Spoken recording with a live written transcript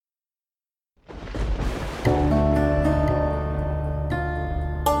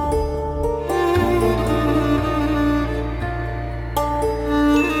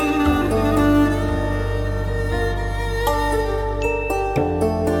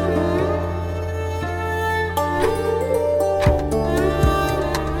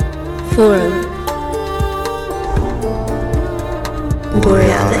Forum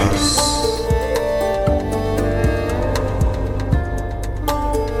Borealis.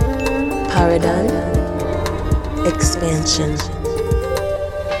 Paradigm Expansion.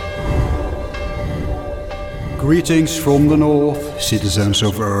 Greetings from the north, citizens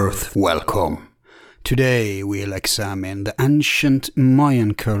of Earth, welcome. Today we'll examine the ancient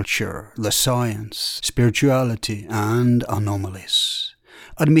Mayan culture, the science, spirituality and anomalies.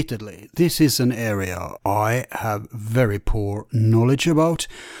 Admittedly, this is an area I have very poor knowledge about,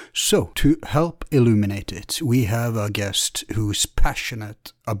 so to help illuminate it, we have a guest who's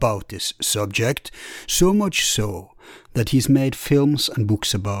passionate about this subject, so much so that he's made films and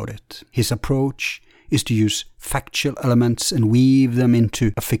books about it. His approach is to use factual elements and weave them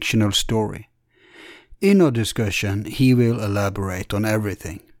into a fictional story. In our discussion, he will elaborate on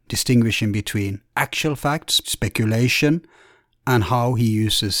everything, distinguishing between actual facts, speculation, and how he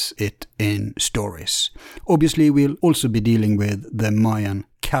uses it in stories. Obviously, we'll also be dealing with the Mayan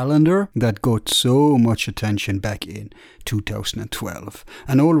calendar that got so much attention back in 2012.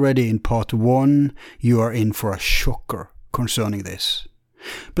 And already in part 1, you are in for a shocker concerning this.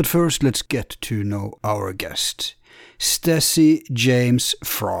 But first, let's get to know our guest. Stacey James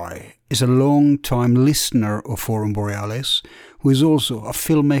Fry is a long-time listener of Forum Borealis, who is also a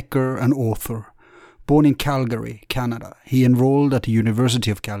filmmaker and author. Born in Calgary, Canada, he enrolled at the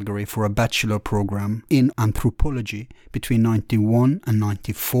University of Calgary for a bachelor program in anthropology between 1991 and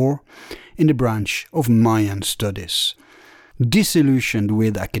 1994 in the branch of Mayan studies. Disillusioned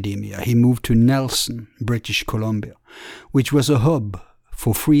with academia, he moved to Nelson, British Columbia, which was a hub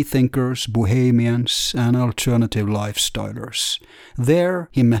for free thinkers, bohemians, and alternative lifestylers. There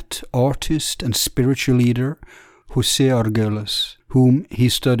he met artist and spiritual leader Jose Arguelles, whom he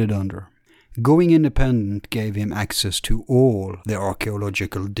studied under. Going independent gave him access to all the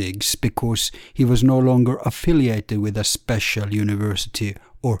archaeological digs because he was no longer affiliated with a special university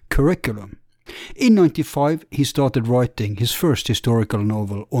or curriculum. In 1995, he started writing his first historical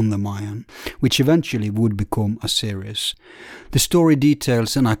novel on the Mayan, which eventually would become a series. The story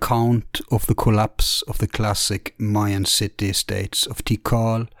details an account of the collapse of the classic Mayan city-states of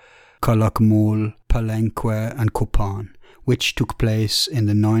Tikal, Calakmul, Palenque, and Copan, which took place in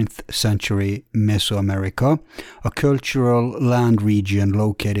the 9th century Mesoamerica, a cultural land region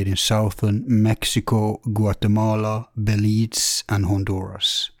located in southern Mexico, Guatemala, Belize, and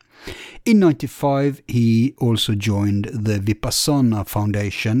Honduras. In 1995, he also joined the Vipassana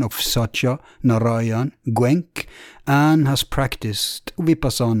Foundation of Satya Narayan Goenka and has practiced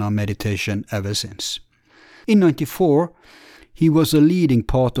Vipassana meditation ever since. In 1994, he was a leading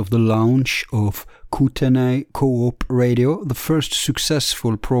part of the launch of Kootenay Co-op Radio, the first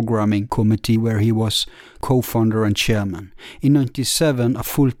successful programming committee where he was co-founder and chairman. In 1997, a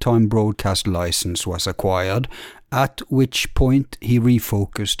full-time broadcast license was acquired, at which point he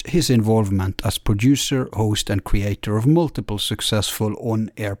refocused his involvement as producer, host and creator of multiple successful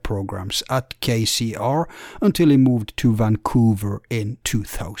on-air programs at KCR until he moved to Vancouver in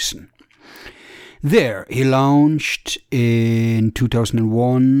 2000. There he launched in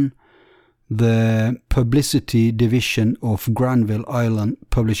 2001 the publicity division of Granville Island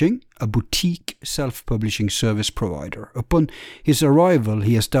Publishing, a boutique self-publishing service provider. Upon his arrival,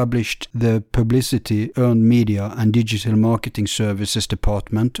 he established the Publicity, Earned Media and Digital Marketing Services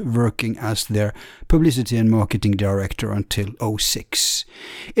Department, working as their Publicity and Marketing Director until 2006.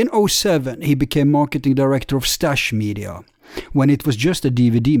 In 2007, he became Marketing Director of Stash Media, when it was just a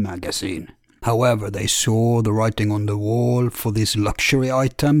DVD magazine. However, they saw the writing on the wall for this luxury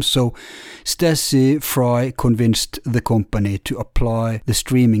item, so Stacey Fry convinced the company to apply the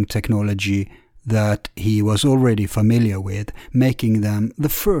streaming technology that he was already familiar with, making them the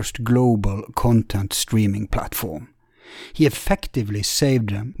first global content streaming platform. He effectively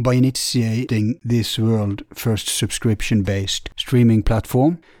saved them by initiating this world-first subscription-based streaming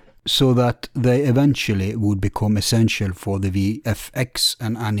platform, so that they eventually would become essential for the VFX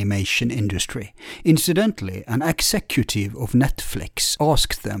and animation industry. Incidentally, an executive of Netflix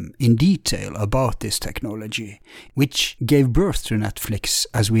asked them in detail about this technology, which gave birth to Netflix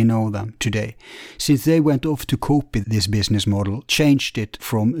as we know them today, since they went off to copy this business model, changed it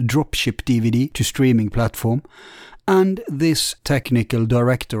from dropship DVD to streaming platform, and this technical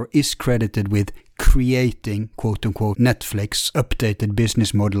director is credited with creating, quote-unquote, Netflix updated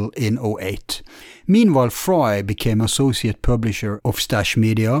business model in 2008. Meanwhile, Fry became associate publisher of Stash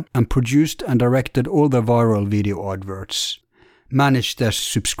Media and produced and directed all the viral video adverts, managed their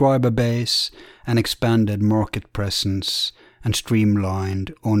subscriber base and expanded market presence and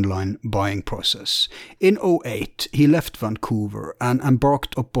streamlined online buying process. In 2008, he left Vancouver and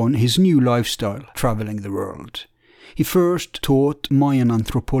embarked upon his new lifestyle, traveling the world. He first taught Mayan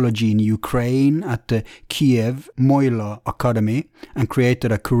anthropology in Ukraine at the Kiev Mohyla Academy and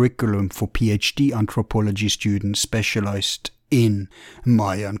created a curriculum for PhD anthropology students specialized in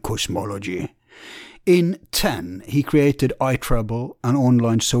Mayan cosmology. In 2010, he created iTrouble, an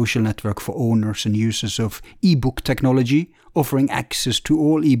online social network for owners and users of ebook technology, offering access to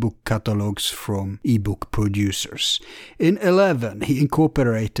all ebook catalogs from ebook producers. In 2011, he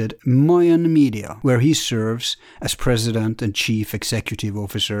incorporated Mayan Media, where he serves as president and chief executive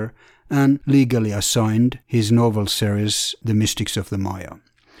officer, and legally assigned his novel series, The Mystics of the Maya.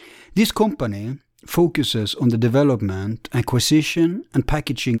 This company focuses on the development, acquisition, and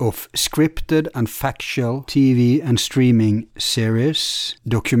packaging of scripted and factual TV and streaming series,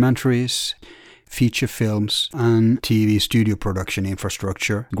 documentaries, feature films, and TV studio production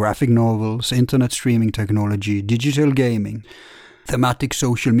infrastructure, graphic novels, internet streaming technology, digital gaming, thematic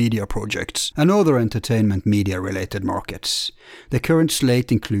social media projects, and other entertainment media-related markets. The current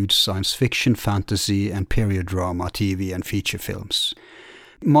slate includes science fiction, fantasy, and period drama, TV, and feature films.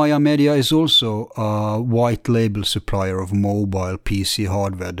 Maya Media is also a white label supplier of mobile PC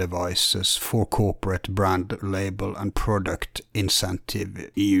hardware devices for corporate brand label and product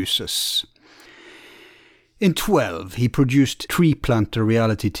incentive uses. In 2012, he produced Tree Planter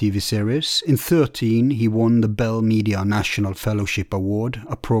reality TV series. In 2013, he won the Bell Media National Fellowship Award,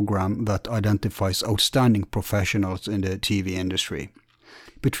 a program that identifies outstanding professionals in the TV industry.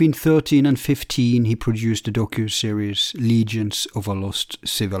 Between 2013 and 2015, he produced the docu-series Legions of a Lost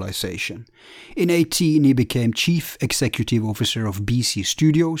Civilization. In 2018, he became Chief Executive Officer of BC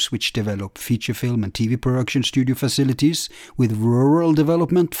Studios, which develop feature film and TV production studio facilities with rural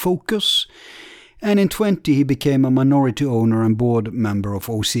development focus. And in 2020, he became a minority owner and board member of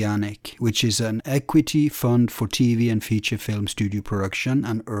Oceanic, which is an equity fund for TV and feature film studio production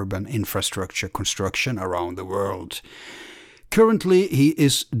and urban infrastructure construction around the world. Currently, he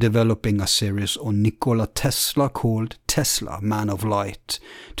is developing a series on Nikola Tesla called Tesla, Man of Light,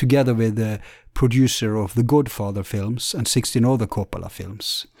 together with the producer of the Godfather films and 16 other Coppola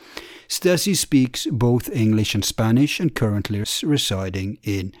films. Stacey speaks both English and Spanish and currently is residing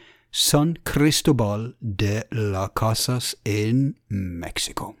in San Cristobal de las Casas in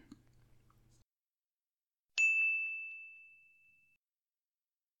Mexico.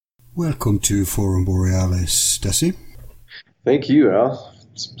 Welcome to Forum Borealis, Stacey. Thank you, Al.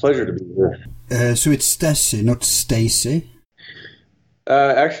 It's a pleasure to be here. So it's Stacey, not Stacy.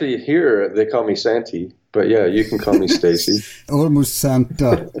 Actually, here they call me Santi, but yeah, you can call me Stacy. Almost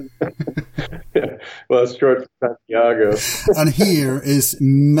Santa. Yeah. Well, it's short for Santiago. And here is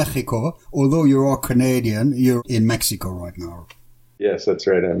Mexico. Although you are Canadian, you're in Mexico right now. Yes, that's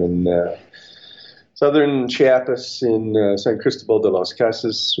right. I'm in southern Chiapas in San Cristobal de las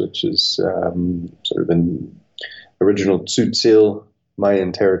Casas, which is sort of in original Tzotzil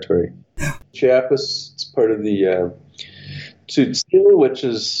Mayan territory. Chiapas, it's part of the Tzotzil, which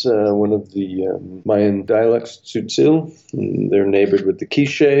is one of the Mayan dialects, Tzotzil. They're neighbored with the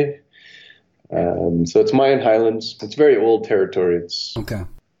Quiche. So it's Mayan highlands. It's very old territory. It's, okay.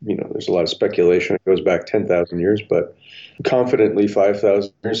 You know, there's a lot of speculation. It goes back 10,000 years, but confidently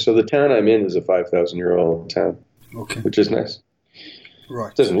 5,000 years. So the town I'm in is a 5,000-year-old town, okay, which is nice.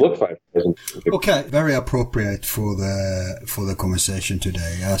 Right. It doesn't look 5,000. Okay, very appropriate for the conversation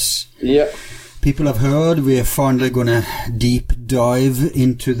today. Yes. Yeah. People have heard we are finally going to deep dive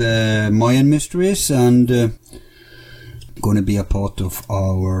into the Mayan mysteries and going to be a part of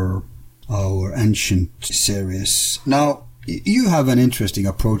our ancient series. Now, you have an interesting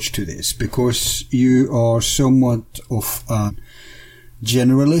approach to this because you are somewhat of a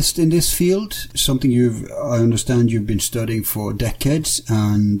generalist in this field, something I understand you've been studying for decades,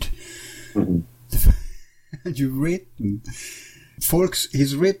 and you've written, folks,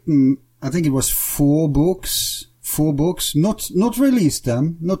 he's written, I think it was four books, not released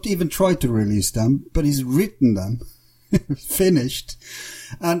them, not even tried to release them, but he's written them, finished.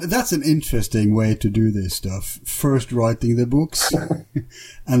 And that's an interesting way to do this stuff. First writing the books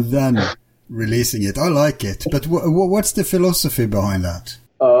and then releasing it. I like it. But what's the philosophy behind that?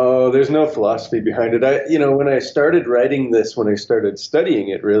 There's no philosophy behind it. When I started writing this, when I started studying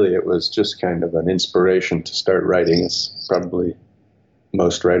it, really, it was just kind of an inspiration to start writing, as probably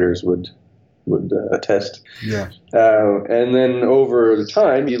most writers would attest. Yeah. And then over the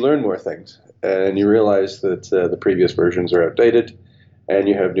time, you learn more things, and you realize that the previous versions are outdated, and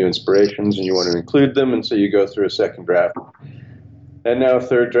you have new inspirations, and you want to include them, and so you go through a second draft. and now a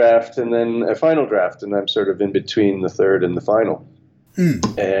third draft, and then a final draft, and I'm sort of in between the third and the final.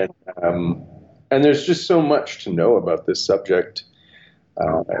 And there's just so much to know about this subject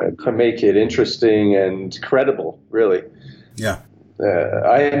to make it interesting and credible, really. Yeah.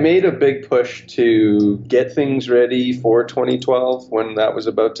 I made a big push to get things ready for 2012 when that was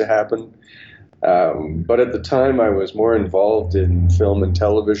about to happen. But at the time, I was more involved in film and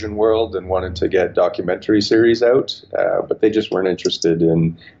television world and wanted to get documentary series out. But they just weren't interested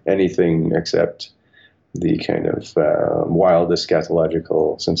in anything except the kind of wild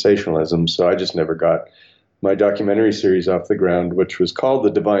eschatological sensationalism. So I just never got my documentary series off the ground, which was called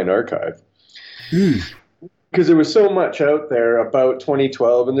The Divine Archive. Because there was so much out there about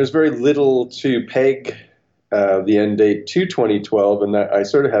 2012, and there's very little to peg the end date to 2012, and that I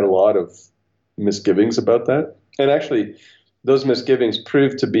sort of had a lot of misgivings about that. And actually, those misgivings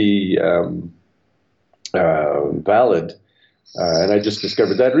proved to be valid, and I just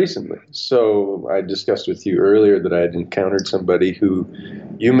discovered that recently. So I discussed with you earlier that I had encountered somebody who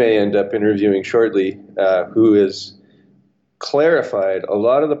you may end up interviewing shortly, who is clarified a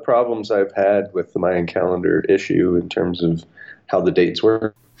lot of the problems I've had with the Mayan calendar issue in terms of how the dates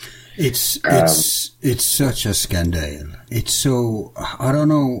work. It's such a scandal. It's so, I don't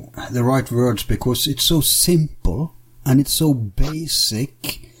know the right words, because it's so simple and it's so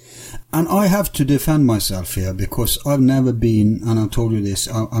basic. And I have to defend myself here, because I've never been, and I told you this,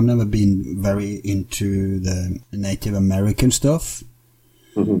 I've never been very into the Native American stuff.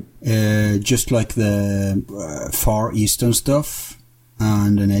 Just like the Far Eastern stuff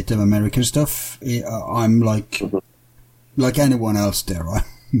and the Native American stuff, I'm like anyone else there.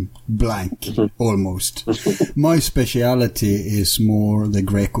 I'm blank, almost. My speciality is more the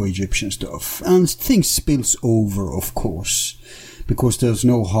Greco-Egyptian stuff, and things spills over, of course, because there's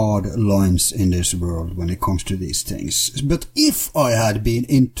no hard lines in this world when it comes to these things. But if I had been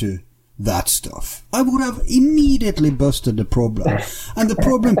into that stuff, I would have immediately busted the problem. And the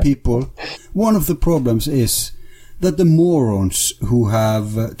problem, people, one of the problems is that the morons who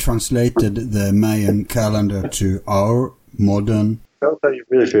have translated the Mayan calendar to our modern, That's how you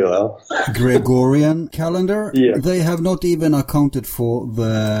really feel, Al. Gregorian calendar, they have not even accounted for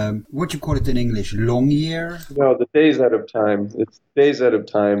the, what you call it in English, long year? No, the days out of time. It's days out of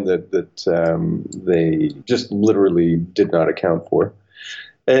time that they just literally did not account for.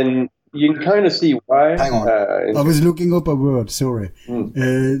 And you can kind of see why. Hang on. I was looking up a word, sorry.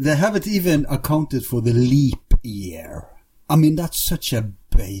 They haven't even accounted for the leap year. I mean, that's such a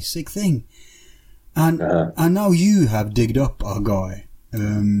basic thing. And now you have digged up a guy.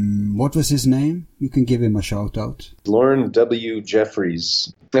 What was his name? You can give him a shout out. Lauren W.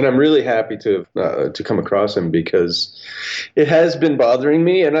 Jeffries. And I'm really happy to come across him, because it has been bothering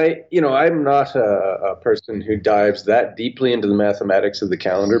me. And I'm not a person who dives that deeply into the mathematics of the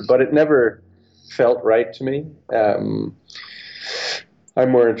calendar, but it never felt right to me. I'm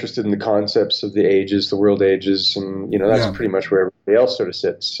more interested in the concepts of the ages, the world ages, and that's pretty much where everybody else sort of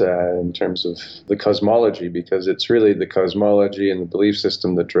sits in terms of the cosmology, because it's really the cosmology and the belief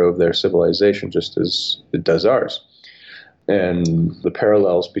system that drove their civilization, just as it does ours. And the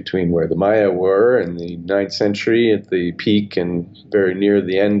parallels between where the Maya were in the 9th century at the peak and very near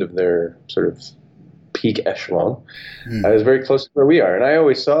the end of their sort of peak echelon is very close to where we are. And I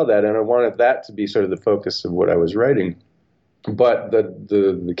always saw that, and I wanted that to be sort of the focus of what I was writing. But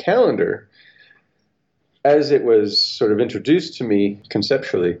the calendar, as it was sort of introduced to me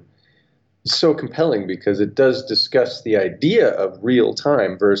conceptually, is so compelling, because it does discuss the idea of real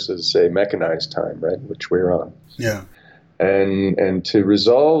time versus, say, mechanized time, right, which we're on. Yeah. And to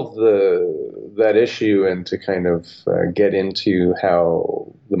resolve that issue and to kind of get into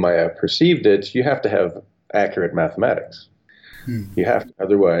how the Maya perceived it, you have to have accurate mathematics. You have to,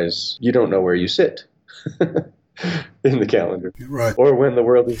 otherwise you don't know where you sit. In the calendar, right? Or when the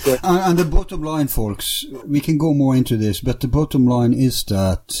world is going. And the bottom line, folks, we can go more into this, but the bottom line is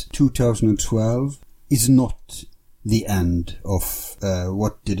that 2012 is not the end of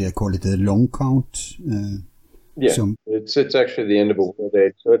what did they call it? The long count. It's actually the end of a world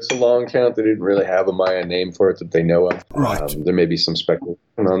age. So it's a long count. They didn't really have a Maya name for it that they know of. Right. There may be some speculation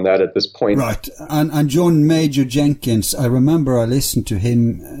on that at this point. Right. And John Major Jenkins, I remember I listened to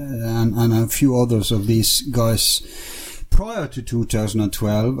him and a few others of these guys prior to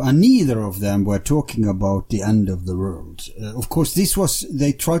 2012, and neither of them were talking about the end of the world. Of course,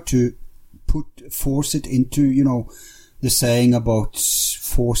 they tried to force it into, the saying about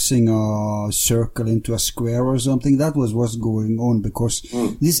forcing a circle into a square or something. That was what's going on, because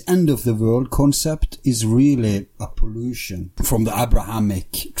this end of the world concept is really a pollution from the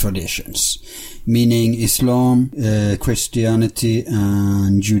Abrahamic traditions, meaning Islam, Christianity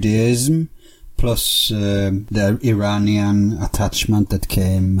and Judaism, plus the Iranian attachment that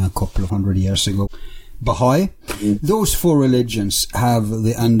came a couple of hundred years ago. Baha'i. Those four religions have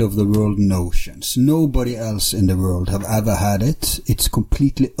the end of the world notions. Nobody else in the world have ever had it. It's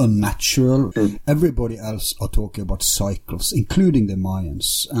completely unnatural. Everybody else are talking about cycles, including the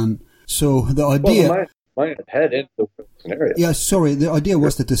Mayans. And so the idea... Well, the Mayans had in the scenario. Yeah, sorry. The idea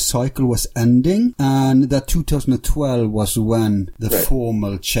was that the cycle was ending and that 2012 was when the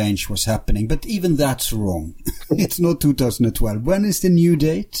formal change was happening. But even that's wrong. It's not 2012. When is the new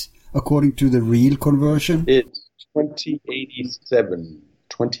date? According to the real conversion? It's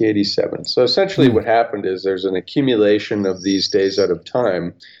 2087. So essentially what happened is there's an accumulation of these days out of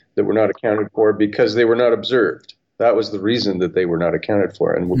time that were not accounted for because they were not observed. That was the reason that they were not accounted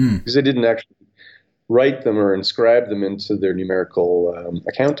for. And because they didn't actually write them or inscribe them into their numerical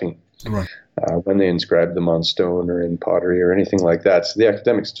accounting. Right. When they inscribed them on stone or in pottery or anything like that. So the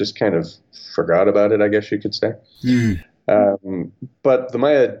academics just kind of forgot about it, I guess you could say. But the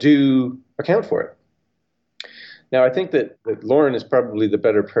Maya do account for it. Now, I think that Lauren is probably the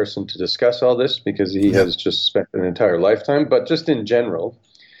better person to discuss all this because he has just spent an entire lifetime. But just in general,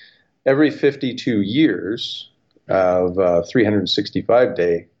 every 52 years of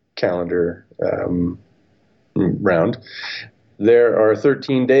 365-day calendar round, there are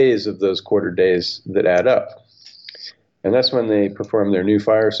 13 days of those quarter days that add up. And that's when they perform their new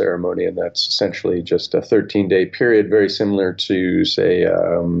fire ceremony, and that's essentially just a 13-day period, very similar to, say,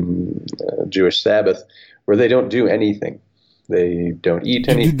 a Jewish Sabbath, where they don't do anything. They don't eat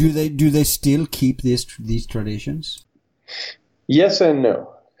anything. Do they still keep these traditions? Yes and no.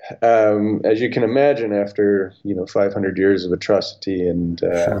 As you can imagine, after 500 years of atrocity and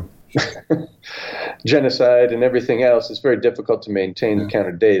genocide and everything else, it's very difficult to maintain the count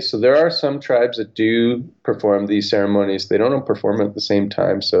of days. So there are some tribes that do perform these ceremonies. They don't perform them at the same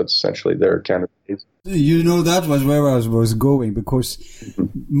time, so it's essentially their count of days. That was where I was going, because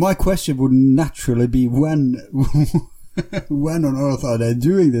my question would naturally be when on earth are they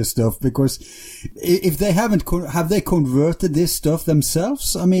doing this stuff? Because if they haven't, have they converted this stuff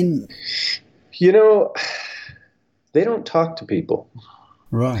themselves? I mean... they don't talk to people.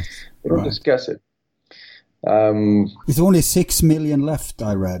 Right. We don't discuss it. There's only 6 million left,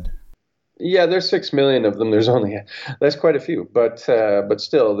 I read. Yeah, there's 6 million of them. That's quite a few, but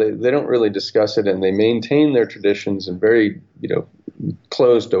still, they don't really discuss it, and they maintain their traditions in very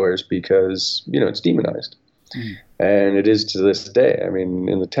closed doors because it's demonized, and it is to this day. I mean,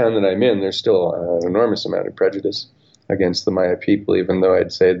 in the town that I'm in, there's still an enormous amount of prejudice against the Maya people, even though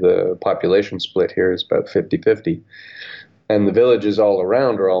I'd say the population split here is about 50-50. And the villages all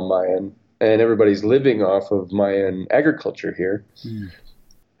around are all Mayan, and everybody's living off of Mayan agriculture here,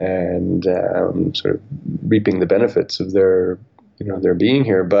 and sort of reaping the benefits of their being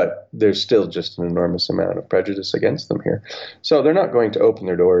here. But there's still just an enormous amount of prejudice against them here. So they're not going to open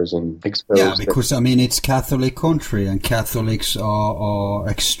their doors and expose. Yeah, because it's Catholic country, and Catholics are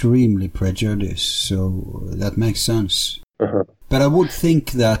extremely prejudiced. So that makes sense. But I would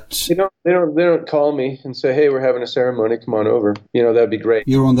think that they don't call me and say, "Hey, we're having a ceremony. Come on over." That'd be great.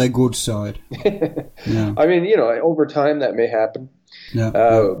 You're on their good side. Yeah. I mean, over time that may happen. Yeah.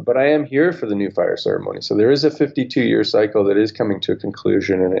 But I am here for the new fire ceremony. So there is a 52-year cycle that is coming to a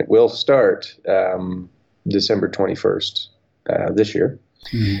conclusion, and it will start December 21st this year.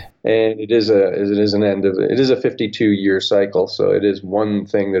 And it is a 52-year cycle, so it is one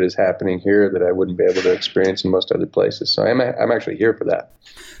thing that is happening here that I wouldn't be able to experience in most other places. So I'm actually here for that.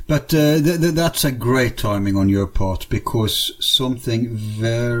 But that's a great timing on your part, because something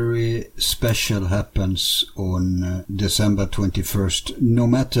very special happens on December 21st, no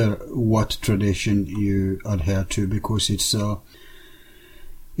matter what tradition you adhere to, because it's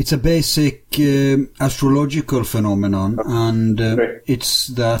a basic astrological phenomenon, and it's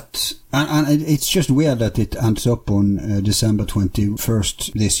that, and it's just weird that it ends up on December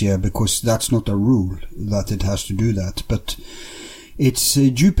 21st this year, because that's not a rule that it has to do that. But it's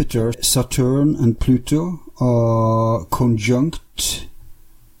Jupiter, Saturn, and Pluto are conjunct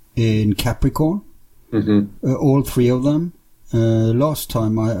in Capricorn. All three of them. Last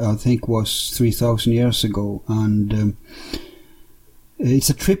time I think was 3,000 years ago, and it's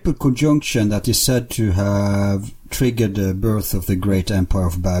a triple conjunction that is said to have triggered the birth of the great empire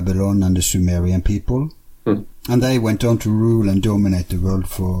of Babylon and the Sumerian people. And they went on to rule and dominate the world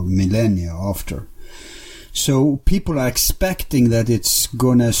for millennia after. So people are expecting that it's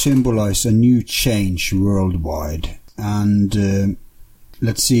going to symbolize a new change worldwide. And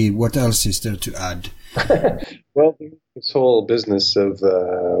let's see, what else is there to add? Well, this whole business of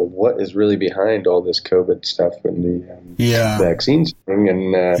what is really behind all this COVID stuff and the vaccines thing,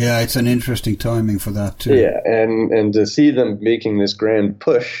 and it's an interesting timing for that too. Yeah, and to see them making this grand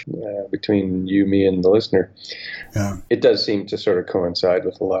push between you, me, and the listener, it does seem to sort of coincide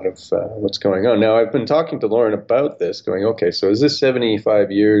with a lot of what's going on. Now, I've been talking to Lauren about this, going, okay, so is this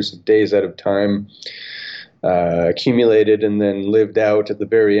 75 years, days out of time, accumulated and then lived out at the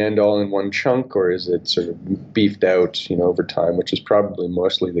very end all in one chunk, or is it sort of beefed out, over time, which is probably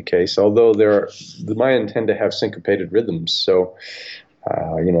mostly the case, although the Mayan tend to have syncopated rhythms. So,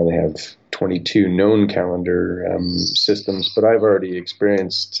 they have 22 known calendar systems, but I've already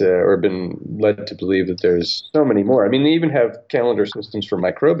experienced or been led to believe that there's so many more. I mean, they even have calendar systems for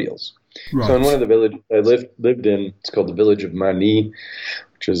microbials. Right. So in one of the villages I lived in, it's called the village of Mani,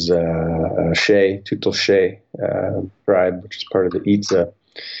 which is a Shea, Tutul Shea tribe, which is part of the Itza.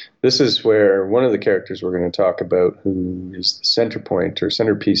 This is where one of the characters we're going to talk about, who is the center point or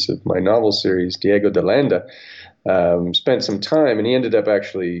centerpiece of my novel series, Diego de Landa, spent some time, and he ended up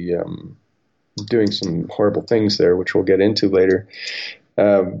actually doing some horrible things there, which we'll get into later.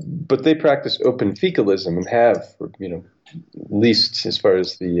 But they practice open fecalism and have, at least as far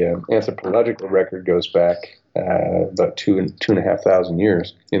as the anthropological record goes back, about 2,500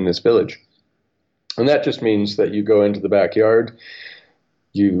 years in this village. And that just means that you go into the backyard,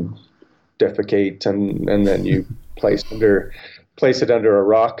 you defecate, and then you place it under a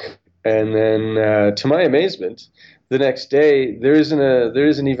rock. And then, to my amazement, the next day there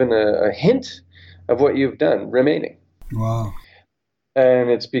isn't even a hint of what you've done remaining. Wow! And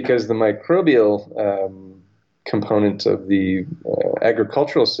it's because the microbial component of the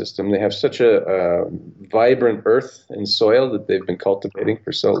agricultural system, they have such a vibrant earth and soil that they've been cultivating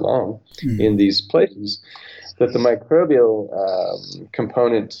for so long in these places, that the microbial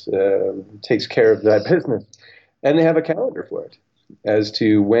component takes care of that business, and they have a calendar for it as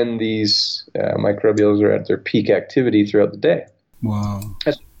to when these microbials are at their peak activity throughout the day. Wow.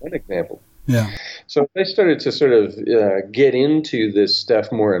 That's one example. Yeah. So I started to sort of get into this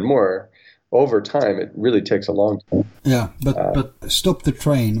stuff more and more. Over time, it really takes a long time. Yeah, but stop the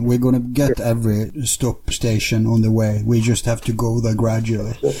train. We're going to get every stop station on the way. We just have to go there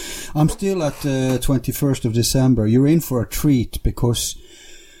gradually. I'm still at 21st of December. You're in for a treat because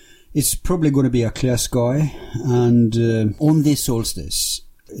it's probably going to be a clear sky. And on this solstice,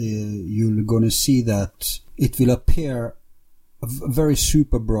 you're going to see that it will appear, a very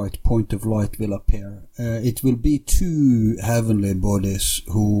super bright point of light will appear. It will be two heavenly bodies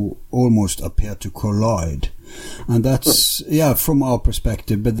who almost appear to collide. And that's, from our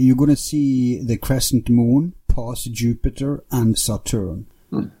perspective. But you're going to see the crescent moon pass Jupiter and Saturn.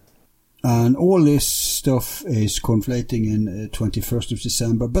 And all this stuff is conflating in 21st of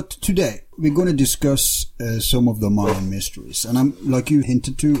December. But today, we're going to discuss some of the Mayan mysteries. And I'm, like you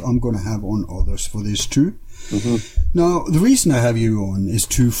hinted to, I'm going to have on others for this too. Mm-hmm. Now, the reason I have you on is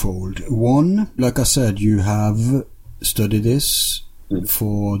twofold. One, like I said, you have studied this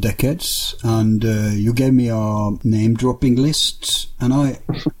for decades, and you gave me a name-dropping list, and I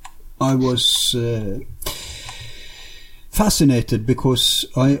was fascinated because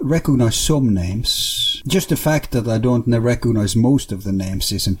I recognize some names. Just the fact that I don't recognize most of the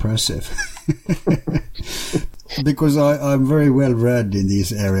names is impressive. Because I'm very well read in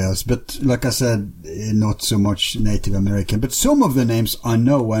these areas, but like I said, not so much Native American. But some of the names I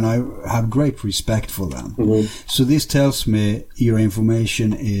know, and I have great respect for them. Mm-hmm. So this tells me your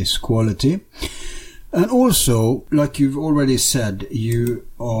information is quality. And also, like you've already said, you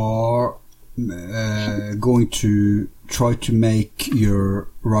are going to try to make your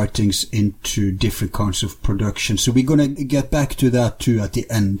writings into different kinds of production. So we're going to get back to that too at the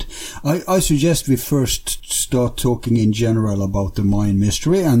end. I suggest we first start talking in general about the Mayan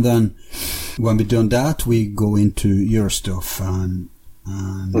mystery, and then when we've done that, we go into your stuff and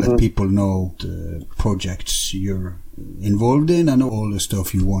let people know the projects you're involved in and all the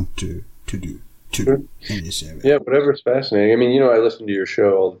stuff you want to do too in this area. Yeah, whatever's fascinating. I mean, I listen to your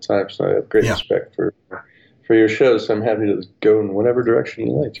show all the time, so I have great respect for your show, so I'm happy to go in whatever direction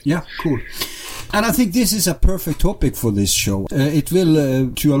you like. Yeah, cool. And I think this is a perfect topic for this show. It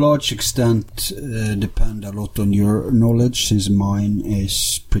will, to a large extent, depend a lot on your knowledge, since mine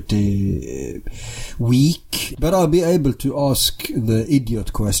is pretty weak. But I'll be able to ask the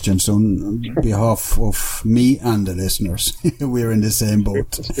idiot questions on behalf of me and the listeners. We're in the same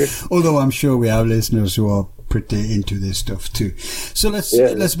boat. Although I'm sure we have listeners who are pretty into this stuff too. So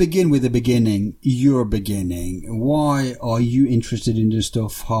let's begin with the beginning. Your beginning. Why are you interested in this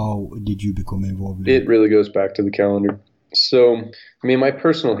stuff? How did you become involved? It really goes back to the calendar. So, I mean, my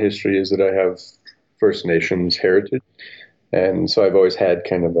personal history is that I have First Nations heritage. And so I've always had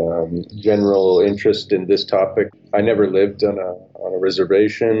kind of a general interest in this topic. I never lived on a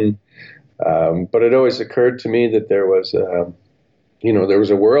reservation, but it always occurred to me that there was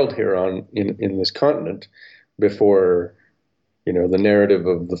a world here in this continent before, the narrative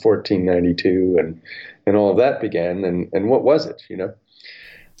of the 1492 and all of that began. And what was it,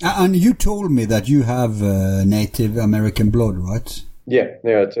 And you told me that you have Native American blood, right? Yeah.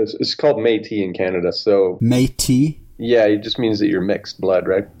 It's called Métis in Canada. So Métis? Yeah, it just means that you're mixed blood,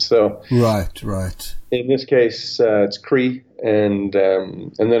 right? So right. In this case, it's Cree, and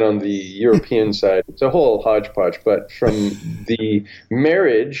then on the European side, it's a whole hodgepodge. But from the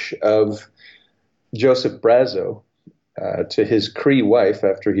marriage of Joseph Brazo to his Cree wife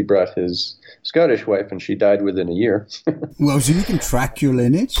after he brought his Scottish wife, and she died within a year. Well, so you can track your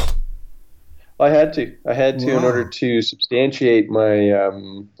lineage? I had to wow. In order to substantiate my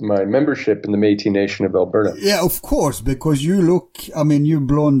my membership in the Métis Nation of Alberta. Yeah, of course, because you're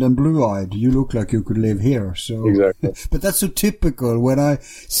blonde and blue-eyed. You look like you could live here. So exactly. But that's so typical. When I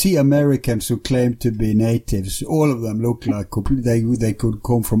see Americans who claim to be natives, all of them look like they could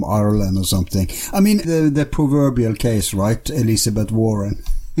come from Ireland or something. I mean, the proverbial case, right? Elizabeth Warren,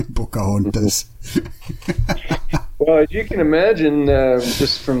 Pocahontas. Well, as you can imagine,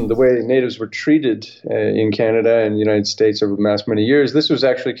 just from the way natives were treated in Canada and the United States over the last many years, this was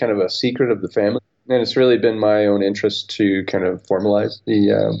actually kind of a secret of the family. And it's really been my own interest to kind of formalize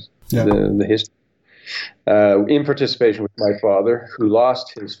the history. In participation with my father, who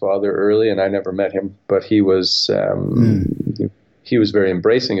lost his father early, and I never met him, but he was very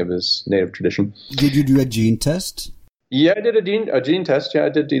embracing of his native tradition. Did you do a gene test? Yeah, I did a gene test. Yeah, I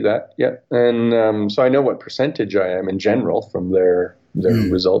did do that. Yeah, and so I know what percentage I am in general from their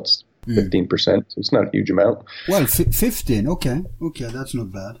results. 15%. So it's not a huge amount. Well, 15. Okay, that's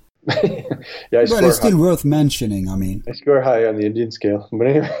not bad. Yeah, but it's still worth mentioning. I mean, I score high on the Indian scale, but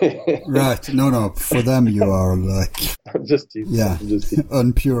anyway. Right? No. For them, you are like I'm just teasing. Yeah,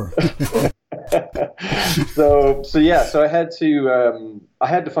 unpure. So I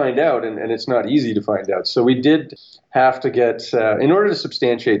had to find out, and it's not easy to find out. So we did have to get, in order to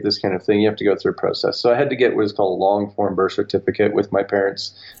substantiate this kind of thing, you have to go through a process. So I had to get what is called a long form birth certificate with my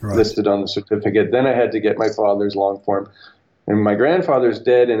parents listed on the certificate. Then I had to get my father's long form, and my grandfather's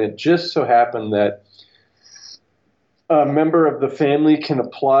dead, and it just so happened that a member of the family can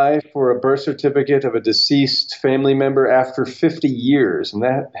apply for a birth certificate of a deceased family member after 50 years, and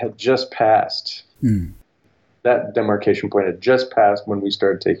that had just passed. That demarcation point had just passed when we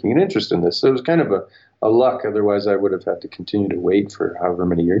started taking an interest in this. So it was kind of a luck. Otherwise, I would have had to continue to wait for however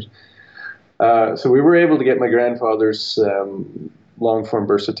many years. So we were able to get my grandfather's long-form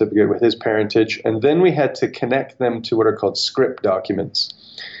birth certificate with his parentage, and then we had to connect them to what are called script documents.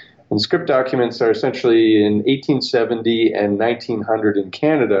 And script documents are essentially in 1870 and 1900 in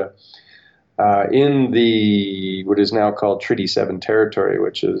Canada, in the what is now called Treaty 7 territory,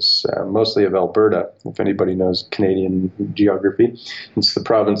 which is mostly of Alberta, if anybody knows Canadian geography. It's the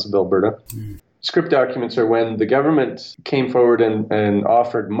province of Alberta. Script documents are when the government came forward and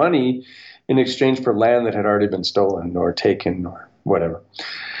offered money in exchange for land that had already been stolen or taken or whatever.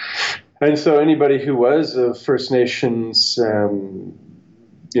 And so anybody who was of First Nations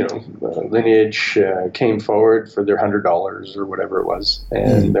lineage came forward for their $100 or whatever it was,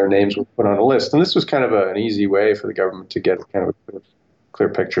 and their names were put on a list. And this was kind of an easy way for the government to get kind of a clear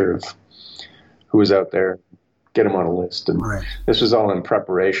picture of who was out there, get them on a list. And this was all in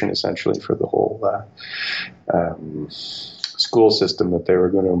preparation, essentially, for the whole school system that they were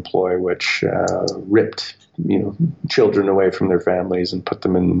going to employ, which ripped children away from their families and put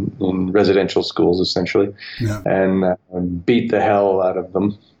them in residential schools, essentially, and beat the hell out of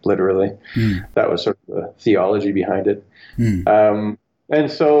them, literally. That was sort of the theology behind it. And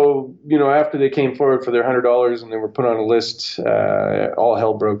so, after they came forward for their $100 and they were put on a list, all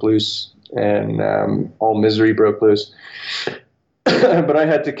hell broke loose and all misery broke loose. But I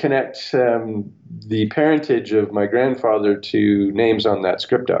had to connect the parentage of my grandfather to names on that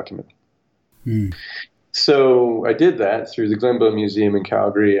script document. So I did that through the Glenbow Museum in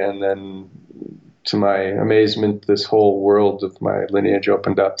Calgary, and then to my amazement, this whole world of my lineage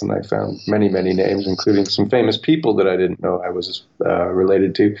opened up, and I found many, many names, including some famous people that I didn't know I was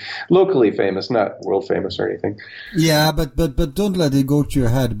related to. Locally famous, not world famous or anything. Yeah, but don't let it go to your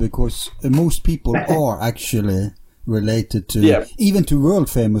head, because most people are actually related to, even to world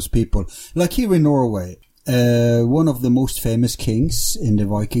famous people. Like here in Norway, One of the most famous kings in the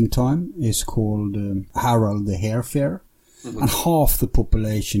Viking time is called Harald the Hairfair, and half the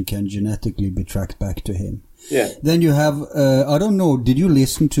population can genetically be tracked back to him. Yeah. Then you have, I don't know, did you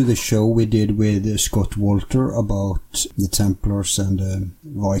listen to the show we did with Scott Walter about the Templars and the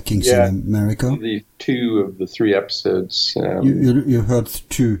Vikings in America? The 2 of the 3 episodes. You heard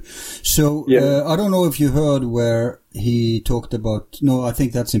 2. So I don't know if you heard where he talked about, no, I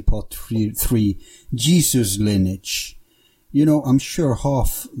think that's in part 3, Jesus lineage. You know, I'm sure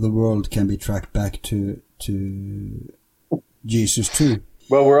half the world can be tracked back to Jesus too.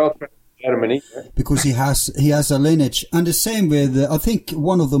 Well, we're all Adam and Eve, right? Because he has a lineage, and the same with I think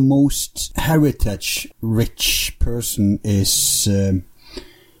one of the most heritage rich person is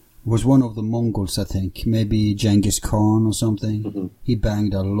was one of the Mongols, I think, maybe Genghis Khan or something. Mm-hmm. He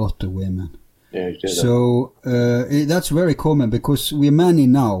banged a lot of women. Yeah, he did. So that's very common because we're many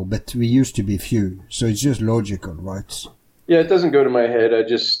now, but we used to be few. So it's just logical, right? Yeah, it doesn't go to my head. I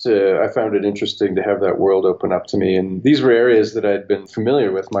just I found it interesting to have that world open up to me. And these were areas that I'd been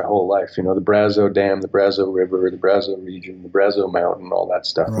familiar with my whole life. You know, the Brazo Dam, the Brazo River, the Brazo region, the Brazo Mountain, all that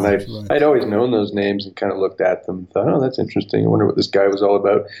stuff. Right, and I'd always known those names and kind of looked at them and thought, oh, that's interesting. I wonder what this guy was all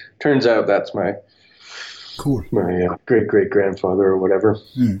about. Turns out that's my great-great-grandfather or whatever.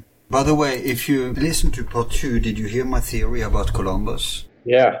 By the way, if you listen to part 2, did you hear my theory about Columbus?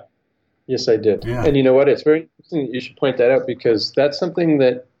 Yeah. Yes, I did. Yeah. And you know what? It's very interesting that you should point that out because that's something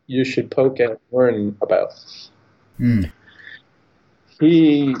that you should poke at Lauren about. Well,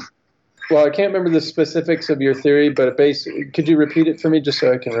 I can't remember the specifics of your theory, but could you repeat it for me just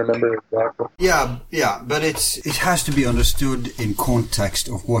so I can remember exactly? Yeah, but it has to be understood in context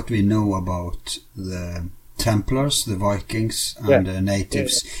of what we know about the Templars, the Vikings, and the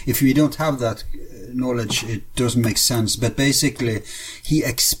natives. Yeah. If we don't have that knowledge, it doesn't make sense. But basically, he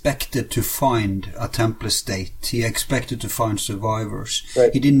expected to find a Templar state. He expected to find survivors.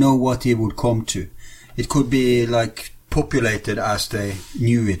 Right. He didn't know what he would come to. It could be like populated as they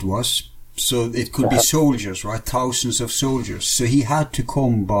knew it was. So it could be soldiers, right? Thousands of soldiers. So he had to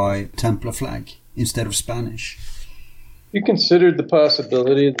come by Templar flag instead of Spanish. You considered the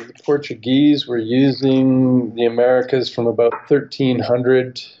possibility that the Portuguese were using the Americas from about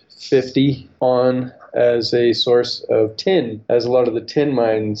 1350 on as a source of tin, as a lot of the tin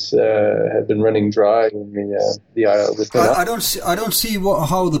mines had been running dry in the Isle of the Tin. I don't see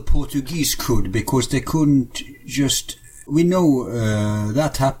how the Portuguese could, because they couldn't just. We know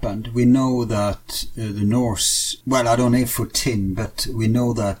that happened. We know that the Norse. Well, I don't know for tin, but we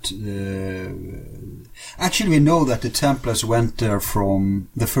know that. Actually, we know that the Templars went there from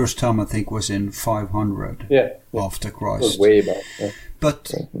the first time. I think was in 500 after Christ. It was way back. Yeah.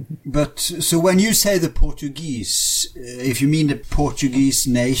 But so when you say the Portuguese, if you mean the Portuguese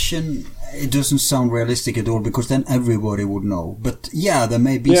nation, it doesn't sound realistic at all, because then everybody would know. But yeah, there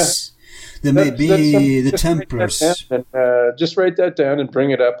may be. Yeah. There may be the Templars. Just write that down and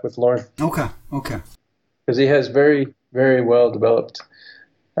bring it up with Lauren. Okay. Because he has very, very well developed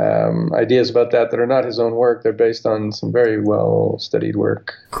ideas about that are not his own work. They're based on some very well studied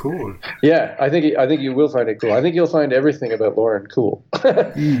work. Cool. Yeah, I think you will find it cool. I think you'll find everything about Lauren cool.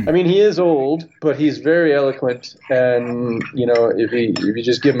 I mean, he is old, but he's very eloquent, and you know, if you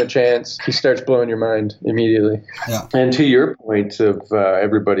just give him a chance, he starts blowing your mind immediately. Yeah. And to your point of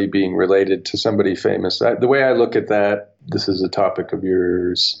everybody being related to somebody famous, the way I look at that, this is a topic of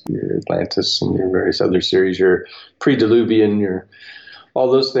yours, your Atlantis and your various other series, your pre-Diluvian, your all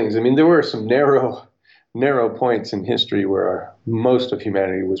those things. I mean, there were some narrow points in history where most of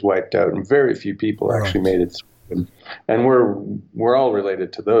humanity was wiped out, and very few people actually made it through them. And we're all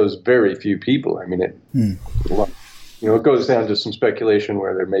related to those very few people. I mean, it goes down to some speculation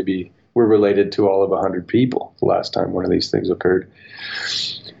where we're related to all of 100 people the last time one of these things occurred,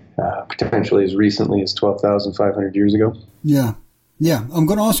 potentially as recently as 12,500 years ago. Yeah, I'm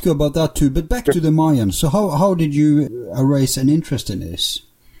going to ask you about that too, but back to the Mayans. So how did you raise an interest in this?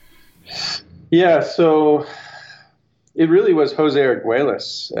 Yeah, so it really was Jose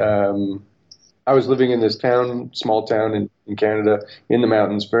Arguelles. I was living in this small town in Canada, in the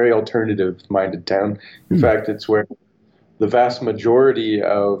mountains, very alternative-minded town. In fact, it's where the vast majority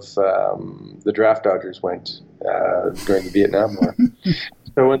of the draft dodgers went during the Vietnam War.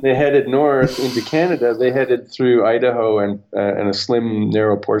 So when they headed north into Canada, they headed through Idaho and a slim,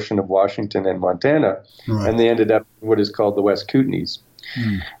 narrow portion of Washington and Montana, and they ended up in what is called the West Kootenays.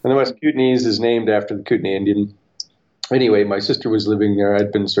 And the West Kootenays is named after the Kootenay Indian. Anyway, my sister was living there.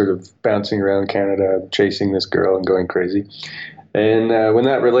 I'd been sort of bouncing around Canada, chasing this girl and going crazy. And when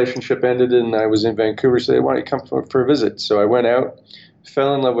that relationship ended and I was in Vancouver, she said, why don't you come for a visit? So I went out,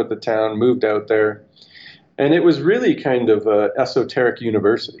 fell in love with the town, moved out there. And it was really kind of an esoteric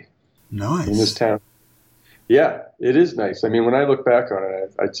university Nice. in this town. Yeah, it is nice. I mean, when I look back on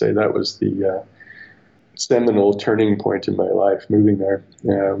it, I'd say that was the seminal turning point in my life, moving there,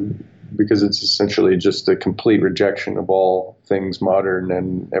 because it's essentially just a complete rejection of all things modern,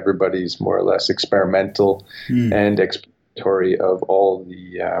 and everybody's more or less experimental and exploratory of all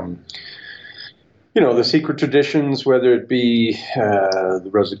the the secret traditions, whether it be the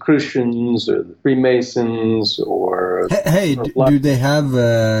Rosicrucians or the Freemasons or... Hey, do they have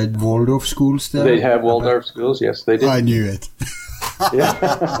Waldorf schools there? They have Waldorf schools, yes, they do. I knew it.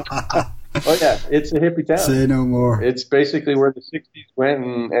 Yeah. Oh, yeah, it's a hippie town. Say no more. It's basically where the 60s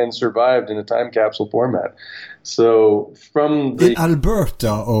went and survived in a time capsule format. So from the... In Alberta,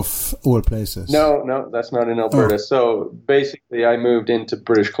 of all places? No, that's not in Alberta. Oh. So basically I moved into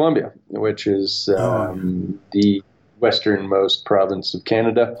British Columbia, which is the westernmost province of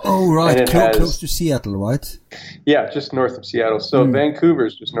Canada. Oh, right. Close to Seattle, right? Yeah, just north of Seattle. So Vancouver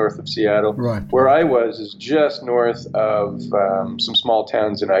is just north of Seattle. Right. Where I was is just north of some small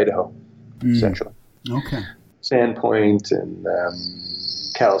towns in Idaho, essentially. Okay. Sandpoint and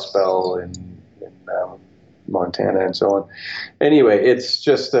Kalispell and Montana and so on. Anyway, it's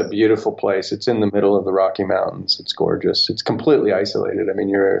just a beautiful place. It's in the middle of the Rocky Mountains. It's gorgeous. It's completely isolated. I mean,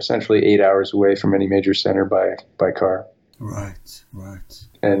 you're essentially 8 hours away from any major center by car. Right.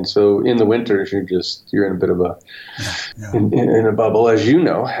 And so in the winters, you're in a bit of a in a bubble, as you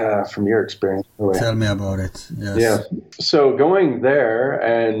know from your experience. Anyway. Tell me about it. Yes. Yeah. So going there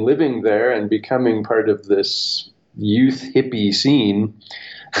and living there and becoming part of this youth hippie scene.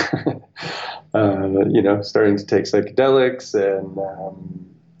 Starting to take psychedelics and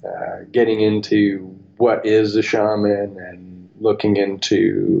getting into what is a shaman and looking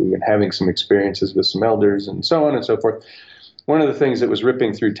into and having some experiences with some elders and so on and so forth. One of the things that was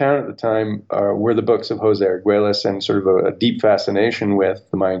ripping through town at the time were the books of Jose Arguelles and sort of a deep fascination with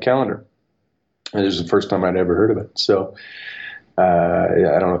the Mayan calendar. And this was the first time I'd ever heard of it. So I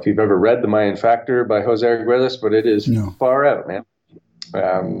don't know if you've ever read The Mayan Factor by Jose Arguelles, but it is far out, man.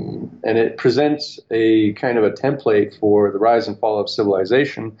 And it presents a kind of a template for the rise and fall of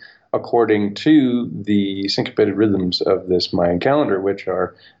civilization according to the syncopated rhythms of this Mayan calendar, which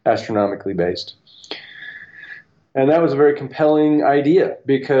are astronomically based. And that was a very compelling idea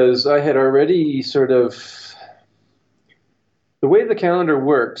because I had already sort of... The way the calendar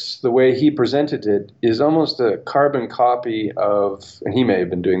works, the way he presented it, is almost a carbon copy of... And he may have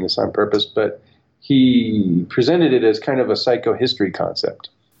been doing this on purpose, but... He presented it as kind of a psychohistory concept.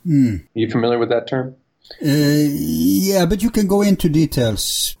 Are you familiar with that term? Yeah, but you can go into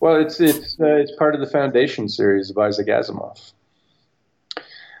details. Well, it's part of the Foundation series of Isaac Asimov.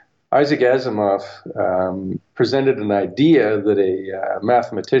 Isaac Asimov presented an idea that a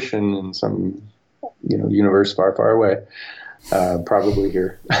mathematician in some universe far, far away, probably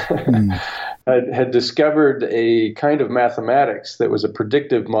here, had discovered a kind of mathematics that was a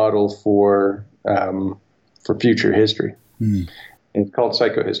predictive model for future history. It's called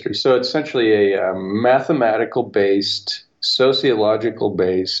psychohistory. So it's essentially a mathematical-based,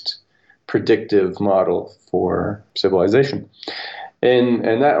 sociological-based predictive model for civilization. And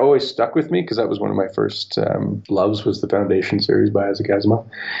that always stuck with me because that was one of my first loves was the Foundation series by Isaac Asimov.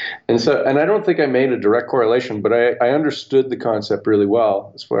 And I don't think I made a direct correlation, but I understood the concept really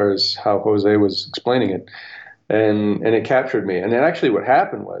well as far as how Jose was explaining it. And it captured me. And then actually what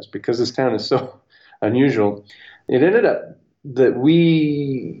happened was, because this town is so unusual, it ended up that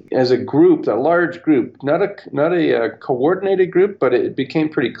we, as a group, a large group, not a coordinated group, but it became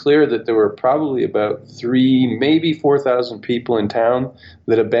pretty clear that there were probably about 3,000, maybe 4,000 people in town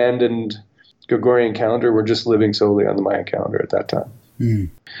that abandoned Gregorian calendar, were just living solely on the Mayan calendar at that time.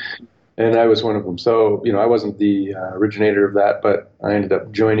 And I was one of them. So, I wasn't the originator of that, but I ended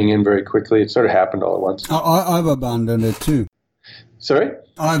up joining in very quickly. It sort of happened all at once. I've abandoned it too. Sorry?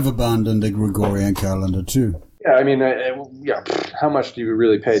 I've abandoned the Gregorian calendar too. Yeah, I mean, how much do you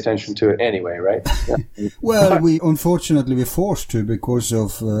really pay attention to it anyway, right? Yeah. Well, unfortunately we're forced to because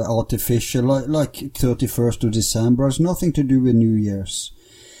of artificial, like 31st of December has nothing to do with New Year's.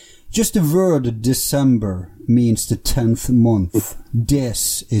 Just the word December means the 10th month.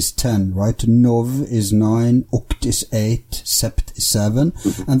 Des is 10, right? Nov is 9, Oct is 8, Sept is 7.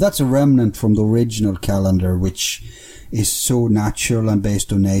 And that's a remnant from the original calendar, which is so natural and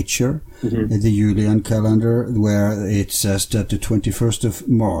based on nature. The Julian calendar, where it says that the 21st of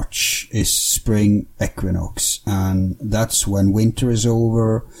March is spring equinox, and that's when winter is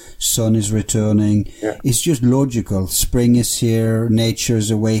over, sun is returning. Yeah. It's just logical. Spring is here, nature is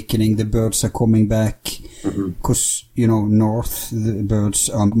awakening, the birds are coming back, because, north, the birds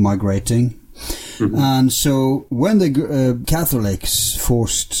are migrating. And so when the Catholics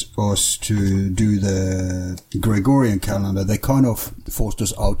forced us to do the Gregorian calendar, they kind of forced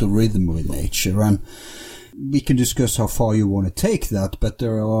us out of rhythm with nature. And we can discuss how far you want to take that, but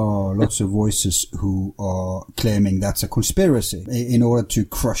there are lots of voices who are claiming that's a conspiracy in order to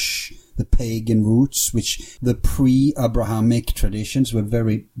crush the pagan roots, which the pre-Abrahamic traditions were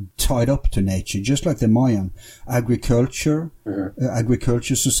very tied up to nature, just like the Mayan agriculture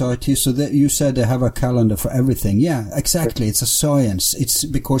society. So that you said they have a calendar for everything. Yeah, exactly. It's a science. It's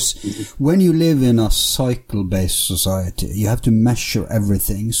because when you live in a cycle-based society, you have to measure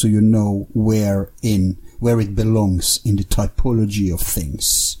everything so you know where it belongs in the typology of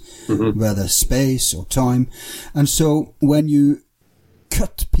things, whether space or time. And so when you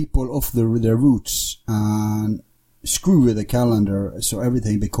cut people off their roots and screw with the calendar so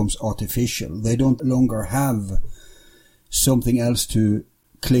everything becomes artificial, they don't longer have something else to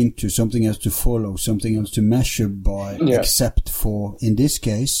cling to, something else to follow, something else to measure by, except for, in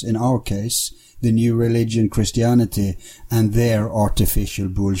our case, the new religion, Christianity, and their artificial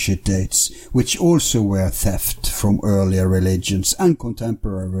bullshit dates, which also were theft from earlier religions and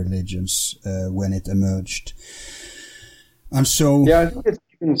contemporary religions when it emerged. And so... Yeah, I think it's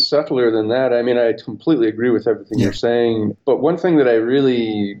even subtler than that. I mean, I completely agree with everything you're saying. But one thing that I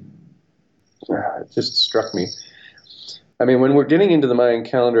really just struck me, I mean, when we're getting into the Mayan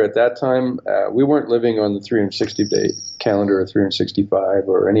calendar at that time, we weren't living on the 360-day calendar or 365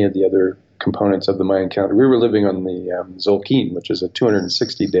 or any of the other components of the Mayan calendar. We were living on the Tzolk'in, which is a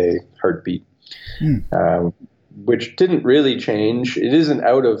 260-day heartbeat, which didn't really change. It isn't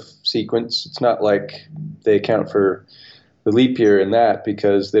out of sequence. It's not like they account for the leap year in that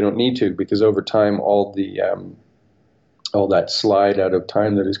because they don't need to, because over time all that slide out of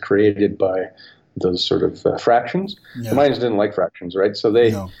time that is created by those sort of fractions. The Mayans didn't like fractions, right? So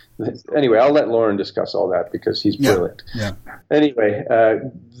anyway, I'll let Lauren discuss all that because he's brilliant. Anyway,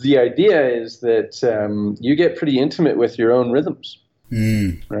 the idea is that you get pretty intimate with your own rhythms,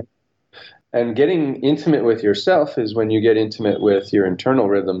 right? And getting intimate with yourself is when you get intimate with your internal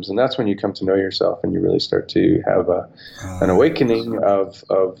rhythms, and that's when you come to know yourself and you really start to have an awakening of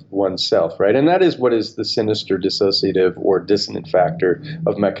oneself, right? And that is what is the sinister, dissociative, or dissonant factor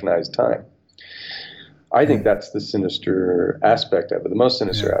of mechanized time. I think that's the sinister aspect of it, the most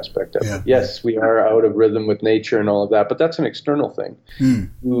sinister aspect of it. Yes, we are out of rhythm with nature and all of that, but that's an external thing.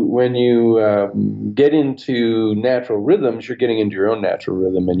 When you get into natural rhythms, you're getting into your own natural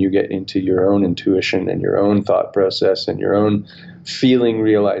rhythm, and you get into your own intuition and your own thought process and your own feeling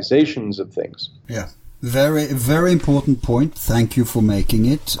realizations of things. Yeah. Very, very important point. Thank you for making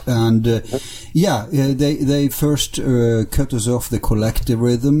it. And they first cut us off the collective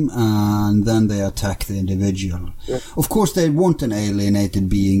rhythm, and then they attack the individual. Of course, they want an alienated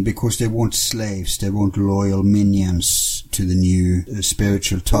being because they want slaves. They want loyal minions to the new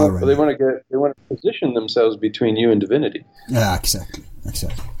spiritual tyrant. Well, they want to position themselves between you and divinity. Yeah, exactly.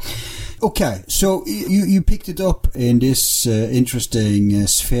 Okay, so you picked it up in this interesting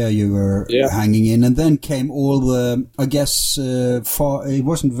sphere you were hanging in, and then came all the, I guess, it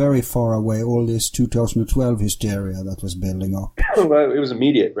wasn't very far away, all this 2012 hysteria that was building up. Well, it was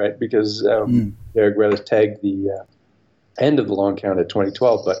immediate, right? Because Derek Redis tagged the end of the long count at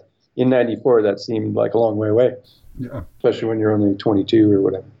 2012, but in 94 that seemed like a long way away, especially when you're only 22 or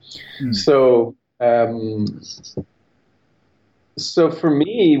whatever. So for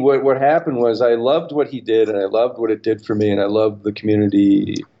me, what happened was I loved what he did, and I loved what it did for me, and I loved the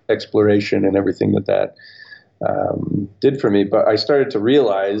community exploration and everything that did for me. But I started to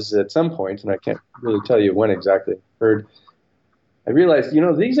realize at some point, and I can't really tell you when exactly I realized,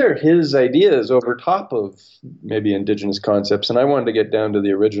 these are his ideas over top of maybe indigenous concepts, and I wanted to get down to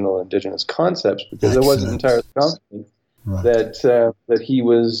the original indigenous concepts because I wasn't entirely confident that he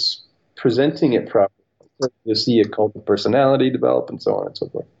was presenting it properly. To see a cult of personality develop and so on and so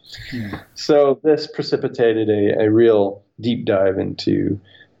forth. So this precipitated a real deep dive into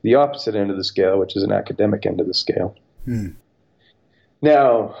the opposite end of the scale, which is an academic end of the scale.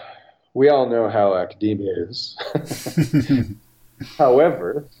 Now, we all know how academia is.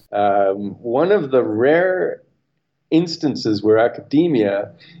 However, one of the rare instances where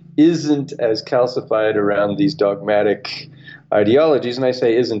academia isn't as calcified around these dogmatic ideologies, and I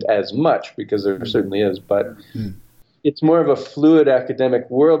say isn't as much because there certainly is, but it's more of a fluid academic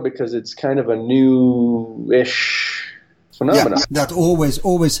world because it's kind of a new-ish phenomenon. Yeah, that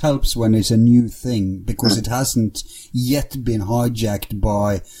always helps when it's a new thing because it hasn't yet been hijacked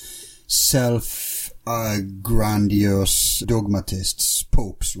by grandiose dogmatists,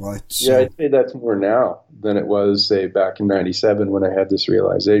 popes, right? So, yeah, I'd say that's more now than it was, say, back in 97 when I had this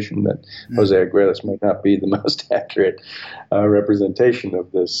realization that Jose Arguelles might not be the most accurate representation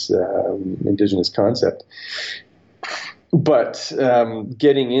of this indigenous concept. But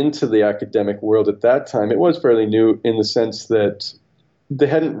getting into the academic world at that time, it was fairly new in the sense that they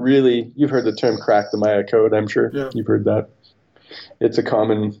hadn't really, you've heard the term crack the Maya code, I'm sure. Yeah. You've heard that. It's a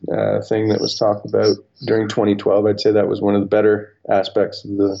common thing that was talked about during 2012. I'd say that was one of the better aspects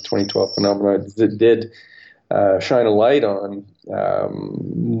of the 2012 phenomenon that did shine a light on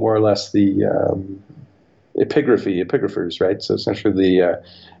more or less the epigraphers, right? So essentially the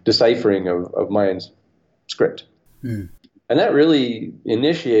deciphering of Mayan script. Mm. And that really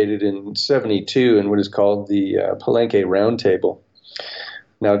initiated in 72 in what is called the Palenque Roundtable.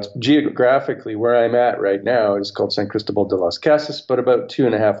 Now, it's geographically, where I'm at right now is called San Cristobal de las Casas, but about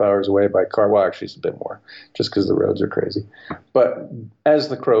 2.5 hours away by car. Well, actually, it's a bit more, just because the roads are crazy. But as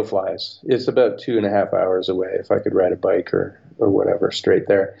the crow flies, it's about 2.5 hours away, if I could ride a bike or whatever, straight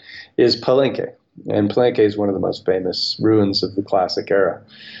there, is Palenque. And Palenque is one of the most famous ruins of the classic era.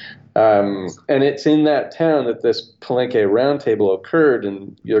 And it's in that town that this Palenque Roundtable occurred,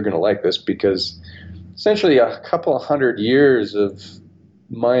 and you're going to like this because essentially a couple of 100 years of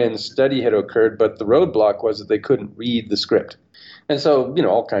Mayan study had occurred, but the roadblock was that they couldn't read the script. And so,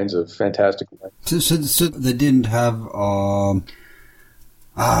 all kinds of fantastic... So they didn't have,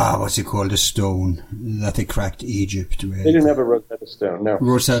 what's it called, a stone that they cracked Egypt with? They didn't have a Rosetta Stone, no.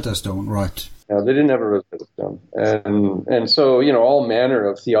 Rosetta Stone, right. No, they didn't have a Rosetta Stone. And so, all manner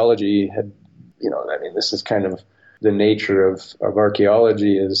of theology had, this is kind of the nature of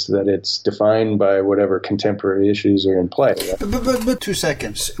archaeology, is that it's defined by whatever contemporary issues are in play. Right? But 2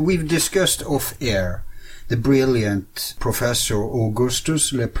 seconds. We've discussed off air the brilliant Professor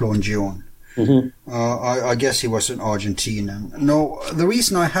Augustus Le Plongeon. Mm-hmm. I guess he was an Argentinian. No, the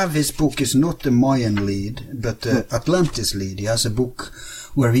reason I have his book is not the Mayan lead, but the Atlantis lead. He has a book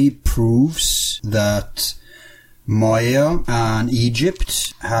where he proves that Maya and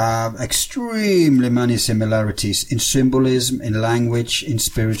Egypt have extremely many similarities in symbolism, in language, in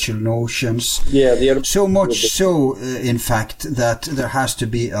spiritual notions. Yeah, so much so, in fact, that there has to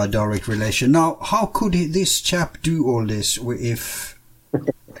be a direct relation. Now, how could this chap do all this if...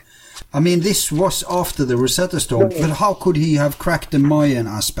 I mean, this was after the Rosetta Stone, but how could he have cracked the Mayan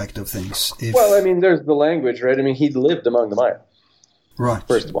aspect of things? Well, I mean, there's the language, right? I mean, he lived among the Maya. Right.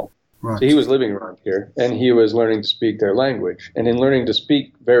 First of all. Right. So he was living around here, and he was learning to speak their language. And in learning to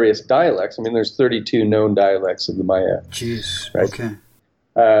speak various dialects, I mean, there's 32 known dialects of the Maya. Jeez, right? Okay.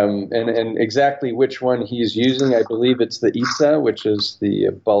 And exactly which one he's using, I believe it's the Itza, which is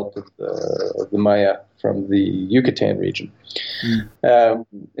the bulk of the Maya from the Yucatan region. Mm.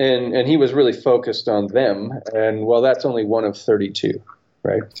 And he was really focused on them, and well, that's only one of 32.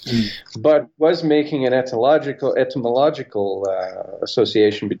 Right, but was making an etymological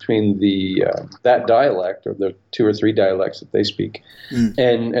association between the that dialect, or the 2 or 3 dialects that they speak,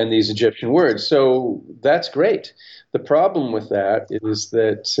 and these Egyptian words. So that's great. The problem with that is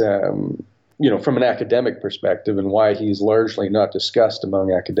that from an academic perspective, and why he's largely not discussed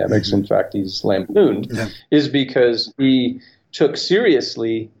among academics, in fact he's lampooned, is because he took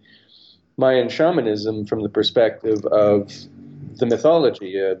seriously Mayan shamanism from the perspective of the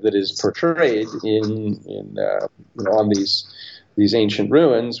mythology that is portrayed on these ancient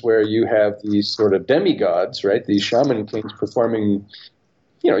ruins, where you have these sort of demigods, right? These shaman kings performing,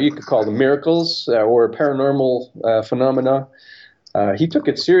 you could call them miracles or paranormal phenomena. He took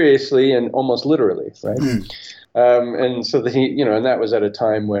it seriously and almost literally, right? And so that and that was at a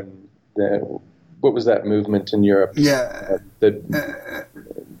time when what was that movement in Europe? Yeah.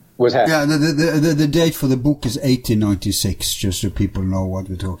 Was happening. Yeah, the date for the book is 1896, just so people know what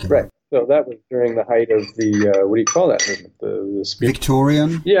we're talking about. Right. So that was during the height of the, what do you call that movement? The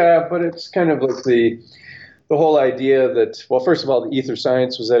Victorian? Yeah, but it's kind of like the whole idea that, well, first of all, the ether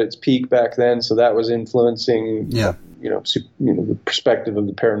science was at its peak back then, so that was influencing, the perspective of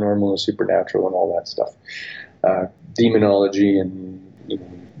the paranormal and supernatural and all that stuff. Demonology and,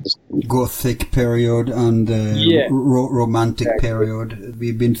 Gothic period and romantic period.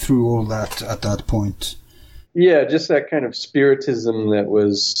 We've been through all that at that point. Yeah, just that kind of spiritism that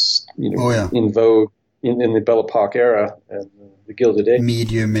was in vogue in the Belle Epoque era and the Gilded Age.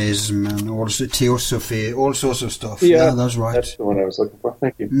 Mediumism and also theosophy, all sorts of stuff. Yeah, that's right. That's the one I was looking for.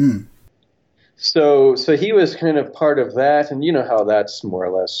 Thank you. So he was kind of part of that, and you know how that's more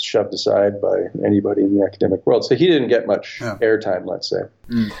or less shoved aside by anybody in the academic world. So he didn't get much airtime, let's say.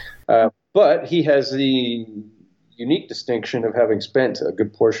 But he has the unique distinction of having spent a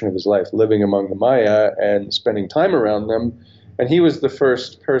good portion of his life living among the Maya and spending time around them. And he was the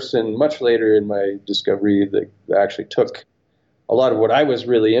first person, much later in my discovery, that actually took a lot of what I was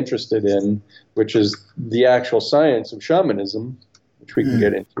really interested in, which is the actual science of shamanism, which we can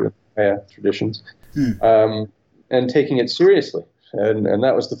get into in Maya traditions, and taking it seriously. And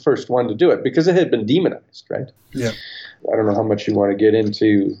that was the first one to do it because it had been demonized, right? Yeah. I don't know how much you want to get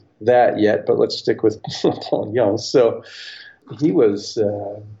into that yet, but let's stick with Paul Young. So he was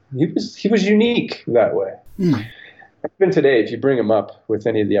unique that way. Even today, if you bring him up with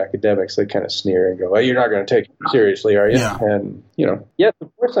any of the academics, they kind of sneer and go, "Well, you're not going to take it seriously, are you?" Yeah. And yes,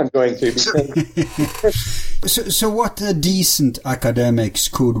 of course I'm going to. Because So what decent academics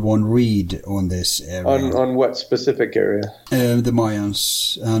could one read on this area? on what specific area? The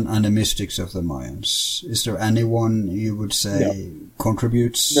Mayans and the mystics of the Mayans. Is there anyone you would say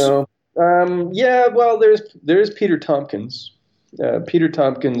contributes? No. Well, there's Peter Tompkins. Peter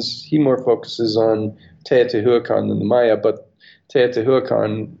Tompkins, he more focuses on Teotihuacan than the Maya, but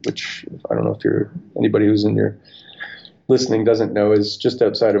Teotihuacan, which I don't know if anybody who's in your listening doesn't know, is just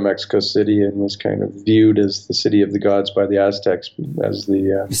outside of Mexico City and was kind of viewed as the city of the gods by the Aztecs.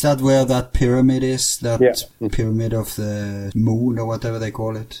 Is that where that pyramid is? That pyramid of the moon or whatever they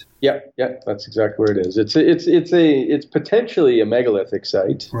call it? Yeah, that's exactly where it is. It's potentially a megalithic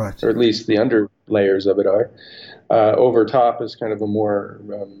site, right? Or at least the underlayers of it are. Over top is kind of a more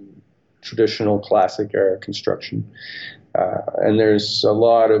traditional classic era construction. And there's a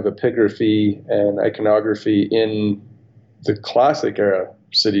lot of epigraphy and iconography in the classic era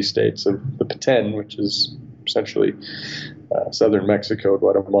city-states of the Petén, which is essentially southern Mexico,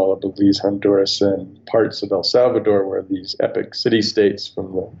 Guatemala, Belize, Honduras, and parts of El Salvador, where these epic city-states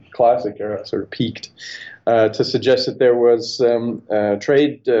from the classic era sort of peaked, to suggest that there was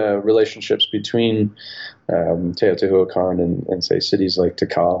trade relationships between Teotihuacan and say cities like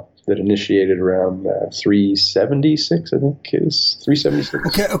Tikal that initiated around 376, I think is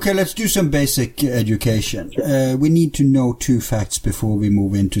 376. Okay, let's do some basic education. Sure. We need to know two facts before we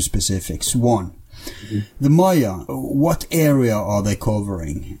move into specifics. One, the Maya, what area are they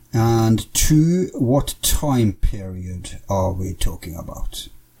covering? And two, what time period are we talking about?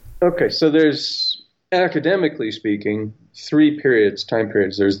 Okay, so there's, academically speaking, three time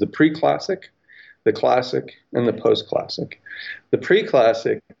periods. There's the pre-classic, the classic, and the post-classic. The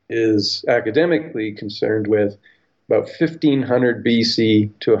pre-classic is academically concerned with about 1500 BC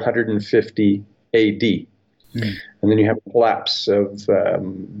to 150 AD. And then you have a collapse of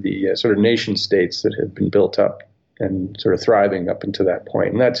the sort of nation states that had been built up and sort of thriving up until that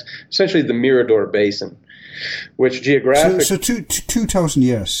point. And that's essentially the Mirador Basin, which geographically... So 2,000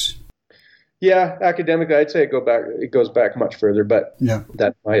 years. Yeah, academically, I'd say it goes back much further, but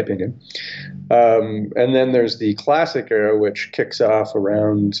that's my opinion. And then there's the classic era, which kicks off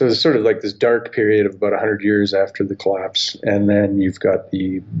around, so it's sort of like this dark period of about 100 years after the collapse. And then you've got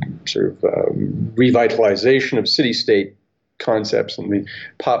the sort of revitalization of city-state concepts and the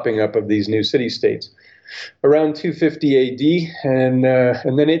popping up of these new city-states around 250 AD. And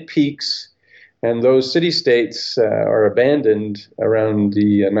then it peaks, and those city-states are abandoned around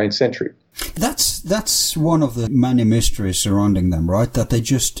the 9th century. That's one of the many mysteries surrounding them, right? That they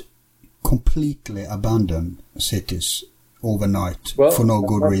just completely abandon cities overnight for no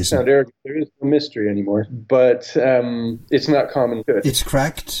good reason. There is no mystery anymore, but it's not common good. It's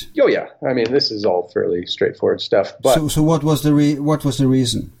cracked. Oh yeah, I mean this is all fairly straightforward stuff. But so what was the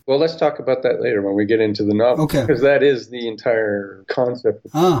reason? Well, let's talk about that later when we get into the novel, because that is the entire concept.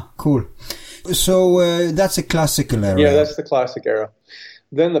 Cool. So that's a classical era. Yeah, that's the classic era.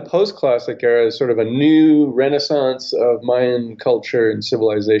 Then the post-classic era is sort of a new renaissance of Mayan culture and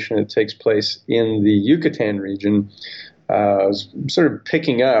civilization that takes place in the Yucatan region, sort of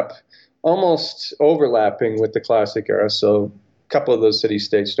picking up, almost overlapping with the classic era. So a couple of those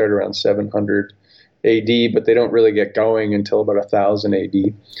city-states start around 700 AD, but they don't really get going until about 1000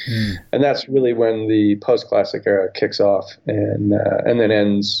 AD. And that's really when the post-classic era kicks off and then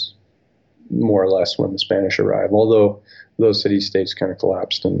ends more or less when the Spanish arrive, although those city-states kind of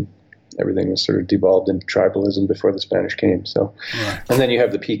collapsed and everything was sort of devolved into tribalism before the Spanish came. So, and then you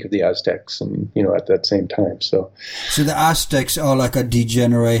have the peak of the Aztecs, and at that same time. So the Aztecs are like a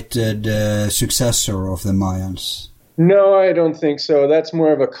degenerated successor of the Mayans. No, I don't think so. That's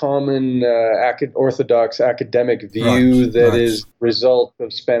more of a common orthodox academic view that is the result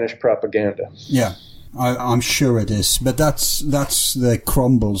of Spanish propaganda. Yeah. I'm sure it is, but that's the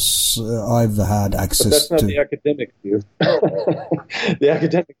crumbles I've had access to. But that's not the academic view. The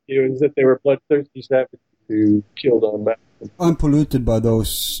academic view is that they were bloodthirsty savages who killed en masse. unpolluted by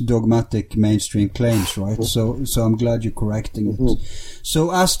those dogmatic mainstream claims, right? So I'm glad you're correcting it.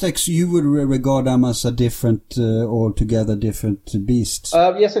 So Aztecs, you would regard them as a different, altogether different beasts?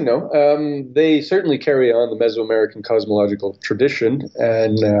 Yes and no. They certainly carry on the Mesoamerican cosmological tradition,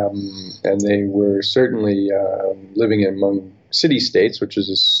 and they were certainly living among city-states, which is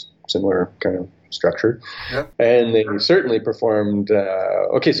a similar kind of structure. Yep. And they certainly performed.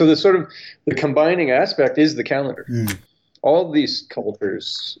 So the combining aspect is the calendar. All these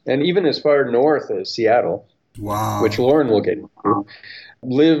cultures, and even as far north as Seattle, which Lauren will get into,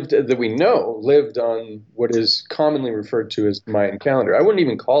 lived on what is commonly referred to as the Mayan calendar. I wouldn't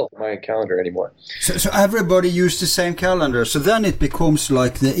even call it the Mayan calendar anymore. So everybody used the same calendar. So then it becomes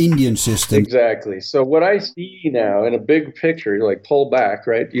like the Indian system. Exactly. So what I see now in a big picture, like pull back,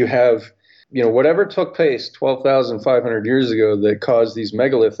 right? You have, whatever took place 12,500 years ago that caused these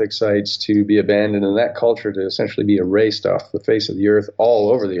megalithic sites to be abandoned and that culture to essentially be erased off the face of the earth,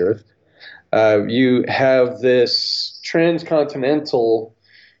 all over the earth. You have this transcontinental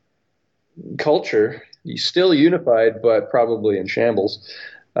culture, still unified, but probably in shambles,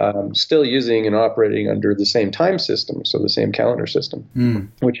 still using and operating under the same time system, so the same calendar system,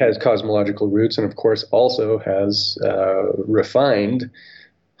 which has cosmological roots and, of course, also has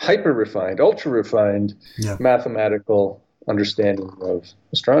hyper-refined, ultra-refined mathematical understanding of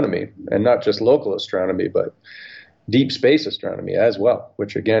astronomy, and not just local astronomy, but deep space astronomy as well,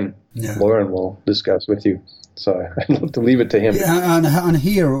 which, again, Lauren will discuss with you. So I'd love to leave it to him. Yeah, and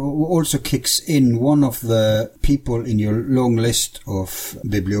here also kicks in one of the people in your long list of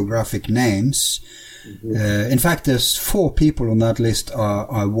bibliographic names. In fact, there's 4 people on that list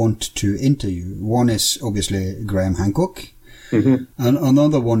I want to interview. One is obviously Graham Hancock. And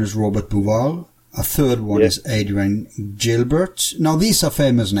another one is Robert Bauval. A third one is Adrian Gilbert. Now these are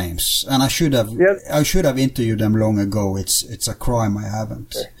famous names, and I should have interviewed them long ago. It's a crime I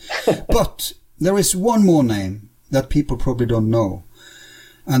haven't. But there is one more name that people probably don't know,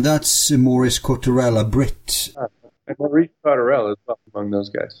 and that's Maurice Cotterell, a Brit. Maurice Cotterell is up among those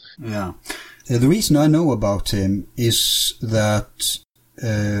guys. Yeah. The reason I know about him is that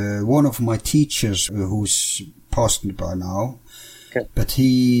one of my teachers, who's passed by now, but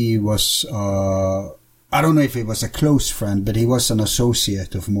he was, I don't know if he was a close friend, but he was an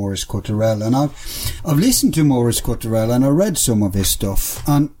associate of Maurice Cotterell. And I've listened to Maurice Cotterell and I read some of his stuff.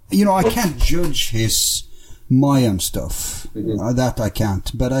 And, I can't judge his Mayan stuff. That I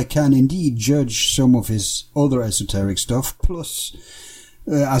can't. But I can indeed judge some of his other esoteric stuff. Plus,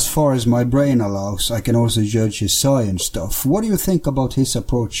 as far as my brain allows, I can also judge his science stuff. What do you think about his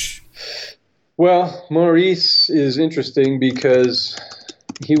approach? Well, Maurice is interesting because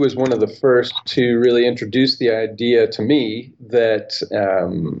he was one of the first to really introduce the idea to me that,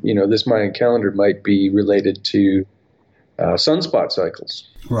 this Mayan calendar might be related to sunspot cycles.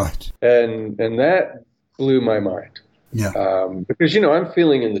 Right. And that blew my mind. Yeah. Because, I'm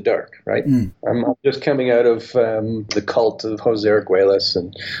feeling in the dark, right? I'm just coming out of the cult of Jose Arguelles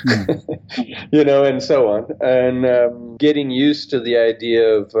and, and so on. And getting used to the idea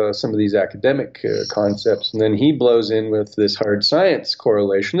of some of these academic concepts. And then he blows in with this hard science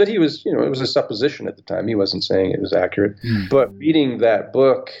correlation that he was, it was a supposition at the time. He wasn't saying it was accurate. But reading that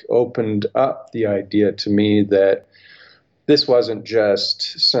book opened up the idea to me that this wasn't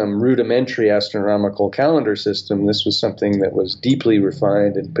just some rudimentary astronomical calendar system. This was something that was deeply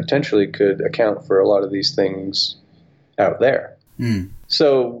refined and potentially could account for a lot of these things out there.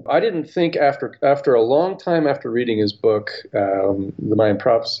 So I didn't think after a long time after reading his book, The Mayan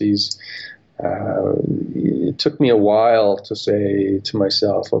Prophecies, it took me a while to say to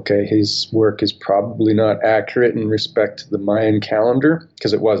myself, okay, his work is probably not accurate in respect to the Mayan calendar,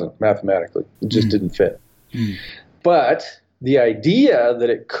 because it wasn't mathematically. It just didn't fit. But the idea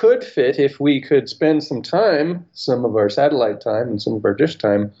that it could fit if we could spend some time, some of our satellite time and some of our dish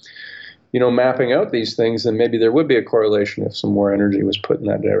time, mapping out these things, then maybe there would be a correlation if some more energy was put in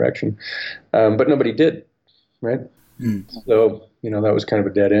that direction. But nobody did, right? So, that was kind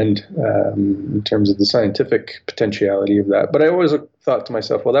of a dead end in terms of the scientific potentiality of that. But I always thought to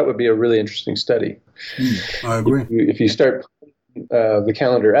myself, well, that would be a really interesting study. I agree. If you start the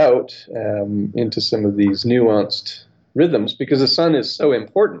calendar out into some of these nuanced rhythms, because the sun is so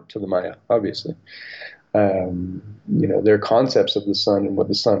important to the Maya, obviously. Their concepts of the sun and what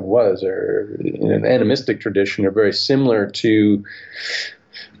the sun was are, in an animistic tradition, are very similar to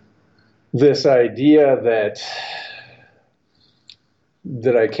this idea that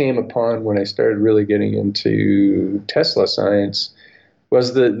I came upon when I started really getting into Tesla science,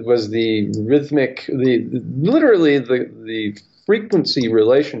 was the rhythmic, literally the frequency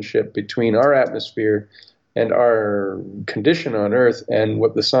relationship between our atmosphere and our condition on Earth and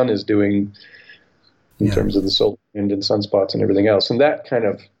what the sun is doing in terms of the solar wind and sunspots and everything else. And that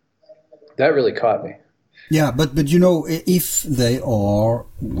really caught me. Yeah, but if they are,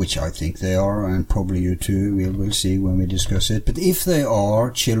 which I think they are, and probably you too, we'll see when we discuss it, but if they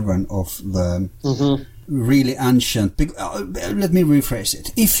are children of the really ancient, let me rephrase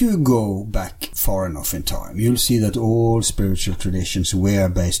it. If you go back far enough in time, you'll see that all spiritual traditions were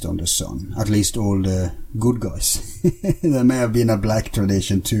based on the sun, at least all the good guys. There may have been a black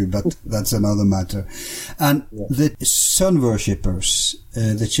tradition too, but that's another matter. And the sun worshippers,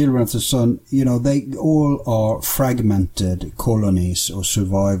 the children of the sun, they all are fragmented colonies or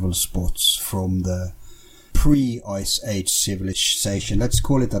survival spots from the pre-Ice Age civilization. Let's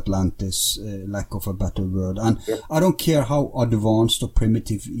call it Atlantis, lack of a better word. And I don't care how advanced or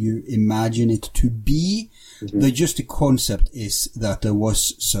primitive you imagine it to be. Just the concept is that there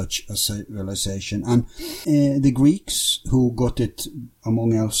was such a civilization. And the Greeks, who got it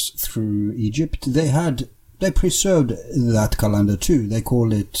among else through Egypt, they preserved that calendar too. They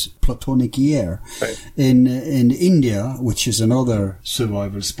call it Platonic year. Right. In India, which is another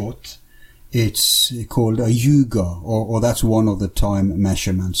survival spot, it's called a yuga, or that's one of the time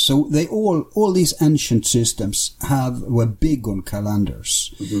measurements. So they all these ancient systems were big on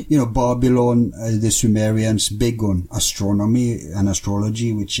calendars. Babylon, the Sumerians, big on astronomy and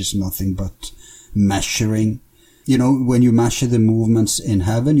astrology, which is nothing but measuring. When you measure the movements in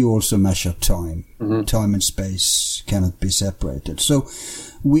heaven, you also measure time. Time and space cannot be separated. So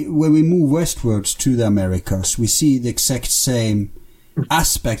when we move westwards to the Americas, we see the exact same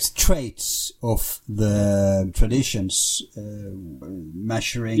traits of the traditions,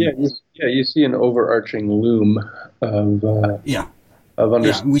 measuring. You see an overarching loom of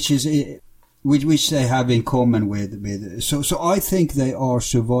understanding. Which they have in common with. So I think they are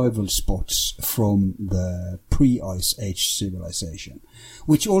survival spots from the pre-Ice Age civilization,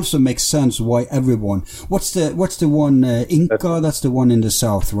 which also makes sense why everyone. What's the one Inca? That's the one in the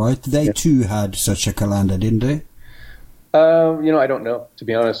south, right? They too had such a calendar, didn't they? I don't know, to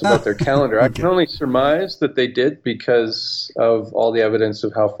be honest, about their calendar. Okay. I can only surmise that they did because of all the evidence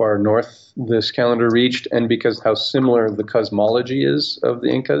of how far north this calendar reached and because how similar the cosmology is of the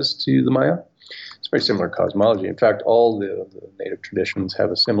Incas to the Maya. It's very similar cosmology. In fact, all the native traditions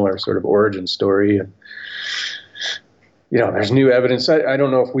have a similar sort of origin story. And, there's new evidence. I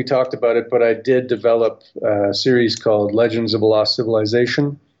don't know if we talked about it, but I did develop a series called Legends of a Lost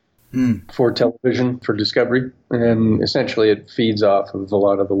Civilization. For television, for Discovery, and essentially it feeds off of a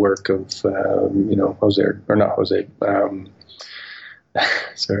lot of the work of, what was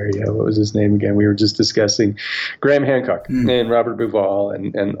his name again? We were just discussing Graham Hancock and Robert Bauval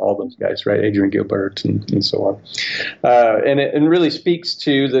and all those guys, right? Adrian Gilbert and so on. And it really speaks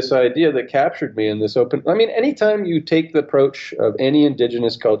to this idea that captured me in this anytime you take the approach of any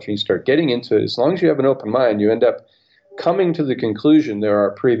indigenous culture, you start getting into it, as long as you have an open mind, you end up coming to the conclusion there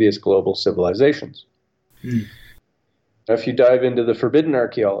are previous global civilizations. If you dive into the forbidden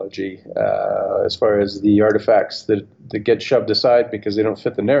archaeology, as far as the artifacts that get shoved aside because they don't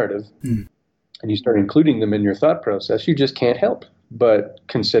fit the narrative, and you start including them in your thought process, you just can't help but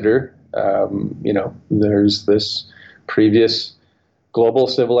consider, there's this previous global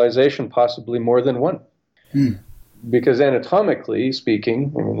civilization, possibly more than one. Because anatomically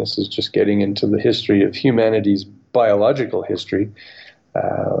speaking, this is just getting into the history of humanity's biological history,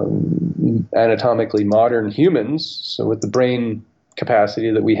 anatomically modern humans, so with the brain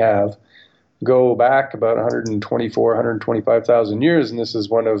capacity that we have, go back about 125,000 years, and this is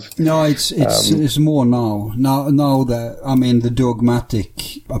one of... No, it's more now. Now the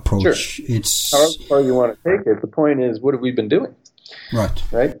dogmatic approach. Sure. It's however far you want to take it. The point is, what have we been doing? Right?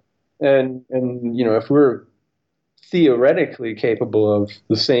 And if we're theoretically capable of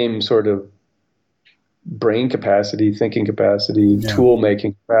the same sort of brain capacity, thinking capacity,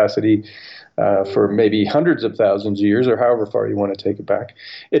 tool-making capacity for maybe hundreds of thousands of years or however far you want to take it back.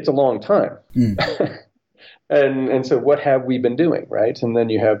 It's a long time. And so what have we been doing, right? And then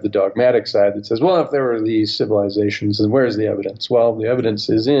you have the dogmatic side that says, well, if there were these civilizations, then where's the evidence? Well, the evidence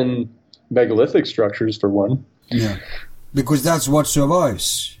is in megalithic structures, for one. Yeah, because that's what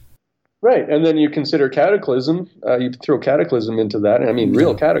survives. Right, and then you consider cataclysm. You throw cataclysm into that, and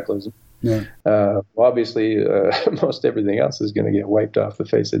real cataclysm. Yeah. Obviously, most everything else is going to get wiped off the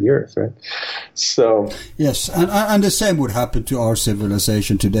face of the earth, right? So yes, and the same would happen to our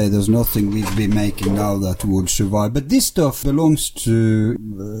civilization today. There's nothing we'd be making now that would survive. But this stuff belongs to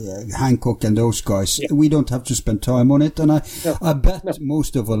Hancock and those guys. Yeah. We don't have to spend time on it, and I bet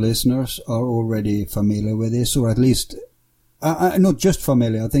most of our listeners are already familiar with this, or at least not just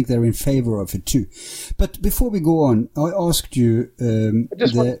familiar, I think they're in favor of it too. But before we go on, I asked you... I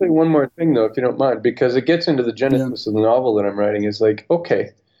just want to say one more thing, though, if you don't mind, because it gets into the genesis of the novel that I'm writing. Is like,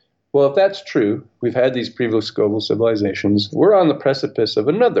 okay, well, if that's true, we've had these previous global civilizations, we're on the precipice of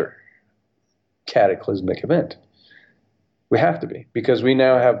another cataclysmic event. We have to be, because we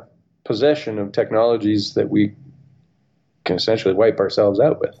now have possession of technologies that we can essentially wipe ourselves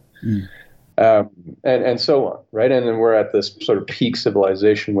out with. And so on, right? And then we're at this sort of peak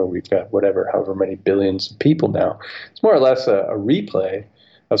civilization where we've got however many billions of people now. It's more or less a replay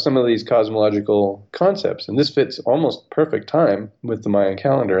of some of these cosmological concepts. And this fits almost perfect time with the Mayan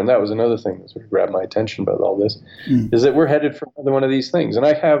calendar. And that was another thing that sort of grabbed my attention about all this, is that we're headed for another one of these things. And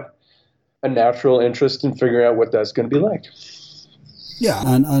I have a natural interest in figuring out what that's going to be like. Yeah,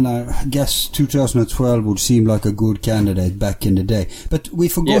 and I guess 2012 would seem like a good candidate back in the day. But we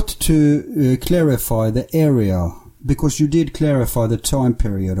forgot to clarify the area, because you did clarify the time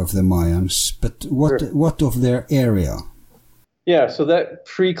period of the Mayans. But what of their area? Yeah, so that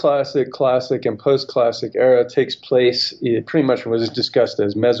pre-classic, classic, and post-classic era takes place, it pretty much was discussed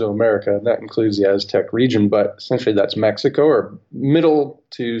as Mesoamerica, and that includes the Aztec region, but essentially that's Mexico, or middle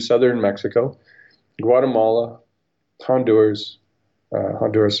to southern Mexico, Guatemala, Honduras,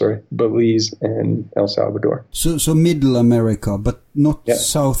 Belize, and El Salvador. So Middle America, but not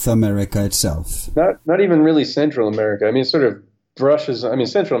South America itself. Not even really Central America. I mean, it sort of brushes. I mean,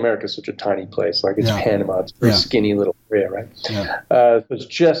 Central America is such a tiny place. Like, it's Panama. It's a very skinny little area, right? Yeah. So it's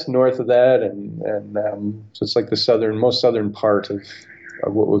just north of that, and so it's like the most southern part of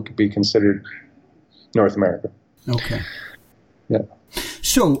what would be considered North America. Okay. Yeah.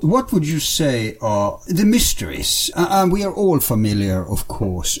 So, what would you say are the mysteries? And we are all familiar, of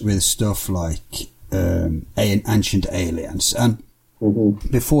course, with stuff like ancient aliens. And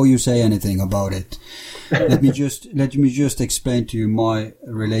before you say anything about it, let me just explain to you my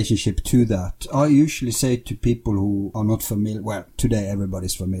relationship to that. I usually say to people who are not familiar, well, today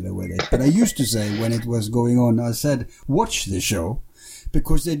everybody's familiar with it, but I used to say when it was going on, I said, watch the show.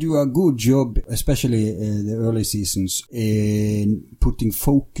 Because they do a good job, especially the early seasons, in putting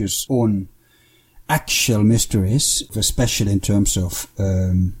focus on actual mysteries, especially in terms of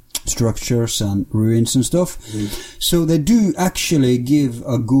structures and ruins and stuff. So they do actually give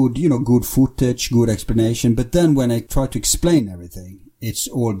a good, good footage, good explanation. But then when I try to explain everything, it's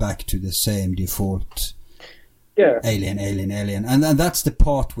all back to the same default. Yeah. Alien. And that's the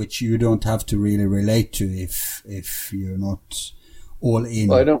part which you don't have to really relate to if you're not all in.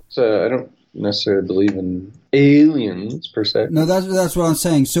 Well, I don't necessarily believe in aliens per se. No, that's what I'm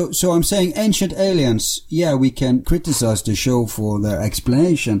saying. So I'm saying ancient aliens. Yeah, we can criticize the show for their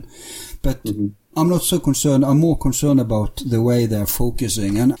explanation, but I'm not so concerned. I'm more concerned about the way they're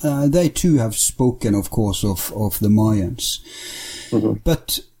focusing, and they too have spoken, of course, of the Mayans.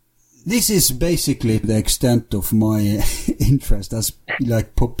 But this is basically the extent of my interest as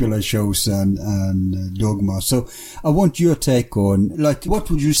like popular shows and dogma. So I want your take on, like, what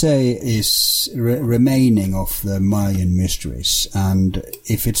would you say is remaining of the Mayan mysteries? And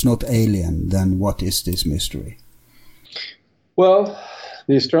if it's not alien, then what is this mystery? Well,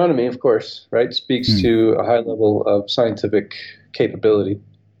 the astronomy, of course, right, speaks to a high level of scientific capability.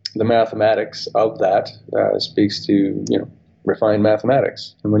 The mathematics of that speaks to, refined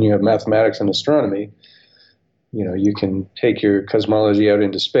mathematics. And when you have mathematics and astronomy, you can take your cosmology out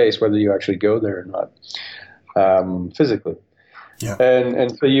into space, whether you actually go there or not, physically. Yeah.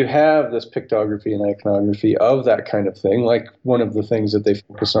 And so you have this pictography and iconography of that kind of thing. Like, one of the things that they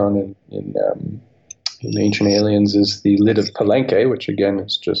focus on in Ancient Aliens is the lid of Palenque, which again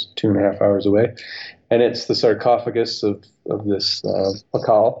is just 2.5 hours away. And it's the sarcophagus of this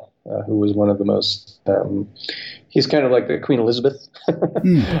Pakal, who was one of the most, he's kind of like the Queen Elizabeth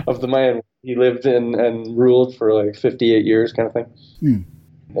of the Mayan. He lived and ruled for like 58 years kind of thing.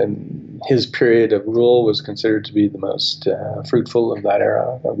 And his period of rule was considered to be the most fruitful of that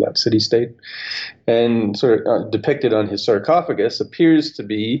era, of that city-state. And sort of depicted on his sarcophagus appears to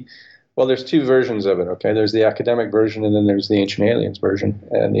be, well, there's two versions of it, okay? There's the academic version, and then there's the Ancient Aliens version.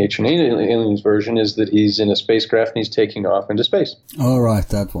 And the Ancient Aliens version is that he's in a spacecraft and he's taking off into space. All right,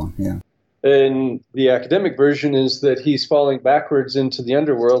 that one, yeah. And the academic version is that he's falling backwards into the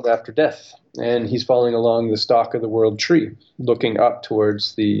underworld after death. And he's falling along the stalk of the world tree, looking up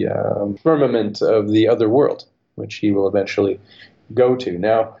towards the firmament of the other world, which he will eventually go to.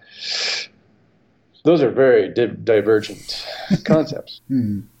 Now, those are very divergent concepts.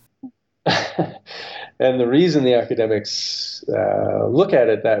 And the reason the academics look at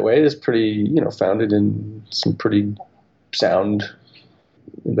it that way is pretty, founded in some pretty sound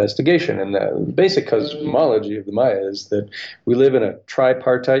investigation. And the basic cosmology of the Maya is that we live in a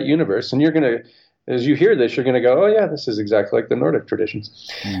tripartite universe, and you're going to, as you hear this, you're going to go, oh yeah, this is exactly like the Nordic traditions.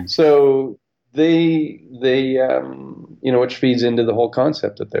 So they which feeds into the whole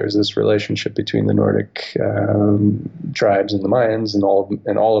concept that there's this relationship between the Nordic tribes and the Mayans and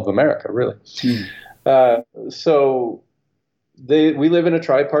all of America, really. So we live in a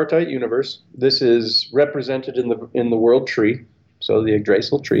tripartite universe. This is represented in the world tree, so the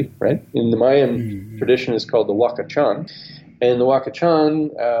Yggdrasil tree, right? In the Mayan tradition, is called the Wakachan. And the Wakachan,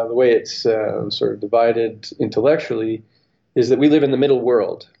 the way it's sort of divided intellectually, is that we live in the middle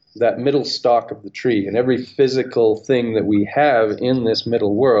world, that middle stalk of the tree. And every physical thing that we have in this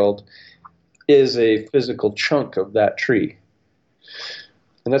middle world is a physical chunk of that tree.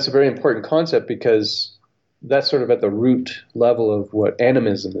 And that's a very important concept because that's sort of at the root level of what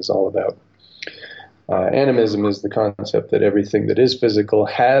animism is all about. Animism is the concept that everything that is physical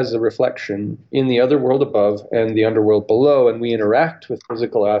has a reflection in the other world above and the underworld below, and we interact with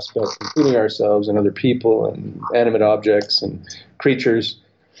physical aspects, including ourselves and other people and animate objects and creatures,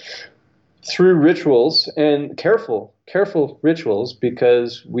 through rituals, and careful rituals,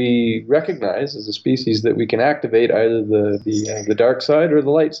 because we recognize as a species that we can activate either the dark side or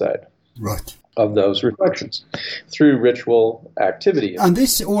the light side. Right. Of those reflections through ritual activity. And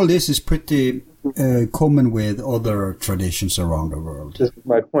all this is pretty common with other traditions around the world. This is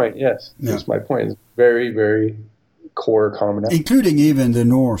my point, yes. Yeah. This is my point. It's very, very core commonality. Including even the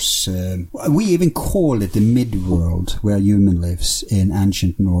Norse. We even call it the mid-world, where human lives in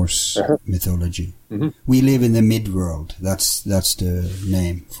ancient Norse mythology. Mm-hmm. We live in the mid-world. That's the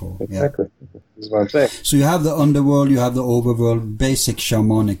name for it. Exactly. Yeah. This is what I'm saying. So you have the underworld, you have the overworld, basic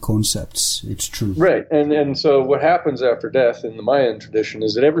shamanic concepts. It's true. Right. And so what happens after death in the Mayan tradition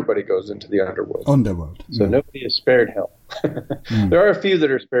is that everybody goes into the underworld. So nobody is spared hell. There are a few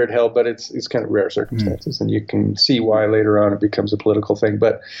that are spared hell, but it's kind of rare circumstances, and you can see why later on it becomes a political thing.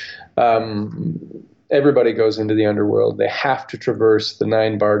 But everybody goes into the underworld. They have to traverse the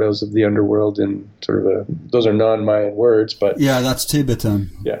 9 bardos of the underworld in sort of those are non-Mayan words, but yeah, that's Tibetan.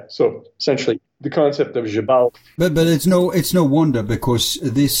 Yeah, so essentially the concept of Jabal. But it's no wonder, because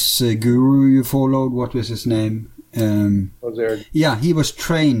this guru you followed, what was his name? Yeah, he was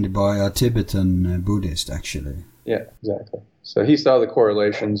trained by a Tibetan Buddhist, actually. Yeah, exactly. So he saw the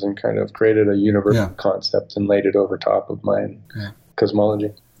correlations and kind of created a universal concept and laid it over top of Mayan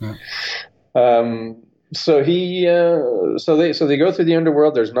cosmology. Yeah. So they go through the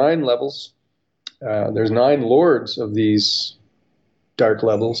underworld. There's 9 levels. There's 9 lords of these dark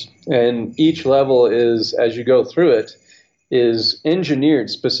levels, and each level is, as you go through it, is engineered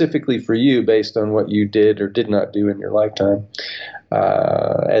specifically for you based on what you did or did not do in your lifetime,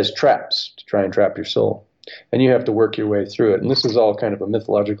 as traps to try and trap your soul. And you have to work your way through it. And this is all kind of a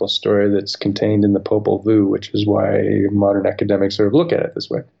mythological story that's contained in the Popol Vuh, which is why modern academics sort of look at it this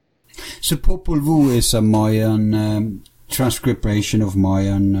way. So Popol Vuh is a Mayan transcription of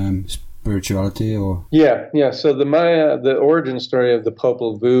Mayan spirituality, or? Yeah. So the origin story of the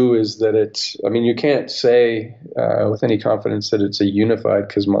Popol Vuh is that you can't say with any confidence that it's a unified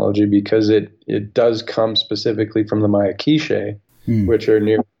cosmology, because it does come specifically from the Maya Quiche, which are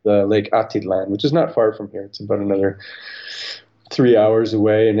near the Lake Atitlan, which is not far from here. It's about another 3 hours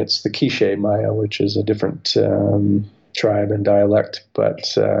away, and it's the Quiche Maya, which is a different tribe and dialect. But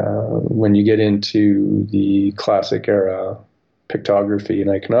when you get into the classic era pictography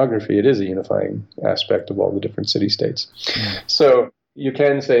and iconography, it is a unifying aspect of all the different city-states. So you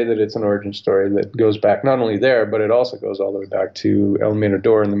can say that it's an origin story that goes back not only there, but it also goes all the way back to El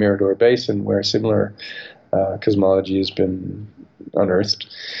Mirador and the Mirador Basin, where similar cosmology has been unearthed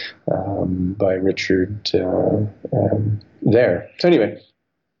by Richard there. So anyway,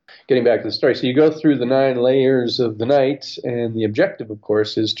 getting back to the story. So you go through the 9 layers of the night, and the objective, of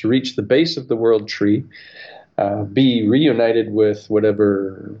course, is to reach the base of the world tree, be reunited with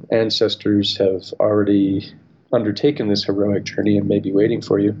whatever ancestors have already undertaken this heroic journey and may be waiting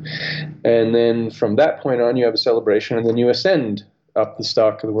for you. And then from that point on, you have a celebration, and then you ascend up the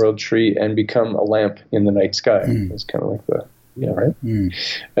stalk of the world tree and become a lamp in the night sky. It's kind of like right? And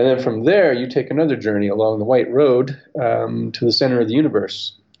then from there, you take another journey along the White Road to the center of the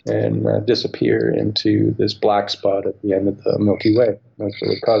universe and disappear into this black spot at the end of the Milky Way. That's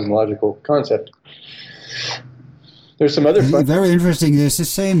the cosmological concept. There's some other fun. Very interesting. There's the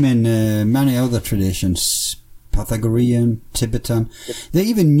same in many other traditions, Pythagorean, Tibetan. They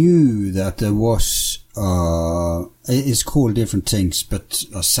even knew that there was it's called different things, but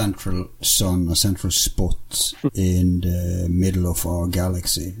a central sun, a central spot in the middle of our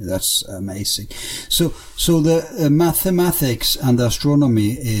galaxy. That's amazing. So the mathematics and the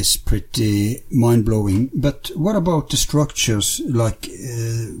astronomy is pretty mind-blowing. But what about the structures? Like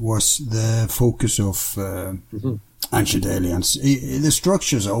was the focus of Ancient Aliens? The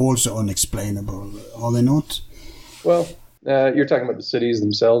structures are also unexplainable, are they not? Well, you're talking about the cities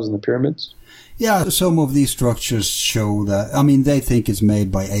themselves and the pyramids? Yeah, some of these structures show that, I mean, they think it's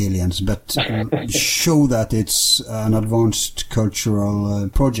made by aliens, but show that it's an advanced cultural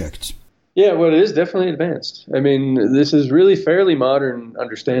project. Yeah, well, it is definitely advanced. I mean, this is really fairly modern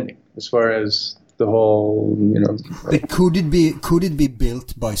understanding as far as the whole, But could it be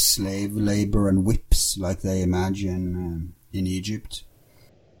built by slave labor and whips like they imagine in Egypt?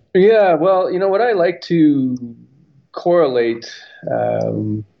 Yeah, well, what I like to correlate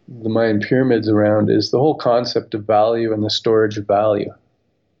the Mayan pyramids around is the whole concept of value and the storage of value.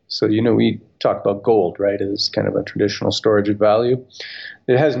 So, we talk about gold, right, as kind of a traditional storage of value.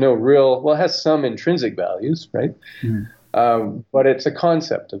 It has it has some intrinsic values, right? But it's a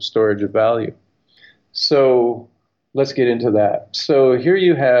concept of storage of value. So let's get into that. So here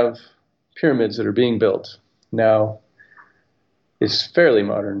you have pyramids that are being built. Now, it's fairly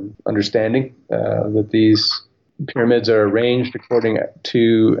modern understanding that these pyramids are arranged according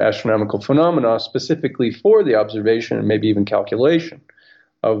to astronomical phenomena, specifically for the observation and maybe even calculation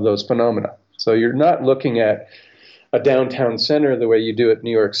of those phenomena. So you're not looking at a downtown center the way you do at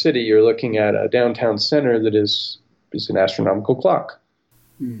New York City. You're looking at a downtown center that is an astronomical clock.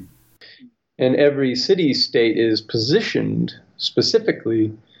 And every city-state is positioned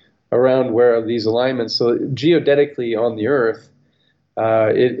specifically around where these alignments. So geodetically on the Earth,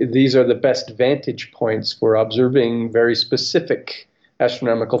 these are the best vantage points for observing very specific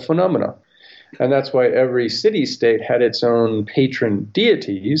astronomical phenomena. And that's why every city-state had its own patron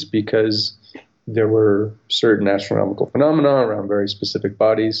deities, because there were certain astronomical phenomena around very specific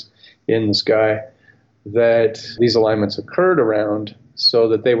bodies in the sky that these alignments occurred around, so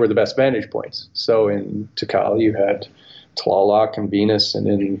that they were the best vantage points. So in Tikal, you had Tlaloc and Venus, and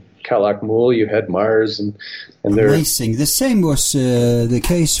in Calakmul, you had Mars, and amazing. The same was the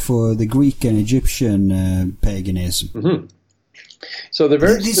case for the Greek and Egyptian paganism. Mm-hmm. So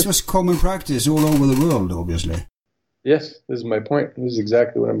this was common practice all over the world, obviously. Yes, this is my point. This is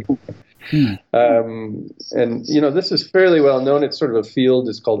exactly what I'm talking about. And this is fairly well known. It's sort of a field.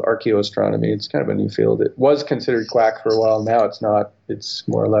 It's called archaeoastronomy. It's kind of a new field. It was considered quack for a while. Now it's not. It's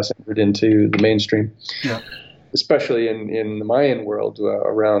more or less entered into the mainstream. Yeah. Especially in the Mayan world,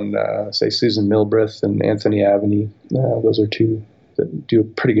 around, say, Susan Milbreth and Anthony Aveny. Those are two that do a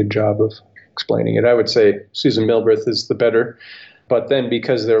pretty good job of explaining it. I would say Susan Milbreth is the better. But then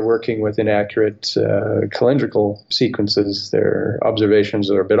because they're working with inaccurate calendrical sequences, their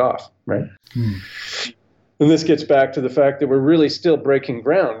observations are a bit off, right? And this gets back to the fact that we're really still breaking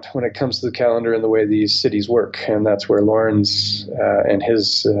ground when it comes to the calendar and the way these cities work. And that's where Lawrence and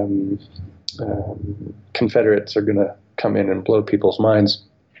his confederates are going to come in and blow people's minds.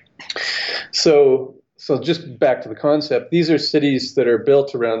 So just back to the concept, these are cities that are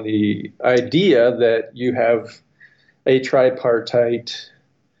built around the idea that you have a tripartite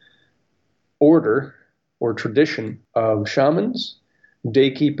order or tradition of shamans,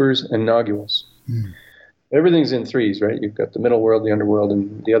 daykeepers, and nogules. Everything's in threes, right? You've got the middle world, the underworld,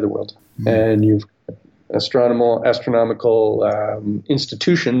 and the other world. And you've got astronomical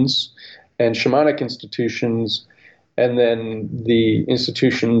institutions and shamanic institutions, and then the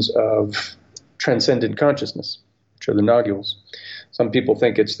institutions of transcendent consciousness, which are the nogules. Some people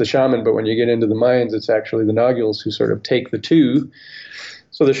think it's the shaman, but when you get into the Mayans, it's actually the nogules who sort of take the two.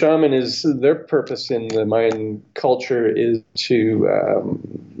 So the shaman their purpose in the Mayan culture is to,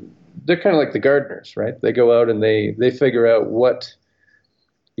 they're kind of like the gardeners, right? They go out and they figure out what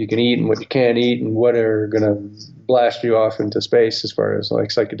you can eat and what you can't eat, and what are going to blast you off into space as far as like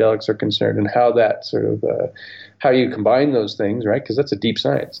psychedelics are concerned, and how that sort of, how you combine those things, right? Because that's a deep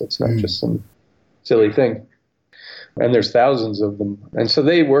science. That's not just some silly thing. And there's thousands of them. And so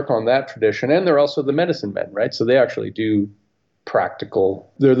they work on that tradition. And they're also the medicine men, right? So they actually do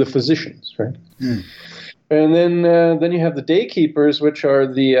they're the physicians, right? And then you have the daykeepers, which are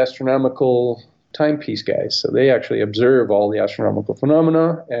the astronomical timepiece guys. So they actually observe all the astronomical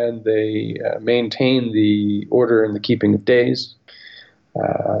phenomena, and they maintain the order and the keeping of days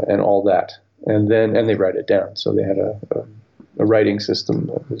and all that. And they write it down. So they had a writing system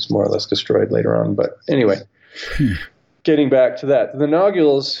that was more or less destroyed later on. But anyway, getting back to that, the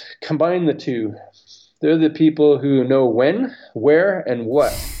nogules combine the two. They're the people who know when, where, and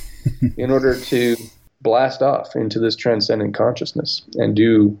what in order to blast off into this transcendent consciousness and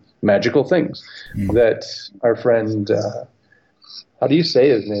do magical things that our friend, how do you say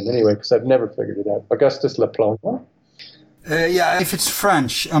his name anyway? Because I've never figured it out. Augustus Le Plongeon? Yeah, if it's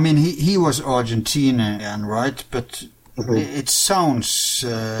French, I mean, he was Argentinian, right? But it sounds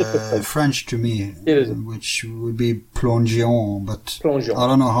French to me, It is. which would be plongeon, but Plongeon. I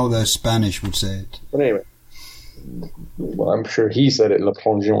don't know how the Spanish would say it. But anyway, well, I'm sure he said it Le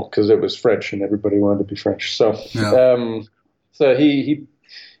Plongeon because it was French and everybody wanted to be French. So, Yeah. so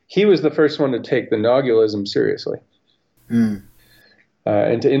he was the first one to take the nogulism seriously. And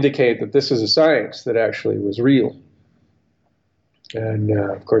to indicate that this is a science that actually was real. And,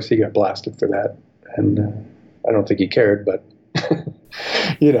 of course, he got blasted for that. And I don't think he cared, but,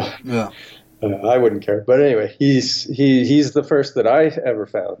 Yeah. I wouldn't care. But anyway, he's the first that I ever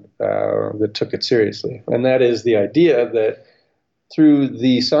found that took it seriously. And that is the idea that through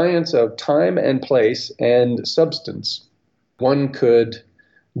the science of time and place and substance, one could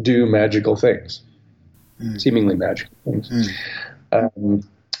do magical things, seemingly magical things. And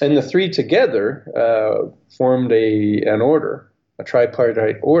the three together formed an order, a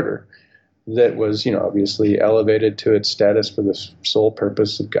tripartite order that was, obviously elevated to its status for the sole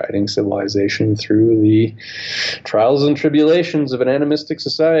purpose of guiding civilization through the trials and tribulations of an animistic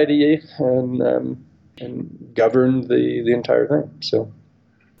society and governed the entire thing. So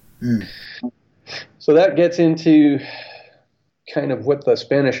that gets into kind of what the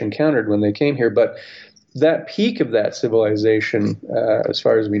Spanish encountered when they came here, but that peak of that civilization, as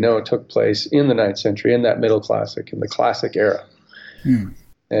far as we know, took place in the 9th century, in that Middle Classic, in the Classic era,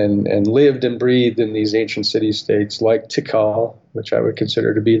 and lived and breathed in these ancient city-states like Tikal, which I would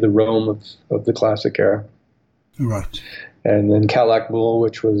consider to be the Rome of the Classic era. Right. And then Calakmul,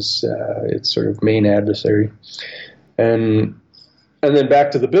 which was its sort of main adversary. And then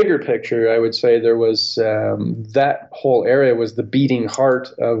back to the bigger picture, I would say there was that whole area was the beating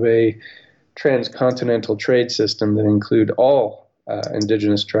heart of a transcontinental trade system that include all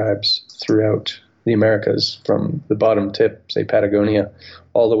indigenous tribes throughout the Americas, from the bottom tip, say Patagonia,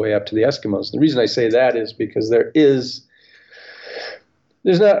 all the way up to the Eskimos. The reason I say that is because there's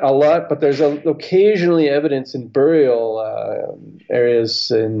not a lot, but there's occasionally evidence in burial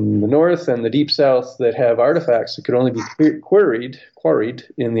areas in the north and the deep south that have artifacts that could only be quarried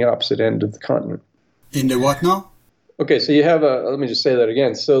in the opposite end of the continent. In the what now? Okay, so you have let me just say that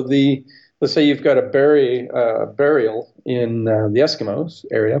again. So let's say you've got a burial in the Eskimos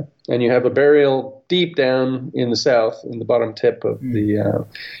area, and you have a burial deep down in the south, in the bottom tip of the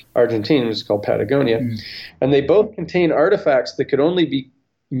Argentina, which is called Patagonia, and they both contain artifacts that could only be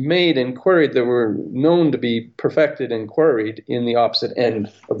made and quarried, that were known to be perfected and quarried in the opposite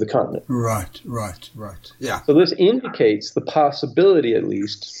end of the continent. Right. Yeah. So this indicates the possibility, at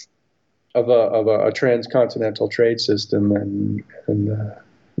least, of a transcontinental trade system and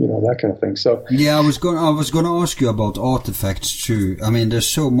that kind of thing. So yeah, I was going to ask you about artifacts too. I mean, there's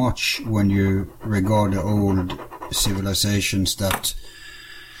so much when you regard the old civilizations that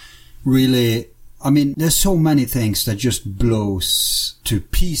really, I mean, there's so many things that just blows to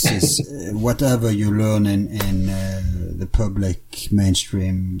pieces whatever you learn in the public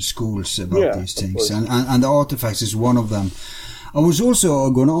mainstream schools about these things, and the artifacts is one of them. I was also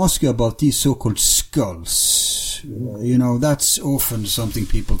going to ask you about these so-called skulls. That's often something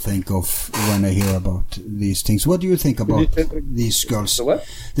people think of when they hear about these things. What do you think about these skulls? The what?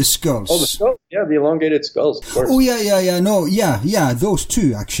 The skulls. Oh, the skulls. Yeah, the elongated skulls, of course. Oh, yeah, those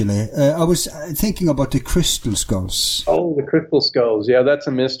two, actually. I was thinking about the crystal skulls. Oh, the crystal skulls. Yeah, that's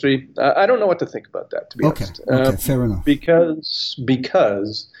a mystery. I don't know what to think about that, to be honest. Okay, fair enough. Because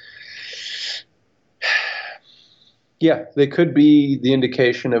yeah, they could be the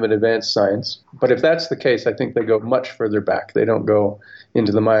indication of an advanced science. But if that's the case, I think they go much further back. They don't go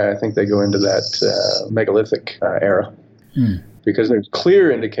into the Maya. I think they go into that megalithic era. Because there's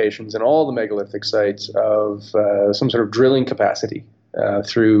clear indications in all the megalithic sites of some sort of drilling capacity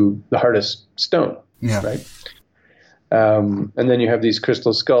through the hardest stone. Yeah. Right? And then you have these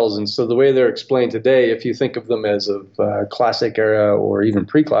crystal skulls. And so the way they're explained today, if you think of them as of classic era or even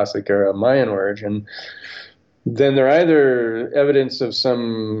pre-classic era Mayan origin, then they're either evidence of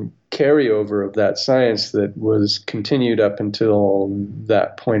some carryover of that science that was continued up until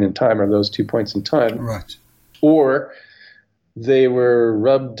that point in time, or those 2 points in time. Right. Or they were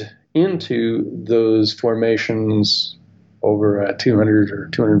rubbed into those formations over a 200 or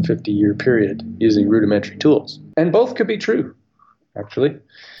 250 year period using rudimentary tools. And both could be true, actually,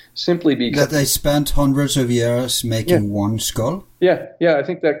 simply because... That they spent hundreds of years making one skull? Yeah, I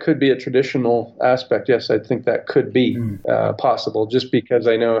think that could be a traditional aspect. Yes, I think that could be possible, just because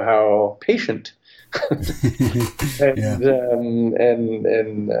I know how patient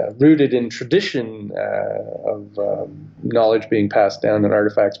and rooted in tradition of knowledge being passed down and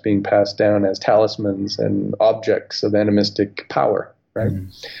artifacts being passed down as talismans and objects of animistic power, right?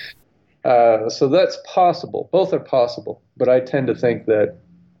 So that's possible. Both are possible. But I tend to think that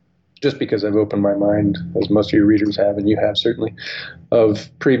just because I've opened my mind, as most of your readers have, and you have certainly,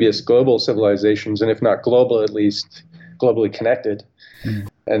 of previous global civilizations, and if not global, at least globally connected,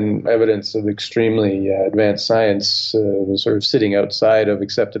 and evidence of extremely advanced science sort of sitting outside of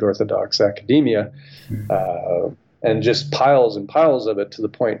accepted orthodox academia, and just piles and piles of it to the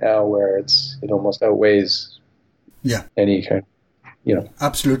point now where it almost outweighs any kind of,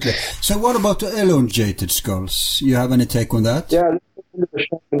 Absolutely. So what about the elongated skulls? You have any take on that? Yeah, the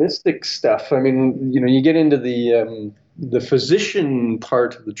shamanistic stuff. I mean, you get into the physician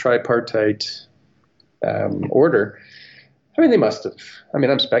part of the tripartite order. I mean, they must have. I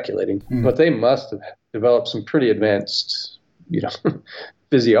mean, I'm speculating, but they must have developed some pretty advanced,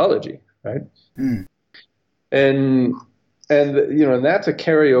 physiology, right? And that's a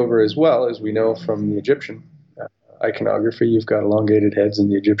carryover as well, as we know from the Egyptian iconography. You've got elongated heads in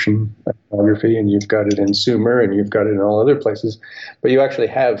the Egyptian iconography, and you've got it in Sumer, and you've got it in all other places. But you actually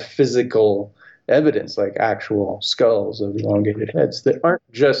have physical evidence, like actual skulls of elongated heads that aren't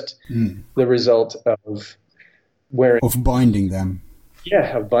just the result of of binding them.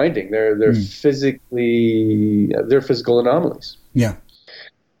 Yeah, of binding. They're they're physical anomalies. Yeah.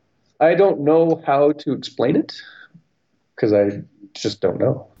 I don't know how to explain it because I just don't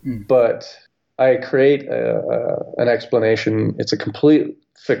know. But I create an explanation. It's a complete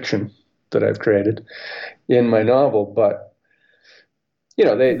fiction that I've created in my novel, but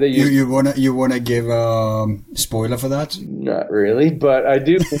they use. You wanna give a spoiler for that? Not really, but I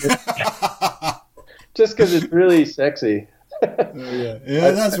do. Just because it's really sexy.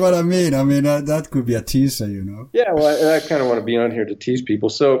 Yeah, that's what I mean. I mean, that could be a teaser, Yeah, well, I kind of want to be on here to tease people.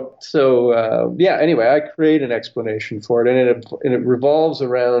 So anyway, I create an explanation for it, and it revolves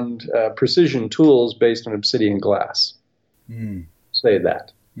around precision tools based on obsidian glass. Say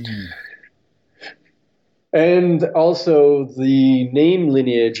that. And also the name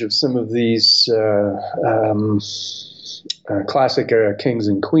lineage of some of these classic era kings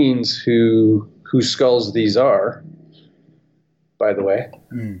and queens whose skulls these are, by the way.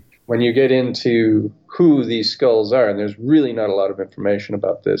 When you get into who these skulls are, and there's really not a lot of information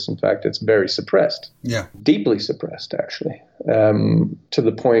about this. In fact, it's very suppressed. Yeah. Deeply suppressed, actually, to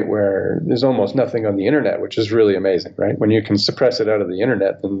the point where there's almost nothing on the internet, which is really amazing, right? When you can suppress it out of the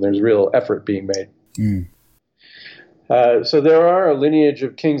internet, then there's real effort being made. So there are a lineage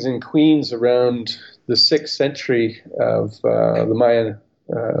of kings and queens around the 6th century of the Mayan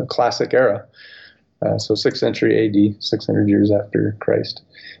classic era. So 6th century AD, 600 years after Christ,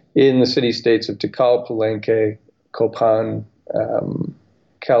 in the city-states of Tikal, Palenque, Copan,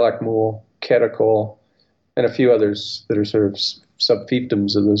 Calakmul, Karakol, and a few others that are sort of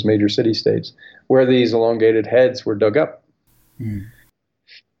sub-fiefdoms of those major city-states, where these elongated heads were dug up. And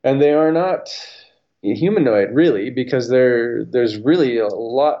they are not humanoid, really, because there's really a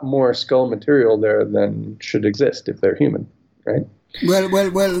lot more skull material there than should exist if they're human, right?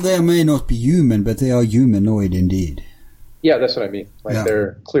 Well, they may not be human, but they are humanoid indeed. Yeah, that's what I mean.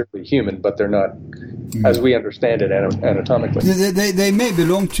 They're clearly human, but they're not, as we understand it, anatomically. They may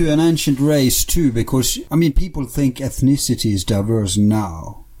belong to an ancient race too, because, I mean, people think ethnicity is diverse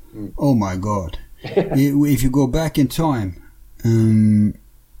now. Oh my God. If you go back in time,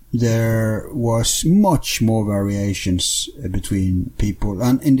 there was much more variations between people.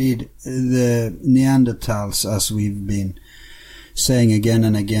 And indeed, the Neanderthals, as we've been saying again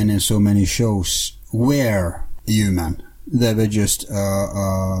and again in so many shows, were human. They were just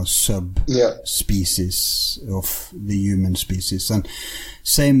a sub-species of the human species. And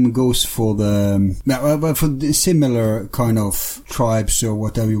same goes for the similar kind of tribes, or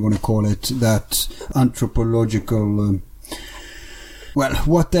whatever you want to call it, that anthropological...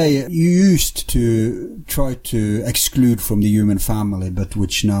 what they used to try to exclude from the human family, but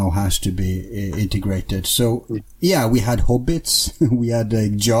which now has to be integrated. So, yeah, we had hobbits, we had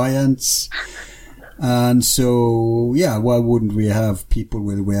giants, and so, yeah, why wouldn't we have people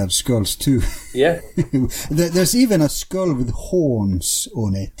with weird skulls too? Yeah. There's even a skull with horns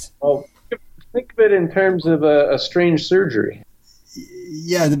on it. Oh, think of it in terms of a strange surgery.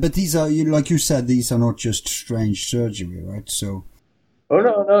 Yeah, but these are, like you said, these are not just strange surgery, right? So... Oh,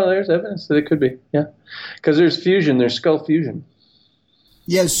 no, there's evidence that it could be, yeah. Because there's fusion, there's skull fusion.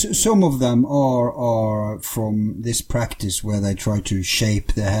 Yes, some of them are from this practice where they try to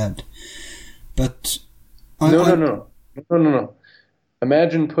shape the head. But... No.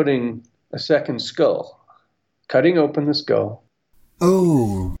 Imagine putting a second skull, cutting open the skull,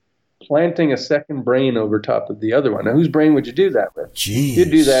 Oh, planting a second brain over top of the other one. Now, whose brain would you do that with? jeez.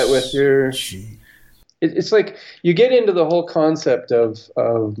 You'd do that with your... Gee. It's like you get into the whole concept of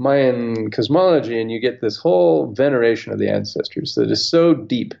Mayan cosmology, and you get this whole veneration of the ancestors that is so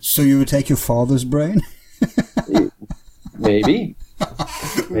deep. So you would take your father's brain? Maybe.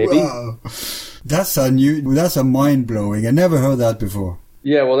 Wow. That's a mind-blowing. I never heard that before.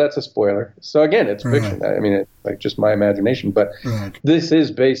 Yeah, well, that's a spoiler. So again, it's fiction. Right. I mean, it's like just my imagination, but Right. this is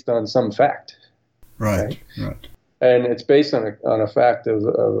based on some fact. Right. And it's based on a fact of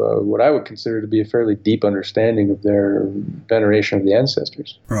what I would consider to be a fairly deep understanding of their veneration of the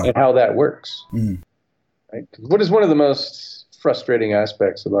ancestors and how that works. Right? What is one of the most frustrating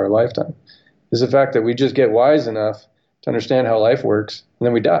aspects of our lifetime is the fact that we just get wise enough to understand how life works, and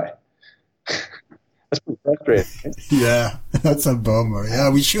then we die. That's pretty frustrating. Right? Yeah, that's a bummer. Yeah,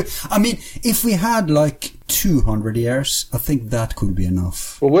 we should. I mean, if we had like 200 years, I think that could be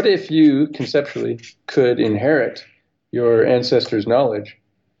enough. Well, what if you conceptually could inherit your ancestors' knowledge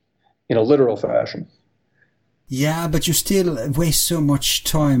in a literal fashion? Yeah, but you still waste so much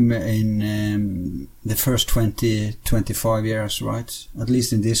time in the first 20, 25 years, right? At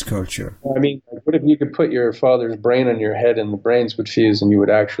least in this culture. I mean, what if you could put your father's brain on your head and the brains would fuse and you would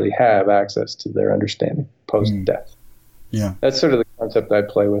actually have access to their understanding post-death? Yeah. That's sort of the concept I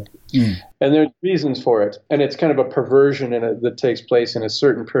play with. And there's reasons for it. And it's kind of a perversion that takes place in a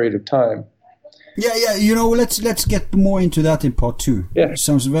certain period of time. Yeah. You know, let's get more into that in part 2. Yeah. It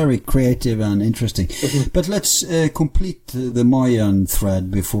sounds very creative and interesting. But let's complete the Mayan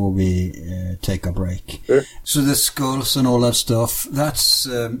thread before we take a break. Sure. So the skulls and all that stuff, that's,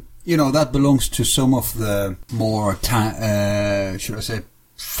 that belongs to some of the more, should I say,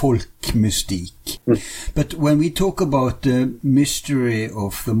 folk mystique. But when we talk about the mystery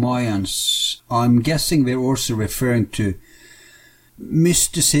of the Mayans, I'm guessing we're also referring to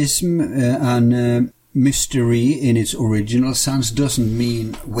mysticism, and mystery in its original sense doesn't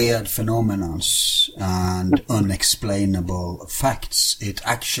mean weird phenomena and unexplainable facts. It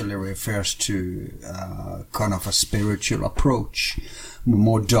actually refers to kind of a spiritual approach,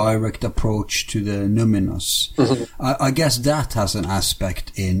 more direct approach to the numinous. I guess that has an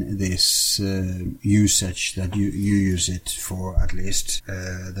aspect in this usage that you use it for, at least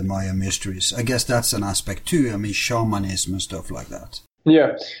the Maya mysteries. I guess that's an aspect too. I mean, shamanism and stuff like that.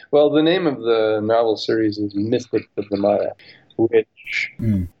 Yeah. Well, the name of the novel series is Mystics of the Maya, which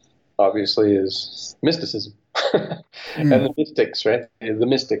obviously is mysticism. And the mystics, right? The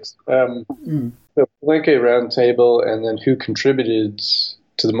mystics. The Palenque Round Table, and then who contributed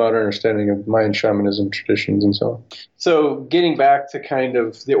to the modern understanding of Mayan shamanism traditions and so on. So getting back to kind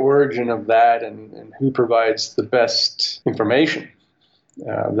of the origin of that and who provides the best information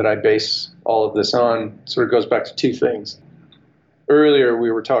that I base all of this on sort of goes back to two things. Earlier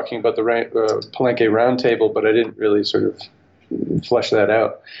we were talking about the Palenque Round Table, but I didn't really sort of flesh that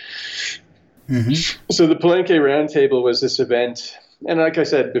out. So the Palenque Round Table was this event, and like I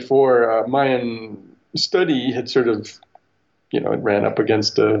said before, Mayan study had sort of, it ran up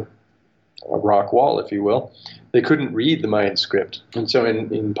against a rock wall, if you will. They couldn't read the Mayan script. And so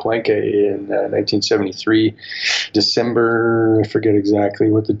in Palenque in 1973, December, I forget exactly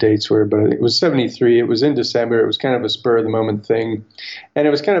what the dates were, but it was 73. It was in December. It was kind of a spur-of-the-moment thing. And it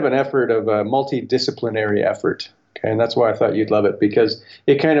was kind of an effort of a multidisciplinary effort. Okay, and that's why I thought you'd love it, because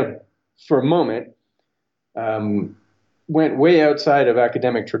it kind of, for a moment, went way outside of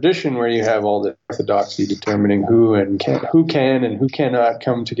academic tradition, where you have all the orthodoxy determining who can and who cannot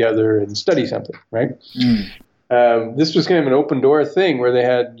come together and study something, right? This was kind of an open door thing where they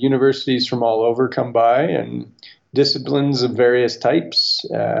had universities from all over come by and disciplines of various types.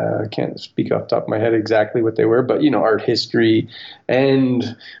 I can't speak off the top of my head exactly what they were, but, art history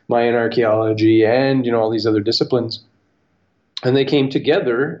and Mayan archaeology and, all these other disciplines. And they came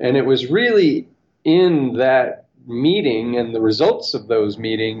together, and it was really in that meeting and the results of those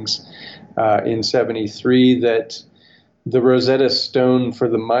meetings in 73 that the Rosetta Stone for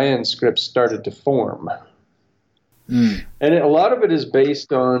the Mayan script started to form. And a lot of it is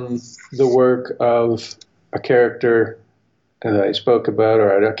based on the work of a character that I spoke about,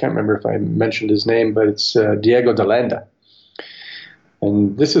 or I can't remember if I mentioned his name, but it's Diego de Landa.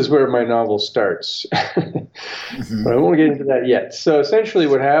 And this is where my novel starts. But I won't get into that yet. So essentially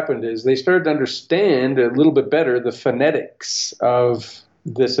what happened is they started to understand a little bit better the phonetics of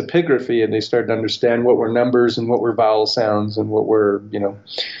this epigraphy, and they started to understand what were numbers and what were vowel sounds and what were,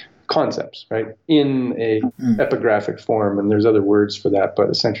 concepts, right, in a epigraphic form. And there's other words for that, but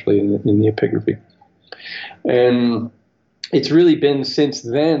essentially in the epigraphy. And it's really been since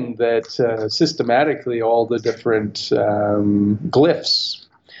then that systematically all the different glyphs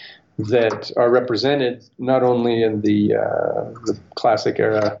that are represented not only in the classic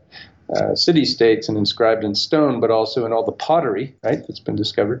era city-states and inscribed in stone, but also in all the pottery, right, that's been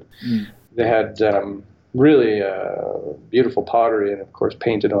discovered. They had really beautiful pottery and, of course,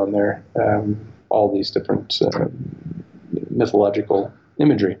 painted on there all these different mythological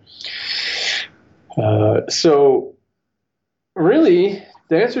imagery. So really,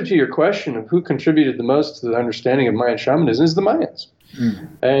 the answer to your question of who contributed the most to the understanding of Mayan shamanism is the Mayans.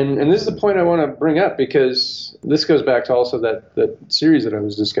 And this is the point I want to bring up, because this goes back to also that series that I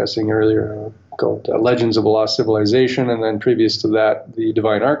was discussing earlier called Legends of a Lost Civilization, and then previous to that, the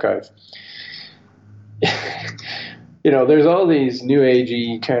Divine Archive. There's all these new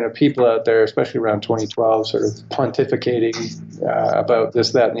agey kind of people out there, especially around 2012, sort of pontificating about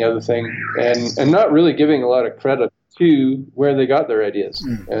this, that, and the other thing, and not really giving a lot of credit to where they got their ideas.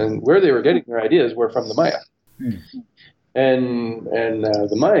 And where they were getting their ideas were from the Maya. And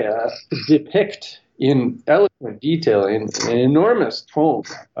the Maya depict in eloquent detail, in an enormous tome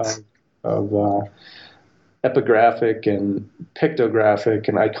of epigraphic and pictographic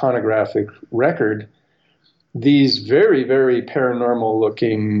and iconographic record, these very, very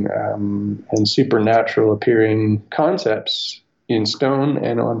paranormal-looking and supernatural-appearing concepts in stone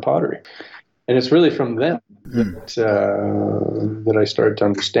and on pottery. And it's really from them that I started to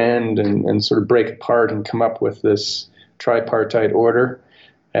understand and sort of break apart and come up with this tripartite order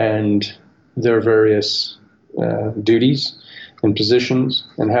and their various duties and positions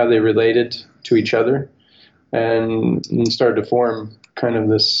and how they related to each other, and started to form kind of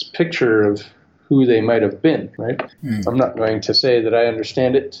this picture of who they might have been, right? I'm not going to say that I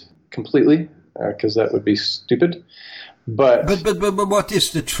understand it completely, because that would be stupid. But what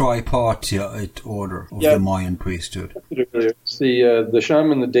is the tripartite order of the Mayan priesthood? It's the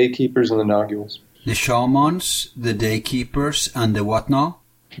shaman, the daykeepers, and the naguals. The shamans, the daykeepers, and the what now?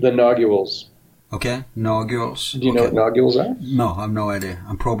 The naguals. Okay, naguals. Do you know what naguals are? No, I have no idea.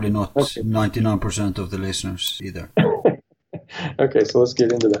 I'm probably not 99% of the listeners either. Okay, so let's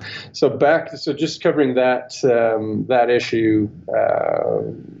get into that. So just covering that issue,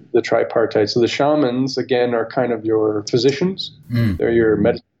 the tripartite. So the shamans, again, are kind of your physicians. They're your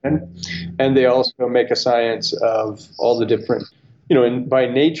medicine men, and they also make a science of all the different, and by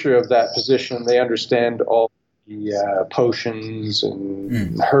nature of that position, they understand all the potions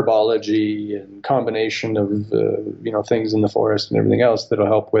and herbology and combination of things in the forest and everything else that'll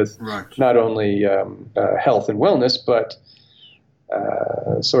help with not only health and wellness, but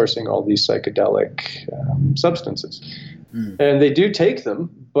sourcing all these psychedelic substances. And they do take them,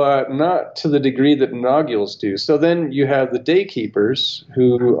 but not to the degree that naguals do. So then you have the daykeepers,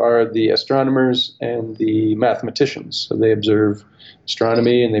 who are the astronomers and the mathematicians. So they observe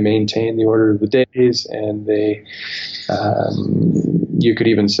astronomy and they maintain the order of the days, and they you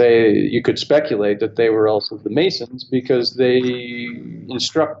could speculate that they were also the masons, because they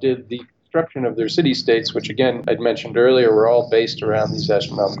instructed the construction of their city-states, which again I'd mentioned earlier were all based around these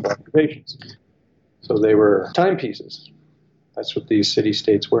astronomical observations. So they were timepieces. That's what these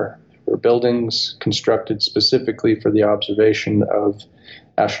city-states were. They were buildings constructed specifically for the observation of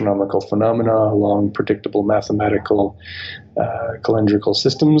astronomical phenomena along predictable mathematical calendrical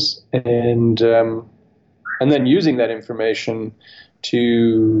systems, and then using that information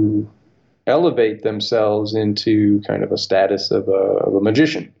to elevate themselves into kind of a status of a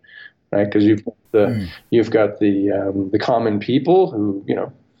magician, right? Because you've got the common people who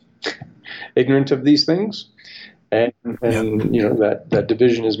ignorant of these things, and that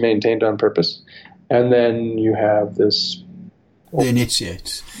division is maintained on purpose, and then you have this. The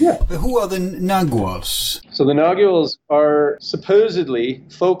initiates. Yeah. But who are the naguals? So the naguals are supposedly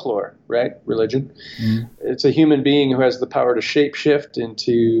folklore, right? Religion. It's a human being who has the power to shapeshift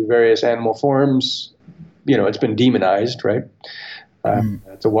into various animal forms. It's been demonized, right?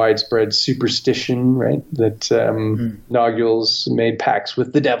 It's a widespread superstition, right? That naguals made pacts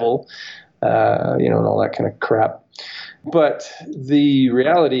with the devil, and all that kind of crap. But the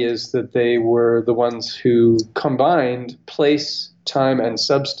reality is that they were the ones who combined place, time, and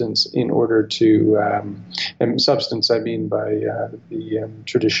substance in order to, and substance I mean by the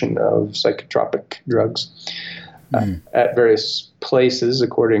tradition of psychotropic drugs, at various places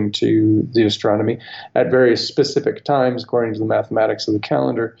according to the astronomy, at various specific times according to the mathematics of the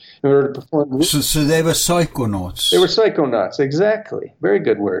calendar, in order to perform. So they were psychonauts. They were psychonauts, exactly. Very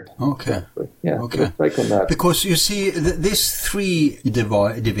good word. Okay. Exactly. Yeah. Okay. Psychonauts. Because you see, this three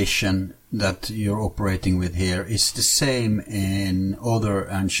division that you're operating with here is the same in other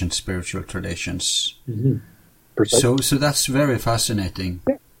ancient spiritual traditions. precise. So that's very fascinating.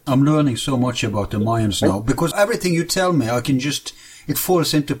 I'm learning so much about the Mayans now, because everything you tell me, it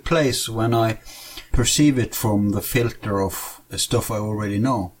falls into place when I perceive it from the filter of stuff I already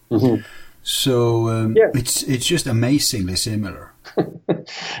know. Mm-hmm. So it's just amazingly similar.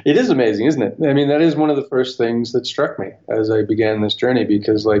 It is amazing, isn't it? I mean, that is one of the first things that struck me as I began this journey,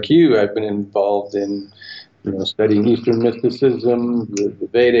 because like you, I've been involved in studying Eastern mysticism, the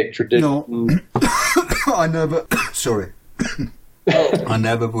Vedic tradition. No, I never, sorry. I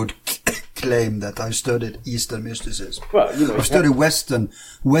never would claim that I studied Eastern mysticism. Well, I studied Western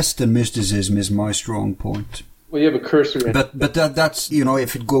mysticism is my strong point. Well, you have a cursory. But that's,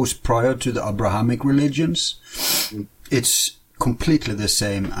 if it goes prior to the Abrahamic religions, it's completely the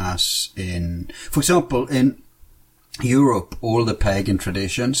same as for example, in Europe, all the pagan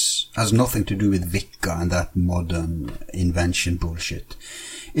traditions has nothing to do with Wicca and that modern invention bullshit.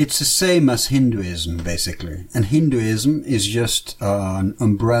 It's the same as Hinduism, basically. And Hinduism is just an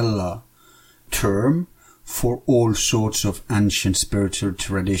umbrella term for all sorts of ancient spiritual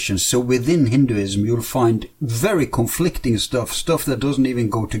traditions. So within Hinduism, you'll find very conflicting stuff that doesn't even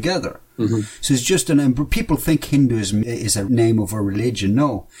go together. Mm-hmm. So it's just people think Hinduism is a name of a religion.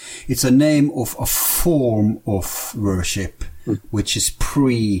 No, it's a name of a form of worship, which is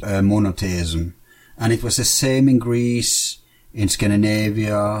pre-monotheism. And it was the same in Greece, in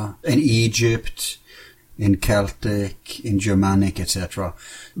Scandinavia, in Egypt, in Celtic, in Germanic, etc.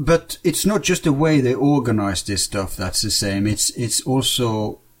 But it's not just the way they organize this stuff that's the same. It's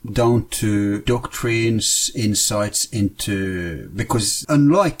also down to doctrines, insights into, because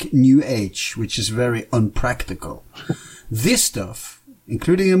unlike New Age, which is very unpractical, this stuff,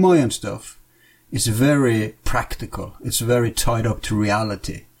 including the Mayan stuff, is very practical. It's very tied up to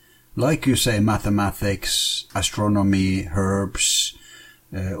reality. Like you say, mathematics, astronomy, herbs,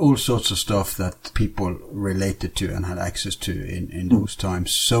 all sorts of stuff that people related to and had access to in those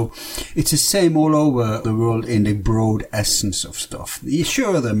times. So it's the same all over the world in the broad essence of stuff.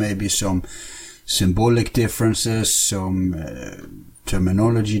 Sure, there may be some symbolic differences, some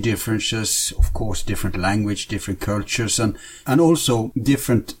terminology differences, of course, different language, different cultures, and also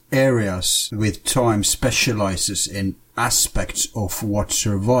different areas with time specializes in aspects of what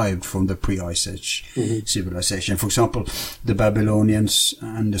survived from the pre-Ice Age civilization. For example, the Babylonians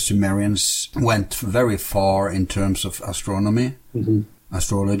and the Sumerians went very far in terms of astronomy,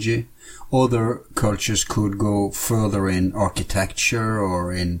 astrology. Other cultures could go further in architecture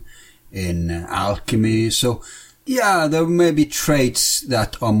or in alchemy. So, yeah, there may be traits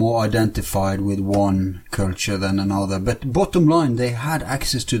that are more identified with one culture than another. But bottom line, they had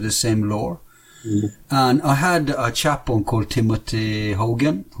access to the same lore. And I had a chap on called Timothy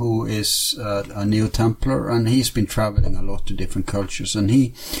Hogan, who is a Neo-Templar, and he's been traveling a lot to different cultures. And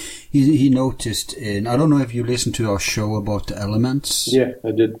he noticed I don't know if you listened to our show about the elements. Yeah,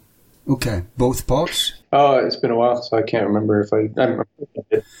 I did. Okay, both parts? Oh, it's been a while, so I can't remember if I remember.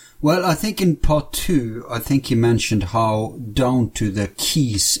 Well, I think in part 2, I think he mentioned how down to the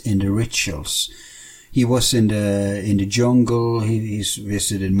keys in the rituals. He was in the jungle. He's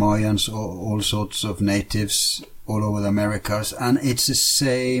visited Mayans, all sorts of natives all over the Americas, and it's the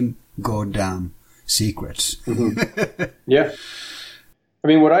same goddamn secrets. Yeah, I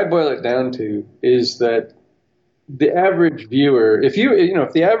mean, what I boil it down to is that the average viewer, if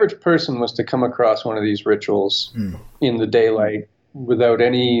the average person was to come across one of these rituals in the daylight without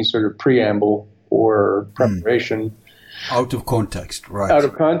any sort of preamble or preparation. Out of context, right. Out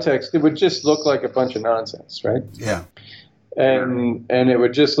of context, it would just look like a bunch of nonsense, right? Yeah. And it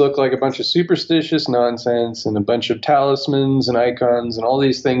would just look like a bunch of superstitious nonsense and a bunch of talismans and icons and all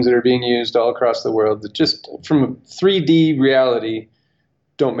these things that are being used all across the world that just, from a 3D reality,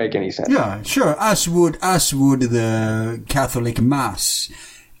 don't make any sense. Yeah, sure. As would the Catholic Mass.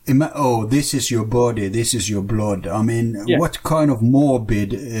 This is your body, this is your blood. I mean, What kind of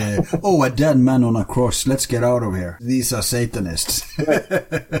morbid, a dead man on a cross, let's get out of here. These are Satanists.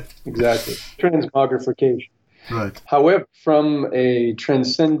 Right. Exactly. Transmogrification. Right. However, from a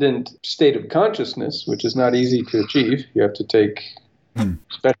transcendent state of consciousness, which is not easy to achieve, you have to take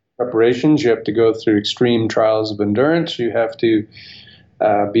special preparations, you have to go through extreme trials of endurance, you have to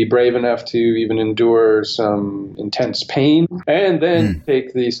be brave enough to even endure some intense pain, and then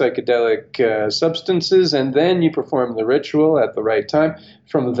take the psychedelic substances, and then you perform the ritual at the right time.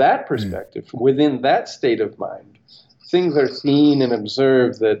 From that perspective, within that state of mind, things are seen and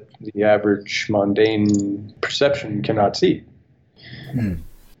observed that the average mundane perception cannot see.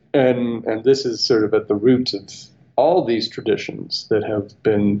 And this is sort of at the root of all these traditions that have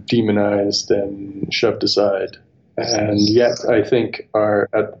been demonized and shoved aside, and yet I think are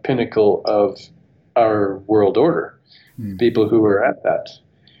at the pinnacle of our world order. People who were at that,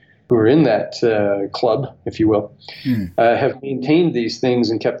 who were in that club, if you will, have maintained these things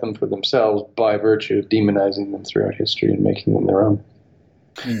and kept them for themselves by virtue of demonizing them throughout history and making them their own.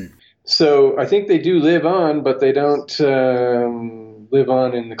 So I think they do live on, but they don't live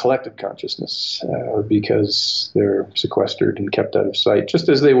on in the collective consciousness because they're sequestered and kept out of sight, just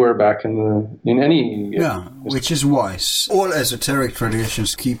as they were back in any. Which is wise. All esoteric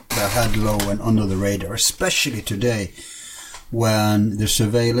traditions keep their head low and under the radar, especially today, when the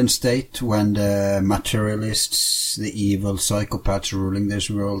surveillance state, when the materialists, the evil psychopaths ruling this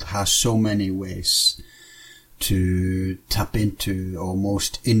world, has so many ways to tap into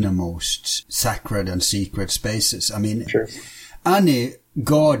almost innermost sacred and secret spaces. I mean, any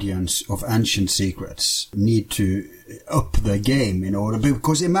guardians of ancient secrets need to up the game in order,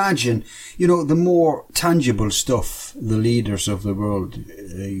 because imagine, the more tangible stuff the leaders of the world,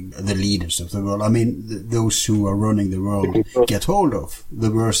 I mean, those who are running the world get hold of,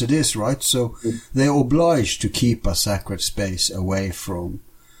 the worse it is, right? So they're obliged to keep a sacred space away from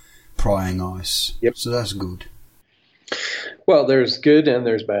prying eyes. So that's good. Well, there's good and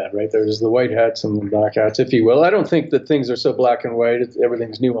there's bad, right? There's the white hats and the black hats, if you will. I don't think that things are so black and white.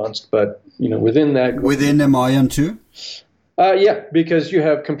 Everything's nuanced, but, within that... Within the Mayan too? Yeah, because you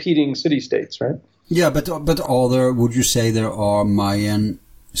have competing city-states, right? Yeah, but would you say there are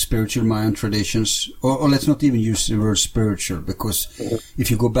spiritual Mayan traditions? Or let's not even use the word spiritual, because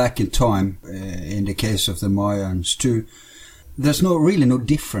if you go back in time, in the case of the Mayans too, there's really no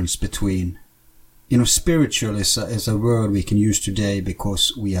difference between... spiritual is a word we can use today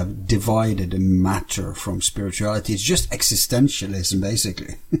because we have divided matter from spirituality. It's just existentialism,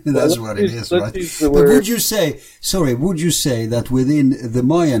 basically. That's what it is, right? But would you say that within the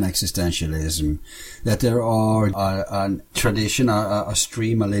Mayan existentialism, that there are a tradition, a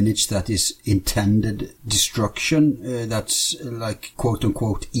stream, a lineage that is intended destruction, that's like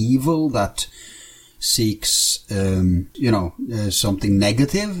quote-unquote evil, that seeks, something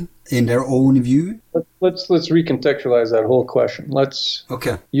negative in their own view? Let's recontextualize that whole question. Let's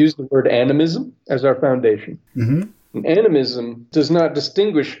use the word animism as our foundation. And animism does not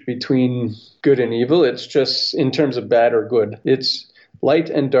distinguish between good and evil. It's just in terms of bad or good. It's light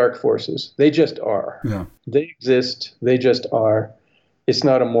and dark forces. They just are. Yeah. They exist. They just are. It's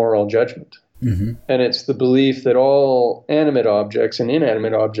not a moral judgment. And it's the belief that all animate objects and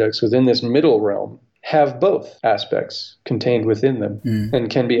inanimate objects within this middle realm have both aspects contained within them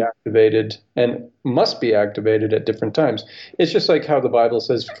and can be activated and must be activated at different times. It's just like how the Bible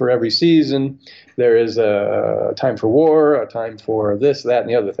says for every season there is a time for war, a time for this, that, and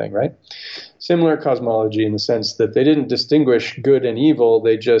the other thing, right? Similar cosmology in the sense that they didn't distinguish good and evil.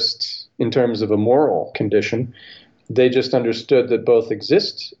 They just, in terms of a moral condition, they just understood that both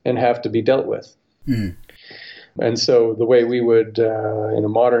exist and have to be dealt with. And so the way we would, in a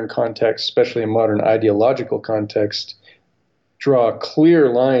modern context, especially a modern ideological context, draw clear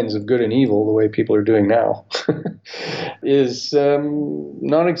lines of good and evil, the way people are doing now, is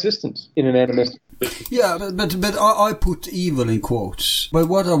non-existent in an animistic. Yeah, but I put evil in quotes. But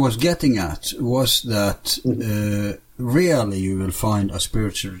what I was getting at was that rarely you will find a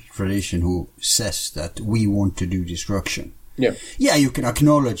spiritual tradition who says that we want to do destruction. Yeah, you can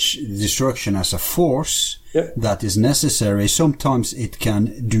acknowledge destruction as a force that is necessary. Sometimes it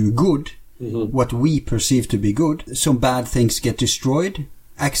can do good, what we perceive to be good. Some bad things get destroyed.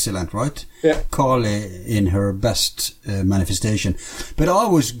 Excellent, right? Yeah. Kali in her best manifestation. But I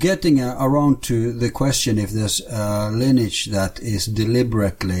was getting around to the question if there's a lineage that is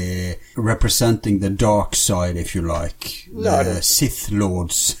deliberately representing the dark side, if you like. The Sith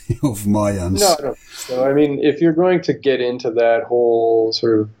Lords of Mayans. No. So, I mean, if you're going to get into that whole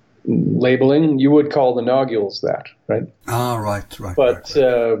sort of labeling, you would call the Nogules that, right? Right.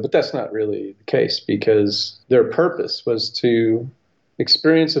 But that's not really the case, because their purpose was to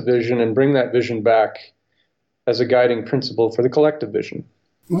experience a vision and bring that vision back as a guiding principle for the collective vision.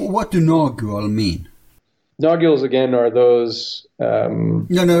 What do Nogul mean? Nogules, again, are those...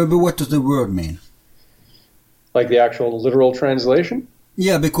 No, but what does the word mean? Like the actual literal translation?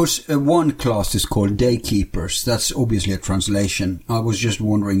 Yeah, because one class is called Daykeepers. That's obviously a translation. I was just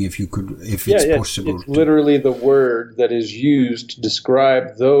wondering if it's possible. It's literally the word that is used to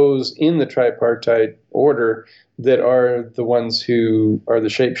describe those in the tripartite order that are the ones who are the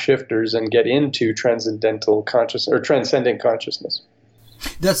shapeshifters and get into transcendental consciousness or transcendent consciousness.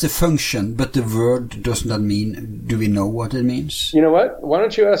 That's a function, but the word does not mean. Do we know what it means? You know what? Why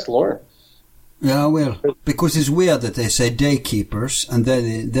don't you ask Lauren? Yeah, well, because it's weird that they say daykeepers and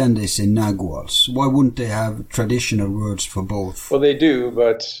then they say naguals. Why wouldn't they have traditional words for both? Well, they do,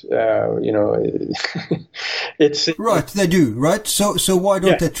 but it's right. They do, right? So why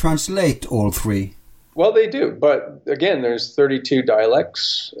don't they translate all three? Well, they do, but again, there's 32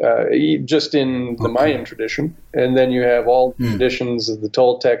 dialects just in the Mayan tradition, and then you have all the traditions of the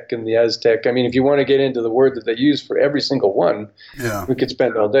Toltec and the Aztec. I mean, if you want to get into the word that they use for every single one, we could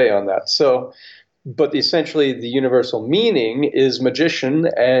spend all day on that. So, but essentially, the universal meaning is magician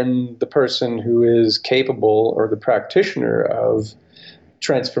and the person who is capable or the practitioner of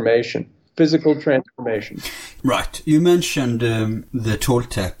transformation. Physical transformation. Right. You mentioned the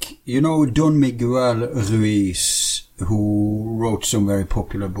Toltec. You know Don Miguel Ruiz, who wrote some very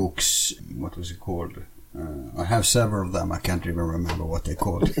popular books. What was it called? I have several of them. I can't even remember what they're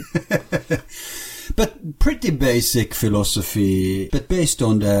called. But pretty basic philosophy, but based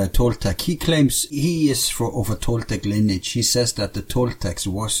on the Toltec. He claims he is of a Toltec lineage. He says that the Toltecs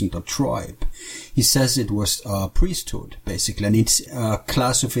wasn't a tribe. He says it was a priesthood, basically, and it's a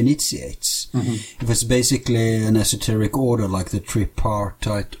class of initiates. Mm-hmm. It was basically an esoteric order, like the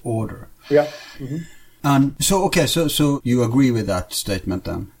tripartite order. Yeah. Mm-hmm. And so you agree with that statement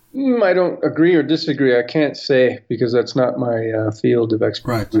then? I don't agree or disagree. I can't say because that's not my field of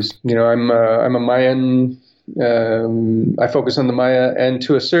expertise. Right. You know, I'm a Mayan. I focus on the Maya and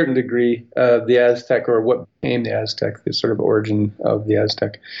to a certain degree the Aztec, or what became the Aztec, the sort of origin of the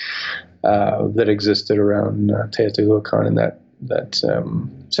Aztec that existed around Teotihuacan in that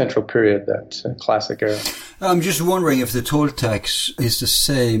central period, that classic era. I'm just wondering if the Toltecs is the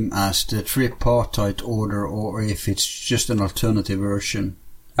same as the tripartite order, or if it's just an alternative version.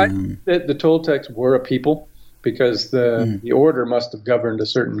 I think that the Toltecs were a people because the order must have governed a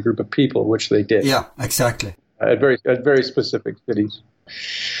certain group of people, which they did. Yeah, exactly. At very specific cities.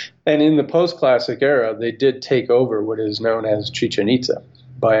 And in the post-classic era, they did take over what is known as Chichen Itza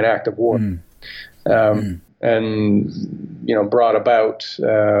by an act of war. And, you know, brought about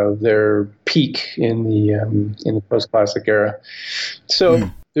their peak in the post-classic era.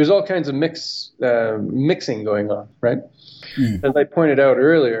 So there's all kinds of mixing going on, right? As I pointed out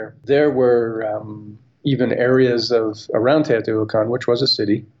earlier, there were even areas around Teotihuacan, which was a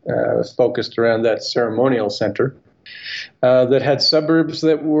city, focused around that ceremonial center, that had suburbs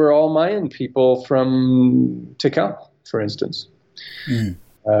that were all Mayan people from Tikal, for instance.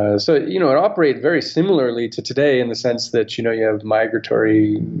 So, you know, it operated very similarly to today in the sense that, you know, you have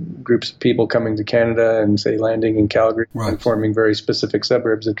migratory groups of people coming to Canada and, say, landing in Calgary and forming very specific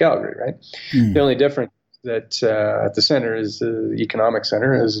suburbs of Calgary, right? The only difference that at the center is the economic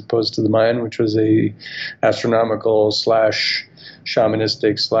center as opposed to the Mayan, which was a astronomical /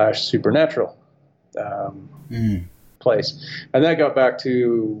 shamanistic / supernatural place. And that got back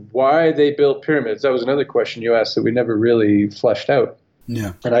to why they built pyramids. That was another question you asked that we never really fleshed out.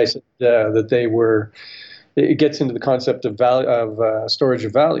 Yeah. And I said that they were, it gets into the concept of value, of storage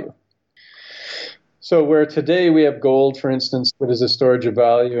of value. So where today we have gold, for instance, that is a storage of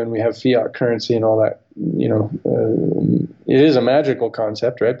value, and we have fiat currency and all that, you know, it is a magical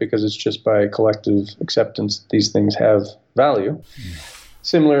concept, right? Because it's just by collective acceptance these things have value.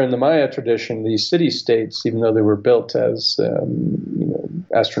 Similar in the Maya tradition, these city-states, even though they were built as you know,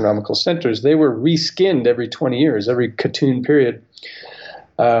 astronomical centers, they were reskinned every 20 years, every Khatun period,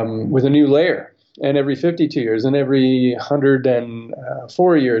 with a new layer. And every 52 years, and every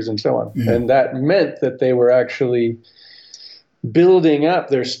 104 years, and so on. And that meant that they were actually building up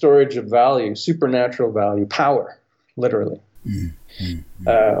their storage of value, supernatural value, power, literally,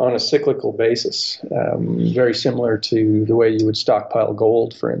 on a cyclical basis. Very similar to the way you would stockpile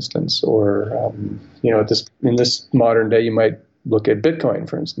gold, for instance, or, you know, in this modern day, you might look at Bitcoin,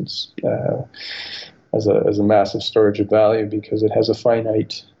 for instance, as a massive storage of value because it has a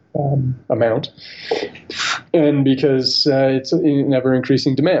finite amount, and because it's in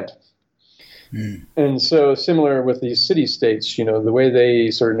ever-increasing demand. And so similar with these city-states, you know, the way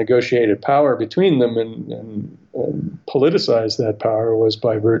they sort of negotiated power between them and politicized that power was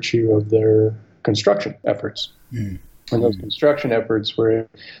by virtue of their construction efforts. And those construction efforts were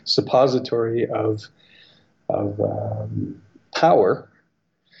suppository of power.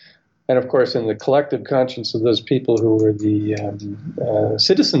 And of course, in the collective conscience of those people who were the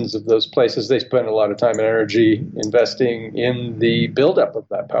citizens of those places, they spent a lot of time and energy investing in the buildup of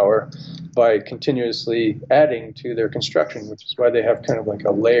that power by continuously adding to their construction, which is why they have kind of like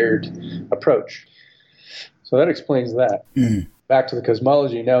a layered approach. So that explains that. Back to the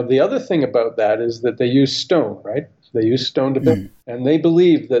cosmology. Now, the other thing about that is that they use stone, right? They use stone to build. And they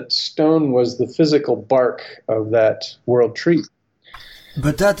believe that stone was the physical bark of that world tree.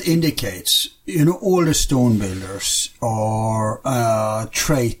 But that indicates, all the stone builders are a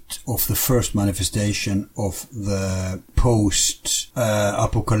trait of the first manifestation of the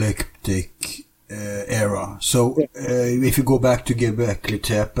post-apocalyptic era. So if you go back to Göbekli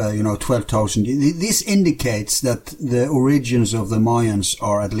Tepe, 12,000, this indicates that the origins of the Mayans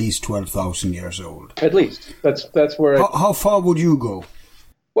are at least 12,000 years old. At least. That's where... How far would you go?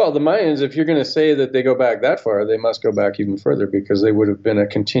 Well, the Mayans, if you're going to say that they go back that far, they must go back even further, because they would have been a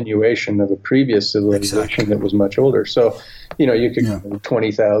continuation of a previous civilization that was much older. So, you could go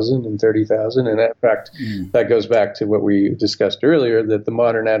 20,000 and 30,000. And in fact, that goes back to what we discussed earlier, that the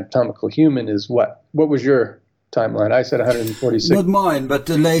modern anatomical human is what? What was your timeline? I said 146. Not mine, but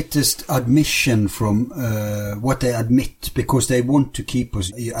the latest admission from what they admit, because they want to keep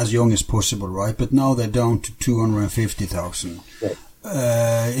us as young as possible, right? But now they're down to 250,000. Right.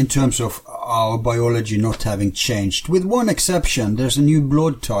 In terms of our biology not having changed. With one exception, there's a new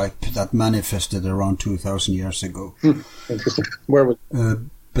blood type that manifested around 2,000 years ago. Interesting. Where was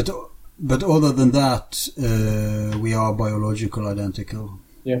but other than that, we are biological identical.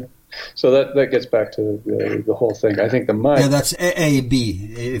 Yeah. So that gets back to the whole thing. I think the mind... Yeah, that's A,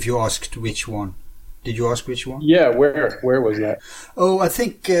 B, if you asked which one. Did you ask which one? Yeah, where was that? Oh, I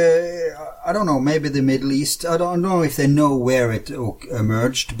think, I don't know, maybe the Middle East. I don't know if they know where it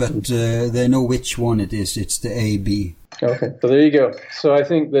emerged, but they know which one it is. It's the AB. Okay, so there you go. So I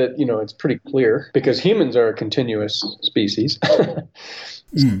think that, it's pretty clear, because humans are a continuous species.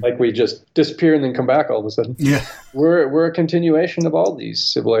 Like we just disappear and then come back all of a sudden. Yeah. We're a continuation of all these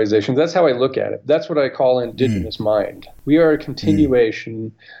civilizations. That's how I look at it. That's what I call indigenous mind. We are a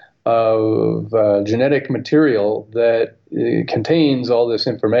continuation of genetic material that contains all this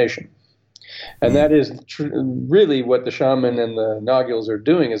information. And that is really what the shaman and the Nagyals are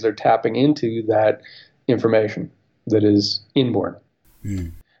doing, is they're tapping into that information that is inborn.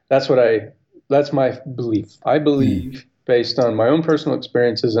 That's my belief. I believe, based on my own personal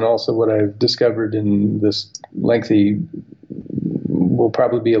experiences and also what I've discovered in this lengthy, will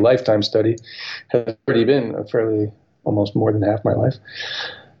probably be a lifetime study, has already been almost more than half my life.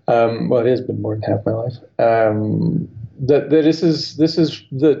 Well, it has been more than half my life. That this is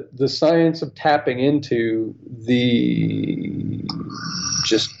the science of tapping into the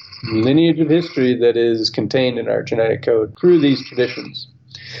just lineage of history that is contained in our genetic code through these traditions,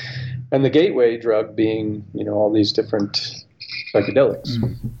 and the gateway drug being all these different psychedelics,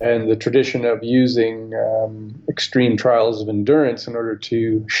 and the tradition of using extreme trials of endurance in order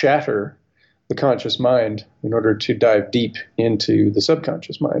to shatter the conscious mind, in order to dive deep into the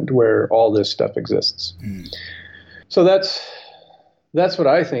subconscious mind where all this stuff exists. So that's what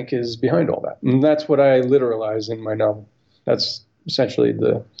I think is behind all that. And that's what I literalize in my novel. That's essentially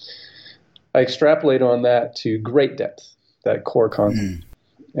I extrapolate on that to great depth, that core concept,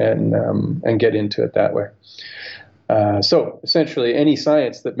 and get into it that way. So essentially any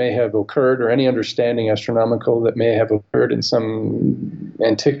science that may have occurred, or any understanding astronomical that may have occurred in some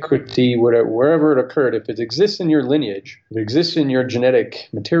antiquity, wherever it occurred, if it exists in your lineage, if it exists in your genetic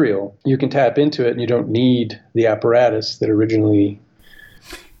material, you can tap into it and you don't need the apparatus that originally...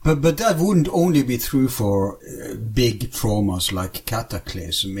 But that wouldn't only be true for big traumas like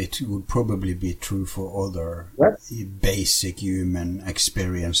cataclysm. It would probably be true for other basic human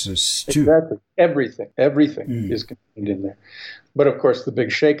experiences too. Exactly. Everything is contained in there. But of course, the big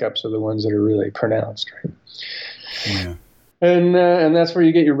shakeups are the ones that are really pronounced, right? Yeah. And that's where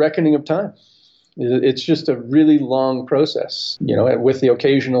you get your reckoning of time. It's just a really long process, with the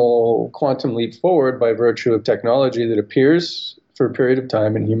occasional quantum leap forward by virtue of technology that appears for a period of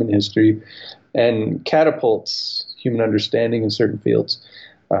time in human history and catapults human understanding in certain fields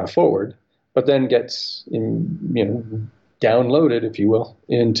forward, but then gets downloaded, if you will,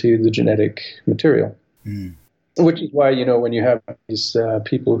 into the genetic material. Which is why, when you have these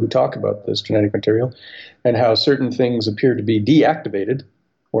people who talk about this genetic material and how certain things appear to be deactivated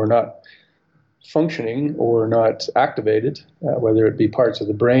or not functioning or not activated, whether it be parts of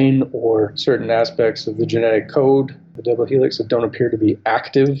the brain or certain aspects of the genetic code, the double helix, that don't appear to be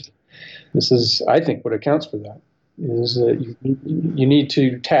active. This is, I think, what accounts for that, is that you need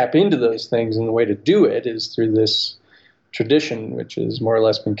to tap into those things, and the way to do it is through this tradition, which has more or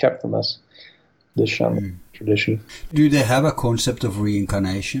less been kept from us, this shaman tradition. Do they have a concept of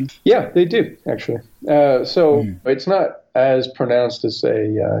reincarnation? Yeah, they do, actually. So it's not as pronounced as, say,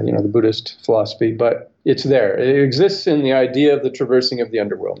 the Buddhist philosophy, but it's there. It exists in the idea of the traversing of the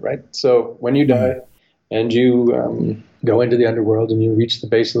underworld, right? So when you die and you go into the underworld and you reach the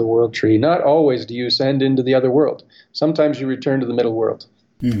base of the world tree, not always do you ascend into the other world. Sometimes you return to the middle world.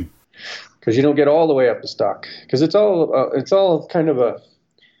 because you don't get all the way up the stock. Because it's all kind of a,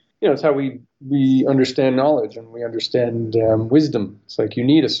 it's how we understand knowledge and we understand wisdom. It's like you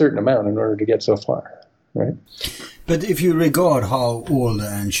need a certain amount in order to get so far, right? But if you regard how all the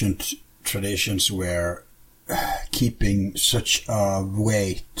ancient traditions were keeping such a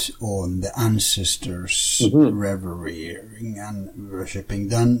weight on the ancestors' revering and worshipping,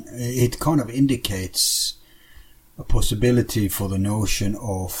 then it kind of indicates a possibility for the notion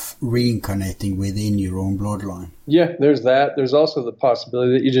of reincarnating within your own bloodline. Yeah, there's that. There's also the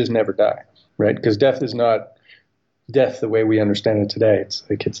possibility that you just never die, right? Because death is not death the way we understand it today. It's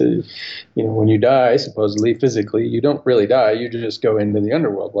like when you die, supposedly physically, you don't really die. You just go into the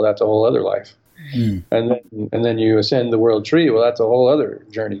underworld. Well, that's a whole other life. And then you ascend the world tree. Well, that's a whole other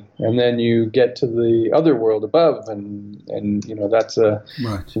journey. And then you get to the other world above, and that's a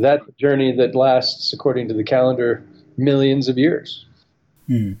journey that lasts, according to the calendar, millions of years.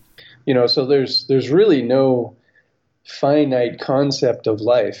 So there's really no finite concept of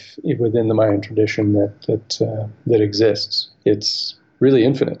life within the Mayan tradition that exists. It's really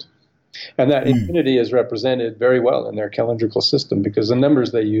infinite. And that infinity is represented very well in their calendrical system, because the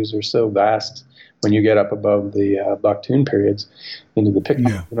numbers they use are so vast when you get up above the Baktun periods into the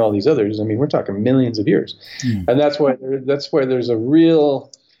Picton and all these others. I mean, we're talking millions of years. And that's why there's a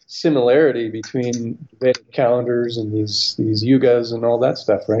real similarity between Vedic calendars and these yugas and all that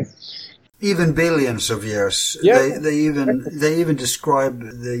stuff, right? Even billions of years. Yeah. They even describe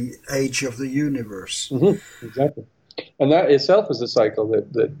the age of the universe. Exactly. And that itself is a cycle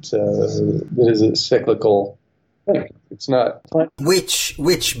that is a cyclical thing. It's not...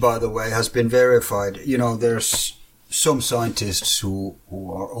 Which, by the way, has been verified. There's some scientists who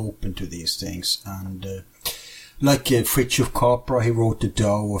are open to these things. And like Fritjof Capra, he wrote the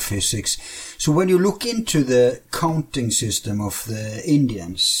Tao of Physics. So when you look into the counting system of the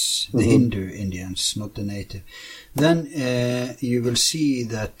Indians, the Hindu Indians, not the native, then you will see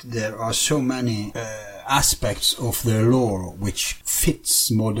that there are so many aspects of their lore which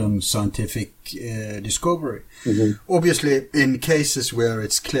fits modern scientific discovery. Obviously, in cases where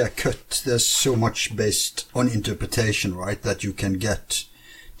it's clear cut, there's so much based on interpretation, right, that you can get,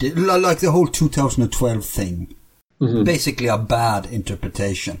 like the whole 2012 thing. Basically a bad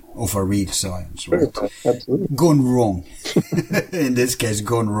interpretation of a real science, right? Absolutely. Gone wrong. In this case,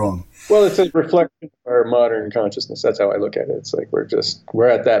 gone wrong. Well, it's a reflection of our modern consciousness. That's how I look at it. It's like we're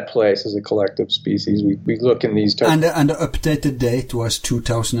at that place as a collective species. We look in these terms. And the updated date was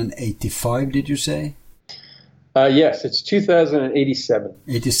 2085, did you say? Yes, it's 2087.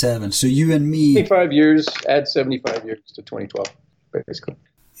 87. So you and me... 25 years, add 75 years to 2012, basically.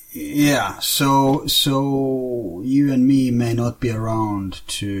 Yeah, so you and me may not be around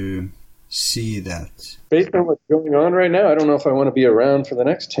to see that. Based on what's going on right now, I don't know if I want to be around for the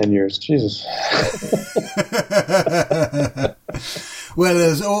next 10 years. Jesus. Well,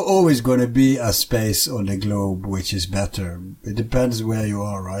 there's always going to be a space on the globe which is better. It depends where you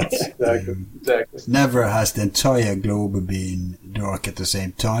are, right? Exactly. Never has the entire globe been dark at the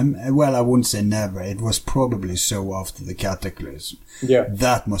same time. Well, I wouldn't say never. It was probably so after the cataclysm. Yeah.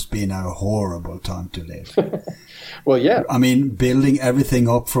 That must be a horrible time to live. Well, yeah. I mean, building everything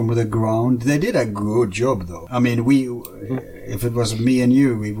up from the ground. They did a good job, though. I mean, if it was me and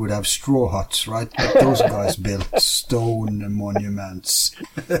you, we would have straw huts, right? But those guys built stone monuments.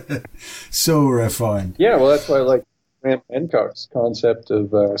 So refined. Yeah, well, that's why I like Graham Hancock's concept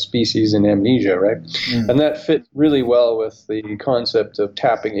of species and amnesia, right? And that fits really well with the concept of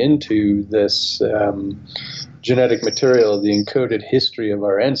tapping into this genetic material, the encoded history of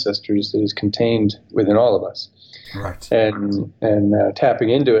our ancestors that is contained within all of us. Right. And tapping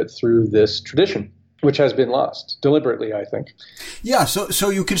into it through this tradition, which has been lost deliberately, I think. Yeah, so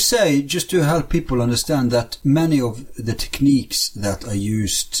you could say, just to help people understand, that many of the techniques that are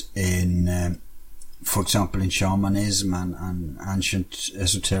used in, for example, in shamanism and ancient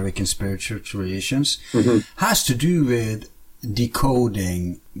esoteric and spiritual traditions, has to do with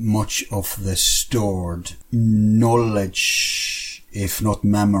decoding much of the stored knowledge, if not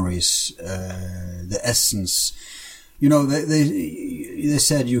memories, the essence. They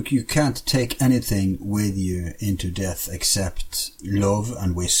said you can't take anything with you into death except love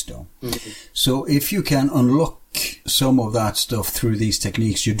and wisdom. So if you can unlock some of that stuff through these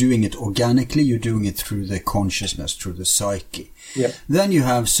techniques, you're doing it organically, you're doing it through the consciousness, through the psyche. Yeah. Then you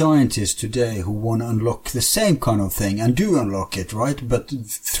have scientists today who want to unlock the same kind of thing, and do unlock it, right? But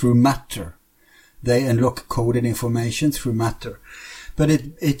through matter. They unlock coded information through matter. But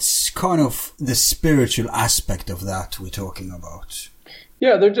it's kind of the spiritual aspect of that we're talking about.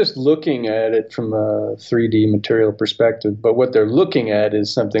 Yeah, they're just looking at it from a 3D material perspective, but what they're looking at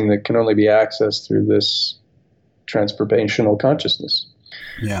is something that can only be accessed through this transformational consciousness.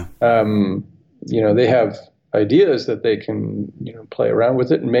 Yeah. They have ideas that they can, play around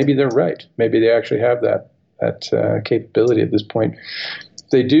with it, and maybe they're right. Maybe they actually have that capability at this point. If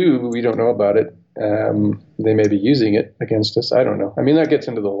they do, we don't know about it. They may be using it against us. I don't know. I mean, that gets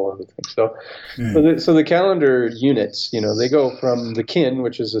into the whole other thing. So the calendar units, they go from the kin,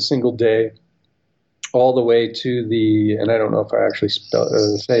 which is a single day, all the way to the, and I don't know if I actually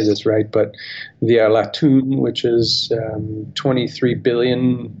say this right, but the Latun, which is 23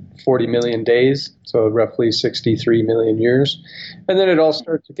 billion, 40 million days, so roughly 63 million years. And then it all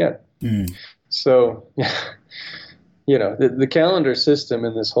starts again. So, the calendar system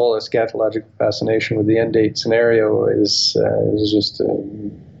and this whole eschatological fascination with the end date scenario is just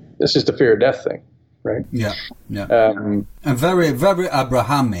a fear of death thing, right? Yeah. And very, very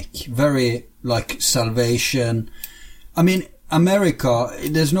Abrahamic, very like salvation. I mean, America,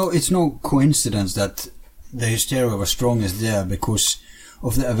 it's no coincidence that the hysteria was strongest there because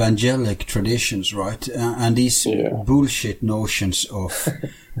of the evangelic traditions, right? And these bullshit notions of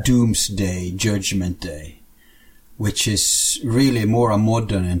doomsday, judgment day, which is really more a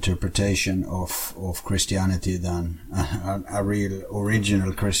modern interpretation of Christianity than a real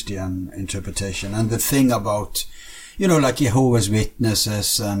original Christian interpretation. And the thing about, like Jehovah's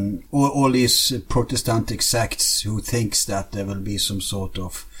Witnesses and all these Protestantic sects who thinks that there will be some sort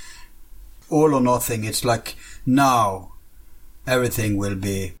of all or nothing, it's like now everything will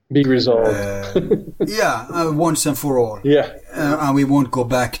be resolved. Once and for all. Yeah. And we won't go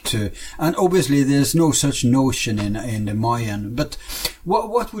back to, and obviously there's no such notion in the Mayan. But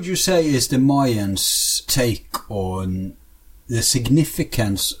what would you say is the Mayans' take on the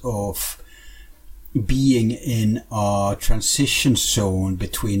significance of being in a transition zone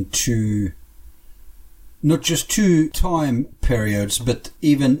between not just two time periods, but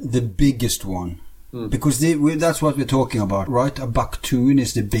even the biggest one? Because that's what we're talking about, right? A Baktun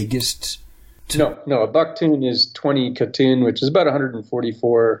is the biggest. No, a Baktun is 20 Katun, which is about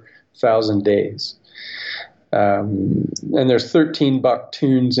 144,000 days. And there's 13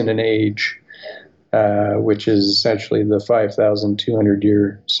 Baktuns in an age, which is essentially the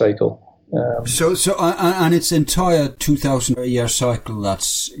 5,200-year cycle. And its entire 2,000-year cycle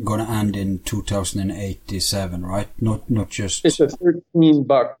that's going to end in 2087, right? Not just. It's a 13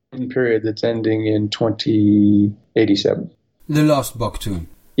 Baktun period that's ending in 2087. The last Baktun.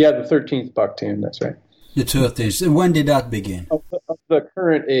 Yeah, the 13th Baktun. That's right. The 13th. When did that begin? Of the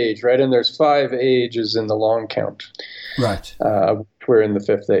current age, right? And there's 5 ages in the long count. Right. We're in the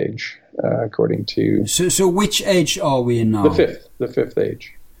 5th age, according to. So which age are we in now? The fifth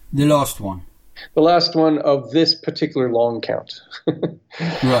age. The last one. The last one of this particular long count.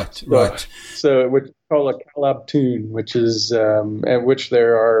 Right. So we call a Kalabtun, which is at which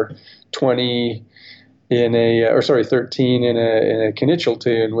there are 13 in a Kenichel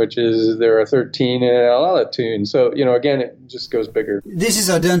tune, which is there are 13 in an Alala tune. So again, it just goes bigger. This is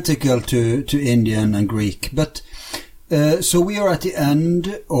identical to Indian and Greek, but so we are at the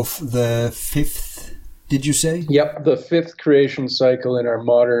end of the 5th. Did you say? Yep, the 5th creation cycle in our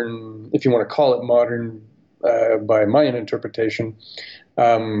modern, if you want to call it modern, by Mayan interpretation,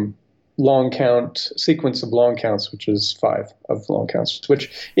 long count sequence of long counts, which is 5 of long counts.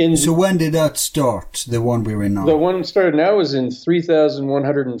 So when did that start? The one we're in now. The one started now is in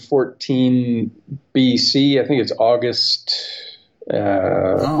 3,114 BC. I think it's August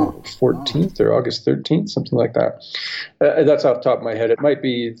 14th or August 13th, something like that. That's off the top of my head. It might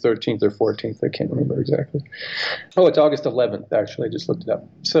be 13th or 14th. I can't remember exactly. Oh, it's August 11th, actually. I just looked it up.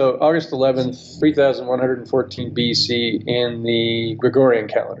 So August 11th, 3114 BC in the Gregorian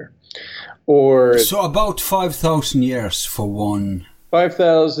calendar. So about 5,000 years for one.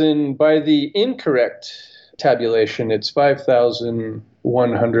 5,000. By the incorrect tabulation, it's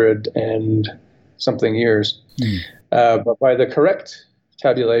 5,100 and something years. But by the correct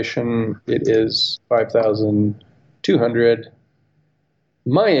tabulation, it is 5,200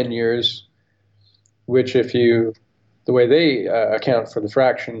 Mayan years, which the way they account for the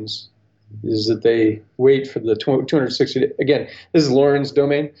fractions is that they wait for the 260, again, this is Lauren's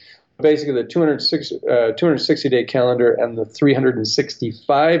domain, basically the 260-day calendar and the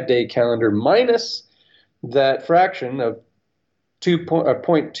 365-day calendar minus that fraction of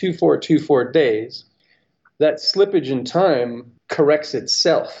 0.2424 days. That slippage in time corrects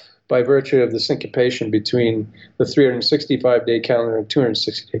itself by virtue of the syncopation between the 365-day calendar and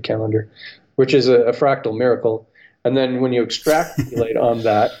 260-day calendar, which is a fractal miracle. And then when you extrapolate on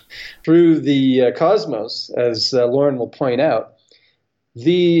that through the cosmos, as Lauren will point out,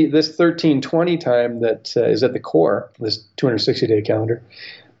 this 1320 time that is at the core, this 260-day calendar,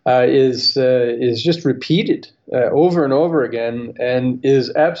 is just repeated over and over again, and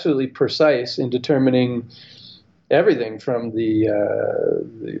is absolutely precise in determining everything from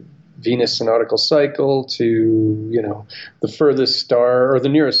the Venus synodical cycle to the furthest star or the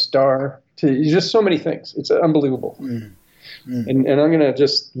nearest star, to just so many things. It's unbelievable. And I'm going to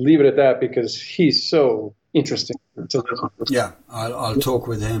just leave it at that because he's so interesting to listen to. Yeah, I'll talk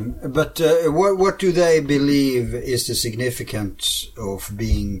with him. But what do they believe is the significance of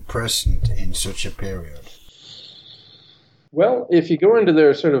being present in such a period? Well, if you go into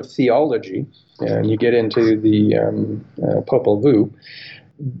their sort of theology and you get into the Popol Vuh,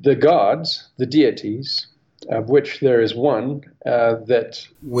 the gods, the deities, of which there is one that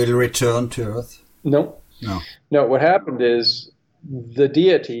will return to Earth. No. What happened is the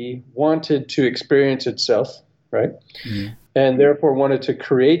deity wanted to experience itself, right? And therefore wanted to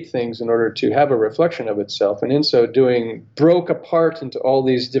create things in order to have a reflection of itself. And in so doing, broke apart into all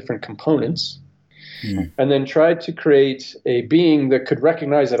these different components and then tried to create a being that could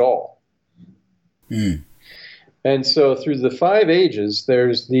recognize it all. And so through the 5 ages,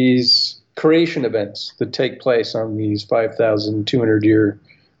 there's these creation events that take place on these 5,200-year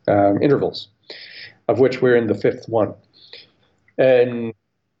intervals, of which we're in the 5th one. And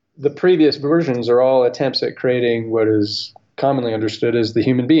the previous versions are all attempts at creating what is commonly understood as the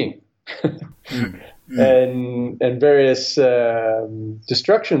human being. And various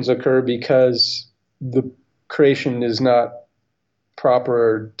destructions occur because the creation is not proper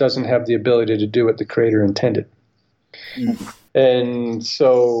or doesn't have the ability to do what the creator intended. And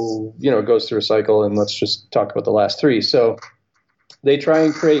so, it goes through a cycle, and let's just talk about the last 3. So they try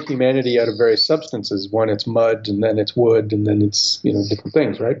and create humanity out of various substances. One, it's mud, and then it's wood, and then it's, different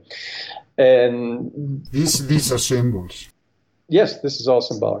things, right? And these are symbols. Yes, this is all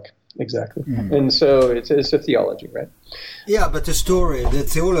symbolic. Exactly. And so it's a theology, right? Yeah, but the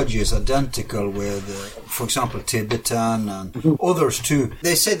theology is identical with, for example, Tibetan and others too.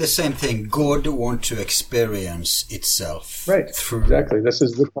 They say the same thing. God wants to experience itself. Right. Exactly. This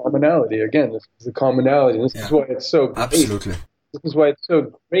is the commonality. Again, this is the commonality. This is why it's so great. Absolutely. This is why it's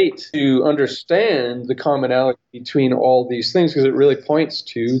so great to understand the commonality between all these things, because it really points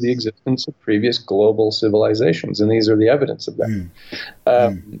to the existence of previous global civilizations, and these are the evidence of that.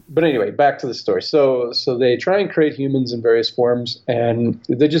 But anyway, back to the story. So they try and create humans in various forms, and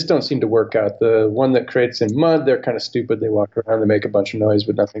they just don't seem to work out. The one that creates in mud, they're kind of stupid. They walk around, they make a bunch of noise,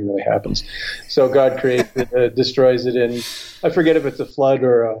 but nothing really happens. So God creates it, destroys it, and I forget if it's a flood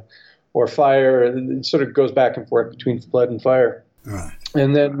or fire. It sort of goes back and forth between flood and fire. Right.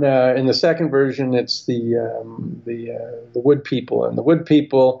 And then in the second version, it's the wood people, and the wood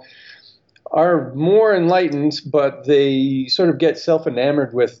people are more enlightened, but they sort of get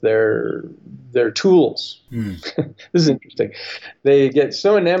self-enamored with their tools. This is interesting. They get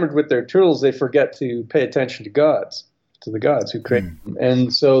so enamored with their tools, they forget to pay attention to the gods who create them.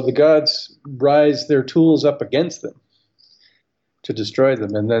 And so the gods rise their tools up against them to destroy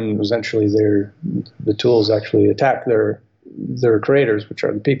them, and then eventually the tools actually attack their creators, which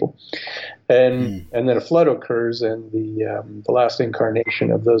are the people, and then a flood occurs, and the last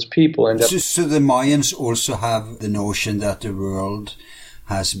incarnation of those people end up. So the Mayans also have the notion that the world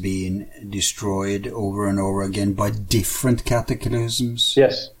has been destroyed over and over again by different cataclysms.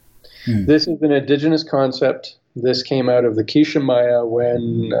 Yes, this is an indigenous concept. This came out of the Quiché Maya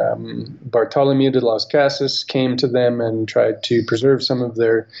when Bartolomeu de las Casas came to them and tried to preserve some of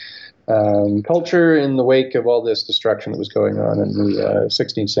their culture in the wake of all this destruction that was going on in the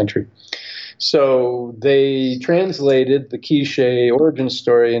 16th century. So they translated the Quiché origin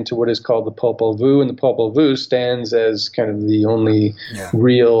story into what is called the Popol Vuh, and the Popol Vuh stands as kind of the only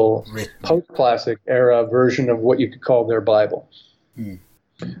real post-classic era version of what you could call their Bible.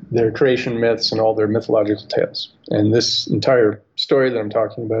 Their creation myths and all their mythological tales. And this entire story that I'm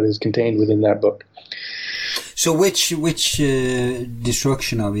talking about is contained within that book. So which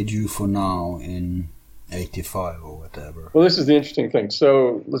destruction are we due for now in 85 or whatever? Well, this is the interesting thing.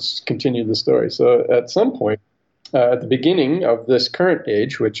 So let's continue the story. So at some point, at the beginning of this current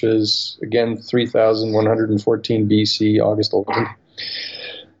age, which is, again, 3114 BC, August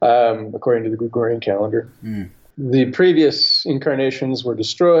 11th, according to the Gregorian calendar, the previous incarnations were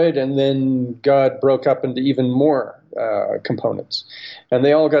destroyed, and then God broke up into even more components. And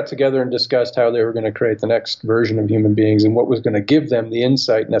they all got together and discussed how they were going to create the next version of human beings and what was going to give them the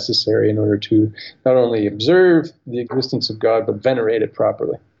insight necessary in order to not only observe the existence of God, but venerate it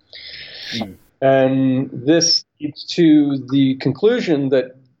properly. And this leads to the conclusion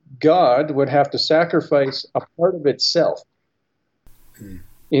that God would have to sacrifice a part of itself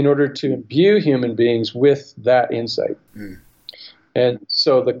in order to imbue human beings with that insight. And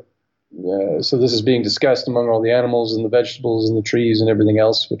so so this is being discussed among all the animals and the vegetables and the trees and everything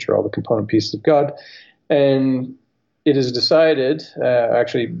else, which are all the component pieces of God. And it is decided,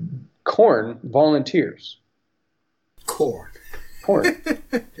 actually, corn volunteers. Corn.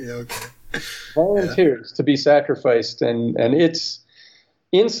 Yeah, okay. Volunteers to be sacrificed, and its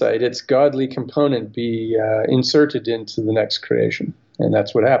insight, its godly component, be inserted into the next creation. And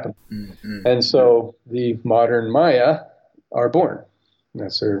that's what happened. And so the modern Maya are born.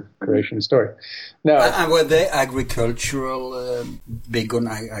 That's their creation story. Now, and were they agricultural, big on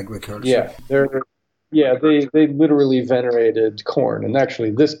agriculture? Yeah, they literally venerated corn. And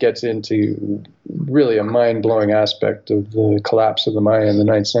actually, this gets into really a mind-blowing aspect of the collapse of the Maya in the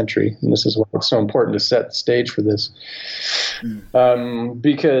 9th century. And this is why it's so important to set the stage for this.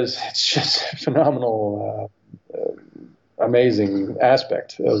 Because it's just a phenomenal, amazing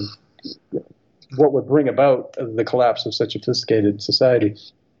aspect of what would bring about the collapse of such a sophisticated society.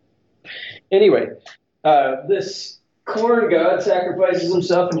 Anyway, this corn god sacrifices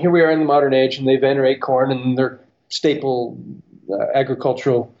himself, and here we are in the modern age, and they venerate corn, and their staple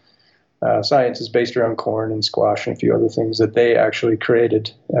agricultural science is based around corn and squash and a few other things that they actually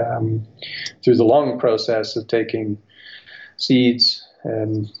created through the long process of taking seeds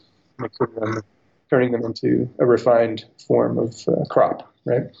and turning them into a refined form of crop,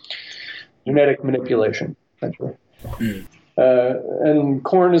 right? Genetic manipulation, essentially. And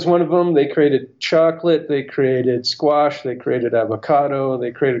corn is one of them. They created chocolate, they created squash, they created avocado, they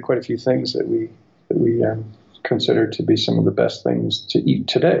created quite a few things that we consider to be some of the best things to eat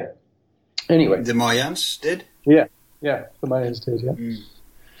today. Anyway. The Mayans did? Yeah, the Mayans did, yeah.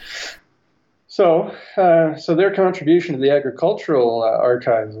 So their contribution to the agricultural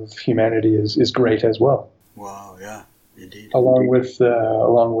archive of humanity is great as well. Wow, yeah. Indeed. Along with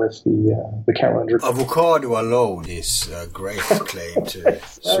the calendar. Avocado alone is a great claim to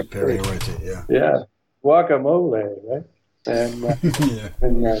superiority. Yeah, guacamole, right? And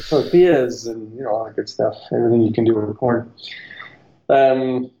and tortillas and all that good stuff. Everything you can do with corn.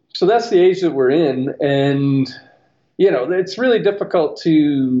 So that's the age that we're in, and it's really difficult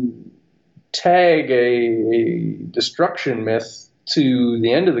to tag a destruction myth to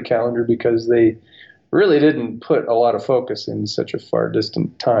the end of the calendar because they really didn't put a lot of focus in such a far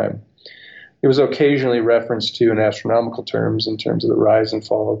distant time. It was occasionally referenced to in astronomical terms in terms of the rise and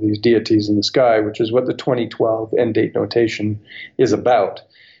fall of these deities in the sky, which is what the 2012 end date notation is about.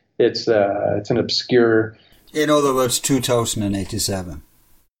 It's an obscure... In other words, 2087.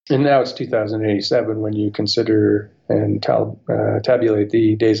 And now it's 2087 when you consider and tabulate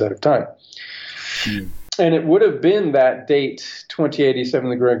the days out of time. And it would have been that date, 2087,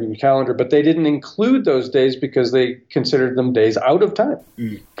 the Gregorian calendar, but they didn't include those days because they considered them days out of time.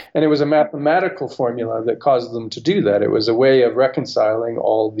 And it was a mathematical formula that caused them to do that. It was a way of reconciling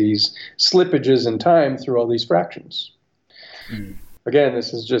all these slippages in time through all these fractions. Again,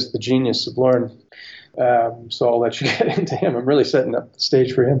 this is just the genius of Lauren. So I'll let you get into him. I'm really setting up the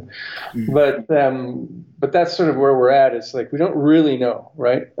stage for him. But that's sort of where we're at. It's like we don't really know,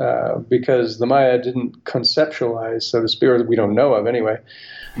 right? Because the Maya didn't conceptualize, so to speak, or we don't know of anyway,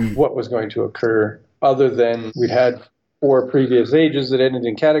 what was going to occur other than we'd had 4 previous ages that ended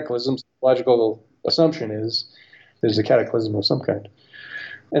in cataclysms. The logical assumption is there's a cataclysm of some kind.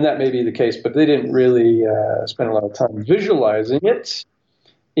 And that may be the case, but they didn't really spend a lot of time visualizing it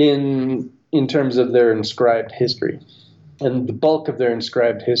in terms of their inscribed history. And the bulk of their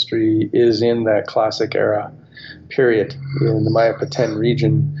inscribed history is in that classic era period in the Maya Petén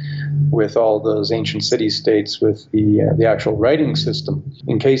region with all those ancient city-states with the actual writing system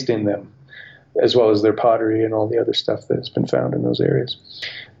encased in them, as well as their pottery and all the other stuff that has been found in those areas.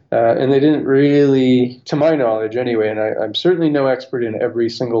 And they didn't really, to my knowledge anyway, and I'm certainly no expert in every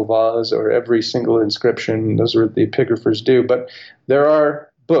single vase or every single inscription, those are what the epigraphers do, but there are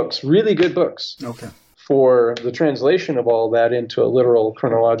books, really good books, for the translation of all that into a literal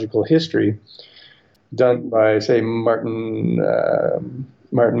chronological history done by, say, Martin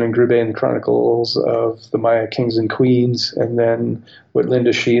and Grube in the Chronicles of the Maya Kings and Queens, and then what Linda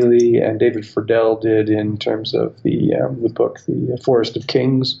Sheely and David Friedel did in terms of the book, The Forest of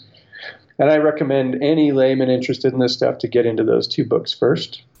Kings. And I recommend any layman interested in this stuff to get into those 2 books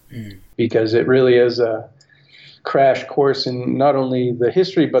first, because it really is a crash course in not only the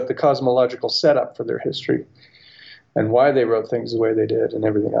history, but the cosmological setup for their history and why they wrote things the way they did and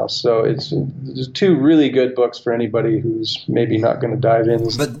everything else. So there's 2 really good books for anybody who's maybe not going to dive in.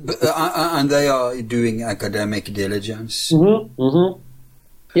 But and they are doing academic diligence.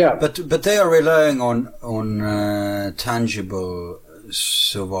 Yeah. But they are relying on tangible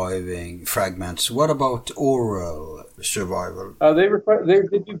surviving fragments. What about oral survival? They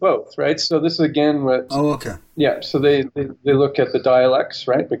do both, right? So this is again what. Oh, okay. Yeah, so they look at the dialects,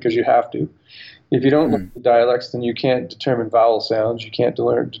 right? Because you have to. If you don't look at the dialects, then you can't determine vowel sounds. You can't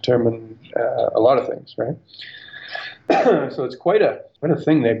determine a lot of things, right? So it's quite a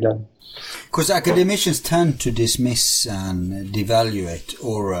thing they've done. Because academicians tend to dismiss and devaluate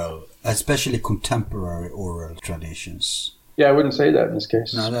oral, especially contemporary oral traditions. Yeah, I wouldn't say that in this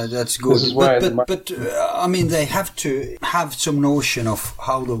case. No, that's good. This is why but I mean, they have to have some notion of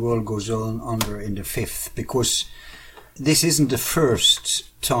how the world goes on under in the fifth, because this isn't the first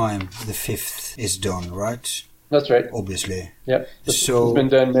time the fifth is done, right? That's right. Obviously. Yeah. It's been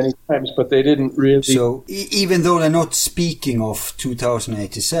done many times, but they didn't really. So even though they're not speaking of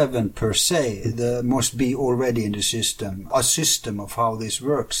 2087 per se, there must be already in the system a system of how this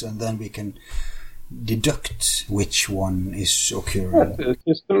works, and then we can deduct which one is occurring. Yeah, the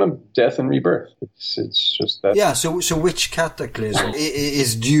system of death and rebirth. It's just that. Yeah. So which cataclysm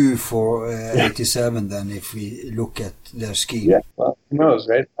is due for 87 then, if we look at their scheme? Yeah. Well, who knows,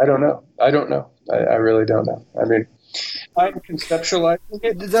 right? I don't know. I really don't know. I mean, I'm conceptualizing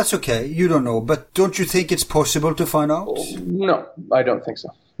it. That's okay. You don't know, but don't you think it's possible to find out? No, I don't think so.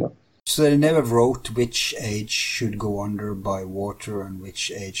 No. So they never wrote which age should go under by water and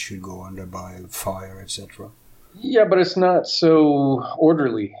which age should go under by fire, etc. Yeah, but it's not so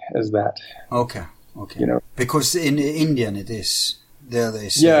orderly as that. Okay. You know, because in Indian it is. There they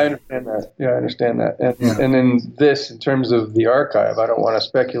say. Yeah, I understand that. And in this, in terms of the archive, I don't want to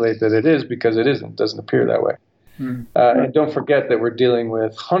speculate that it is, because it isn't. It doesn't appear that way. And don't forget that we're dealing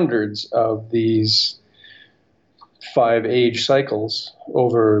with hundreds of these 5 age cycles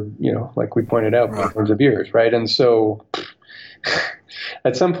over, like we pointed out, hundreds of years, right? And so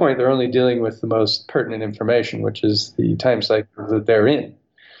at some point they're only dealing with the most pertinent information, which is the time cycle that they're in.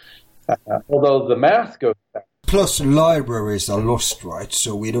 Although the math goes back. Plus libraries are lost, right?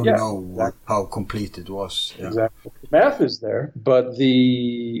 So we don't know how complete it was. Yeah. Exactly. The math is there, but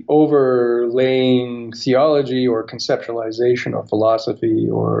the overlaying theology or conceptualization of philosophy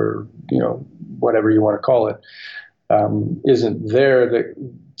or, whatever you want to call it, isn't there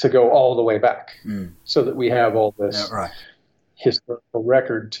to go all the way back, so that we have all this historical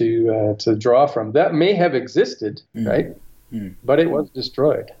record to draw from. That may have existed, right? But it was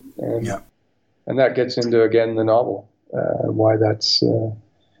destroyed. And that gets into, again, the novel, why that's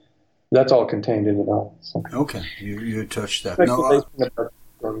all contained in the novel. So. Okay, you touched that.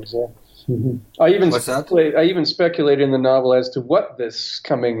 I even speculate in the novel as to what this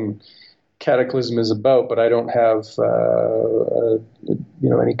coming cataclysm is about, but I don't have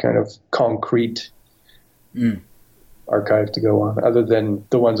any kind of concrete archive to go on, other than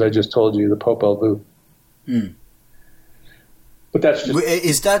the ones I just told you, the Popol Vuh. But that's just...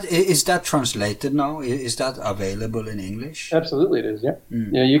 Is that translated now? Is that available in English? Absolutely it is, yeah.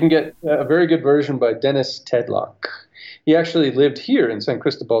 Yeah, you can get a very good version by Dennis Tedlock. He actually lived here in San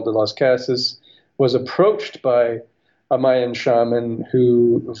Cristobal de las Casas, was approached by a Mayan shaman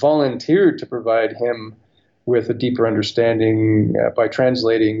who volunteered to provide him with a deeper understanding by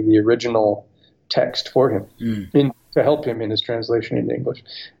translating the original text for him, to help him in his translation into English.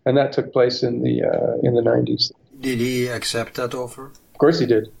 And that took place in the 90s. Did he accept that offer? Of course he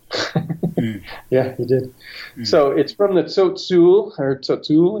did. Yeah, he did. So it's from the Tzotzil, or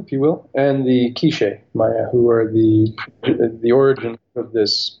Tzotzil, if you will, and the Quiche Maya, who are the origin of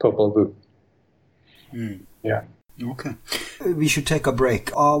this Popol Vuh. Yeah. Okay. We should take a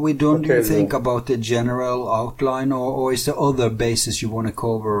break. Are we done, do you think, about the general outline, or is there other bases you want to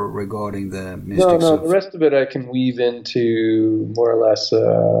cover regarding the mystics? No, the rest of it I can weave into more or less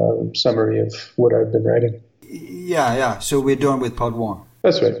a summary of what I've been writing. Yeah. So we're done with part 1.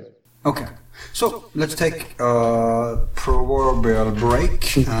 That's right. Okay. So let's take a proverbial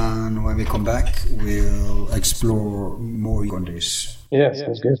break, and when we come back, we'll explore more on this. Yes,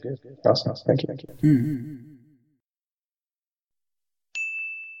 that's good. Awesome. Thank you.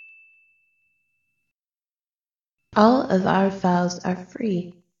 All of our files are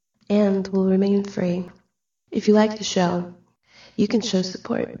free and will remain free. If you like the show, you can show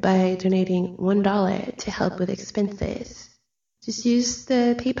support by donating $1 to help with expenses. Just use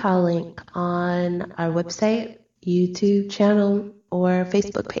the PayPal link on our website, YouTube channel, or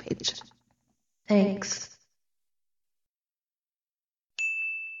Facebook page. Thanks.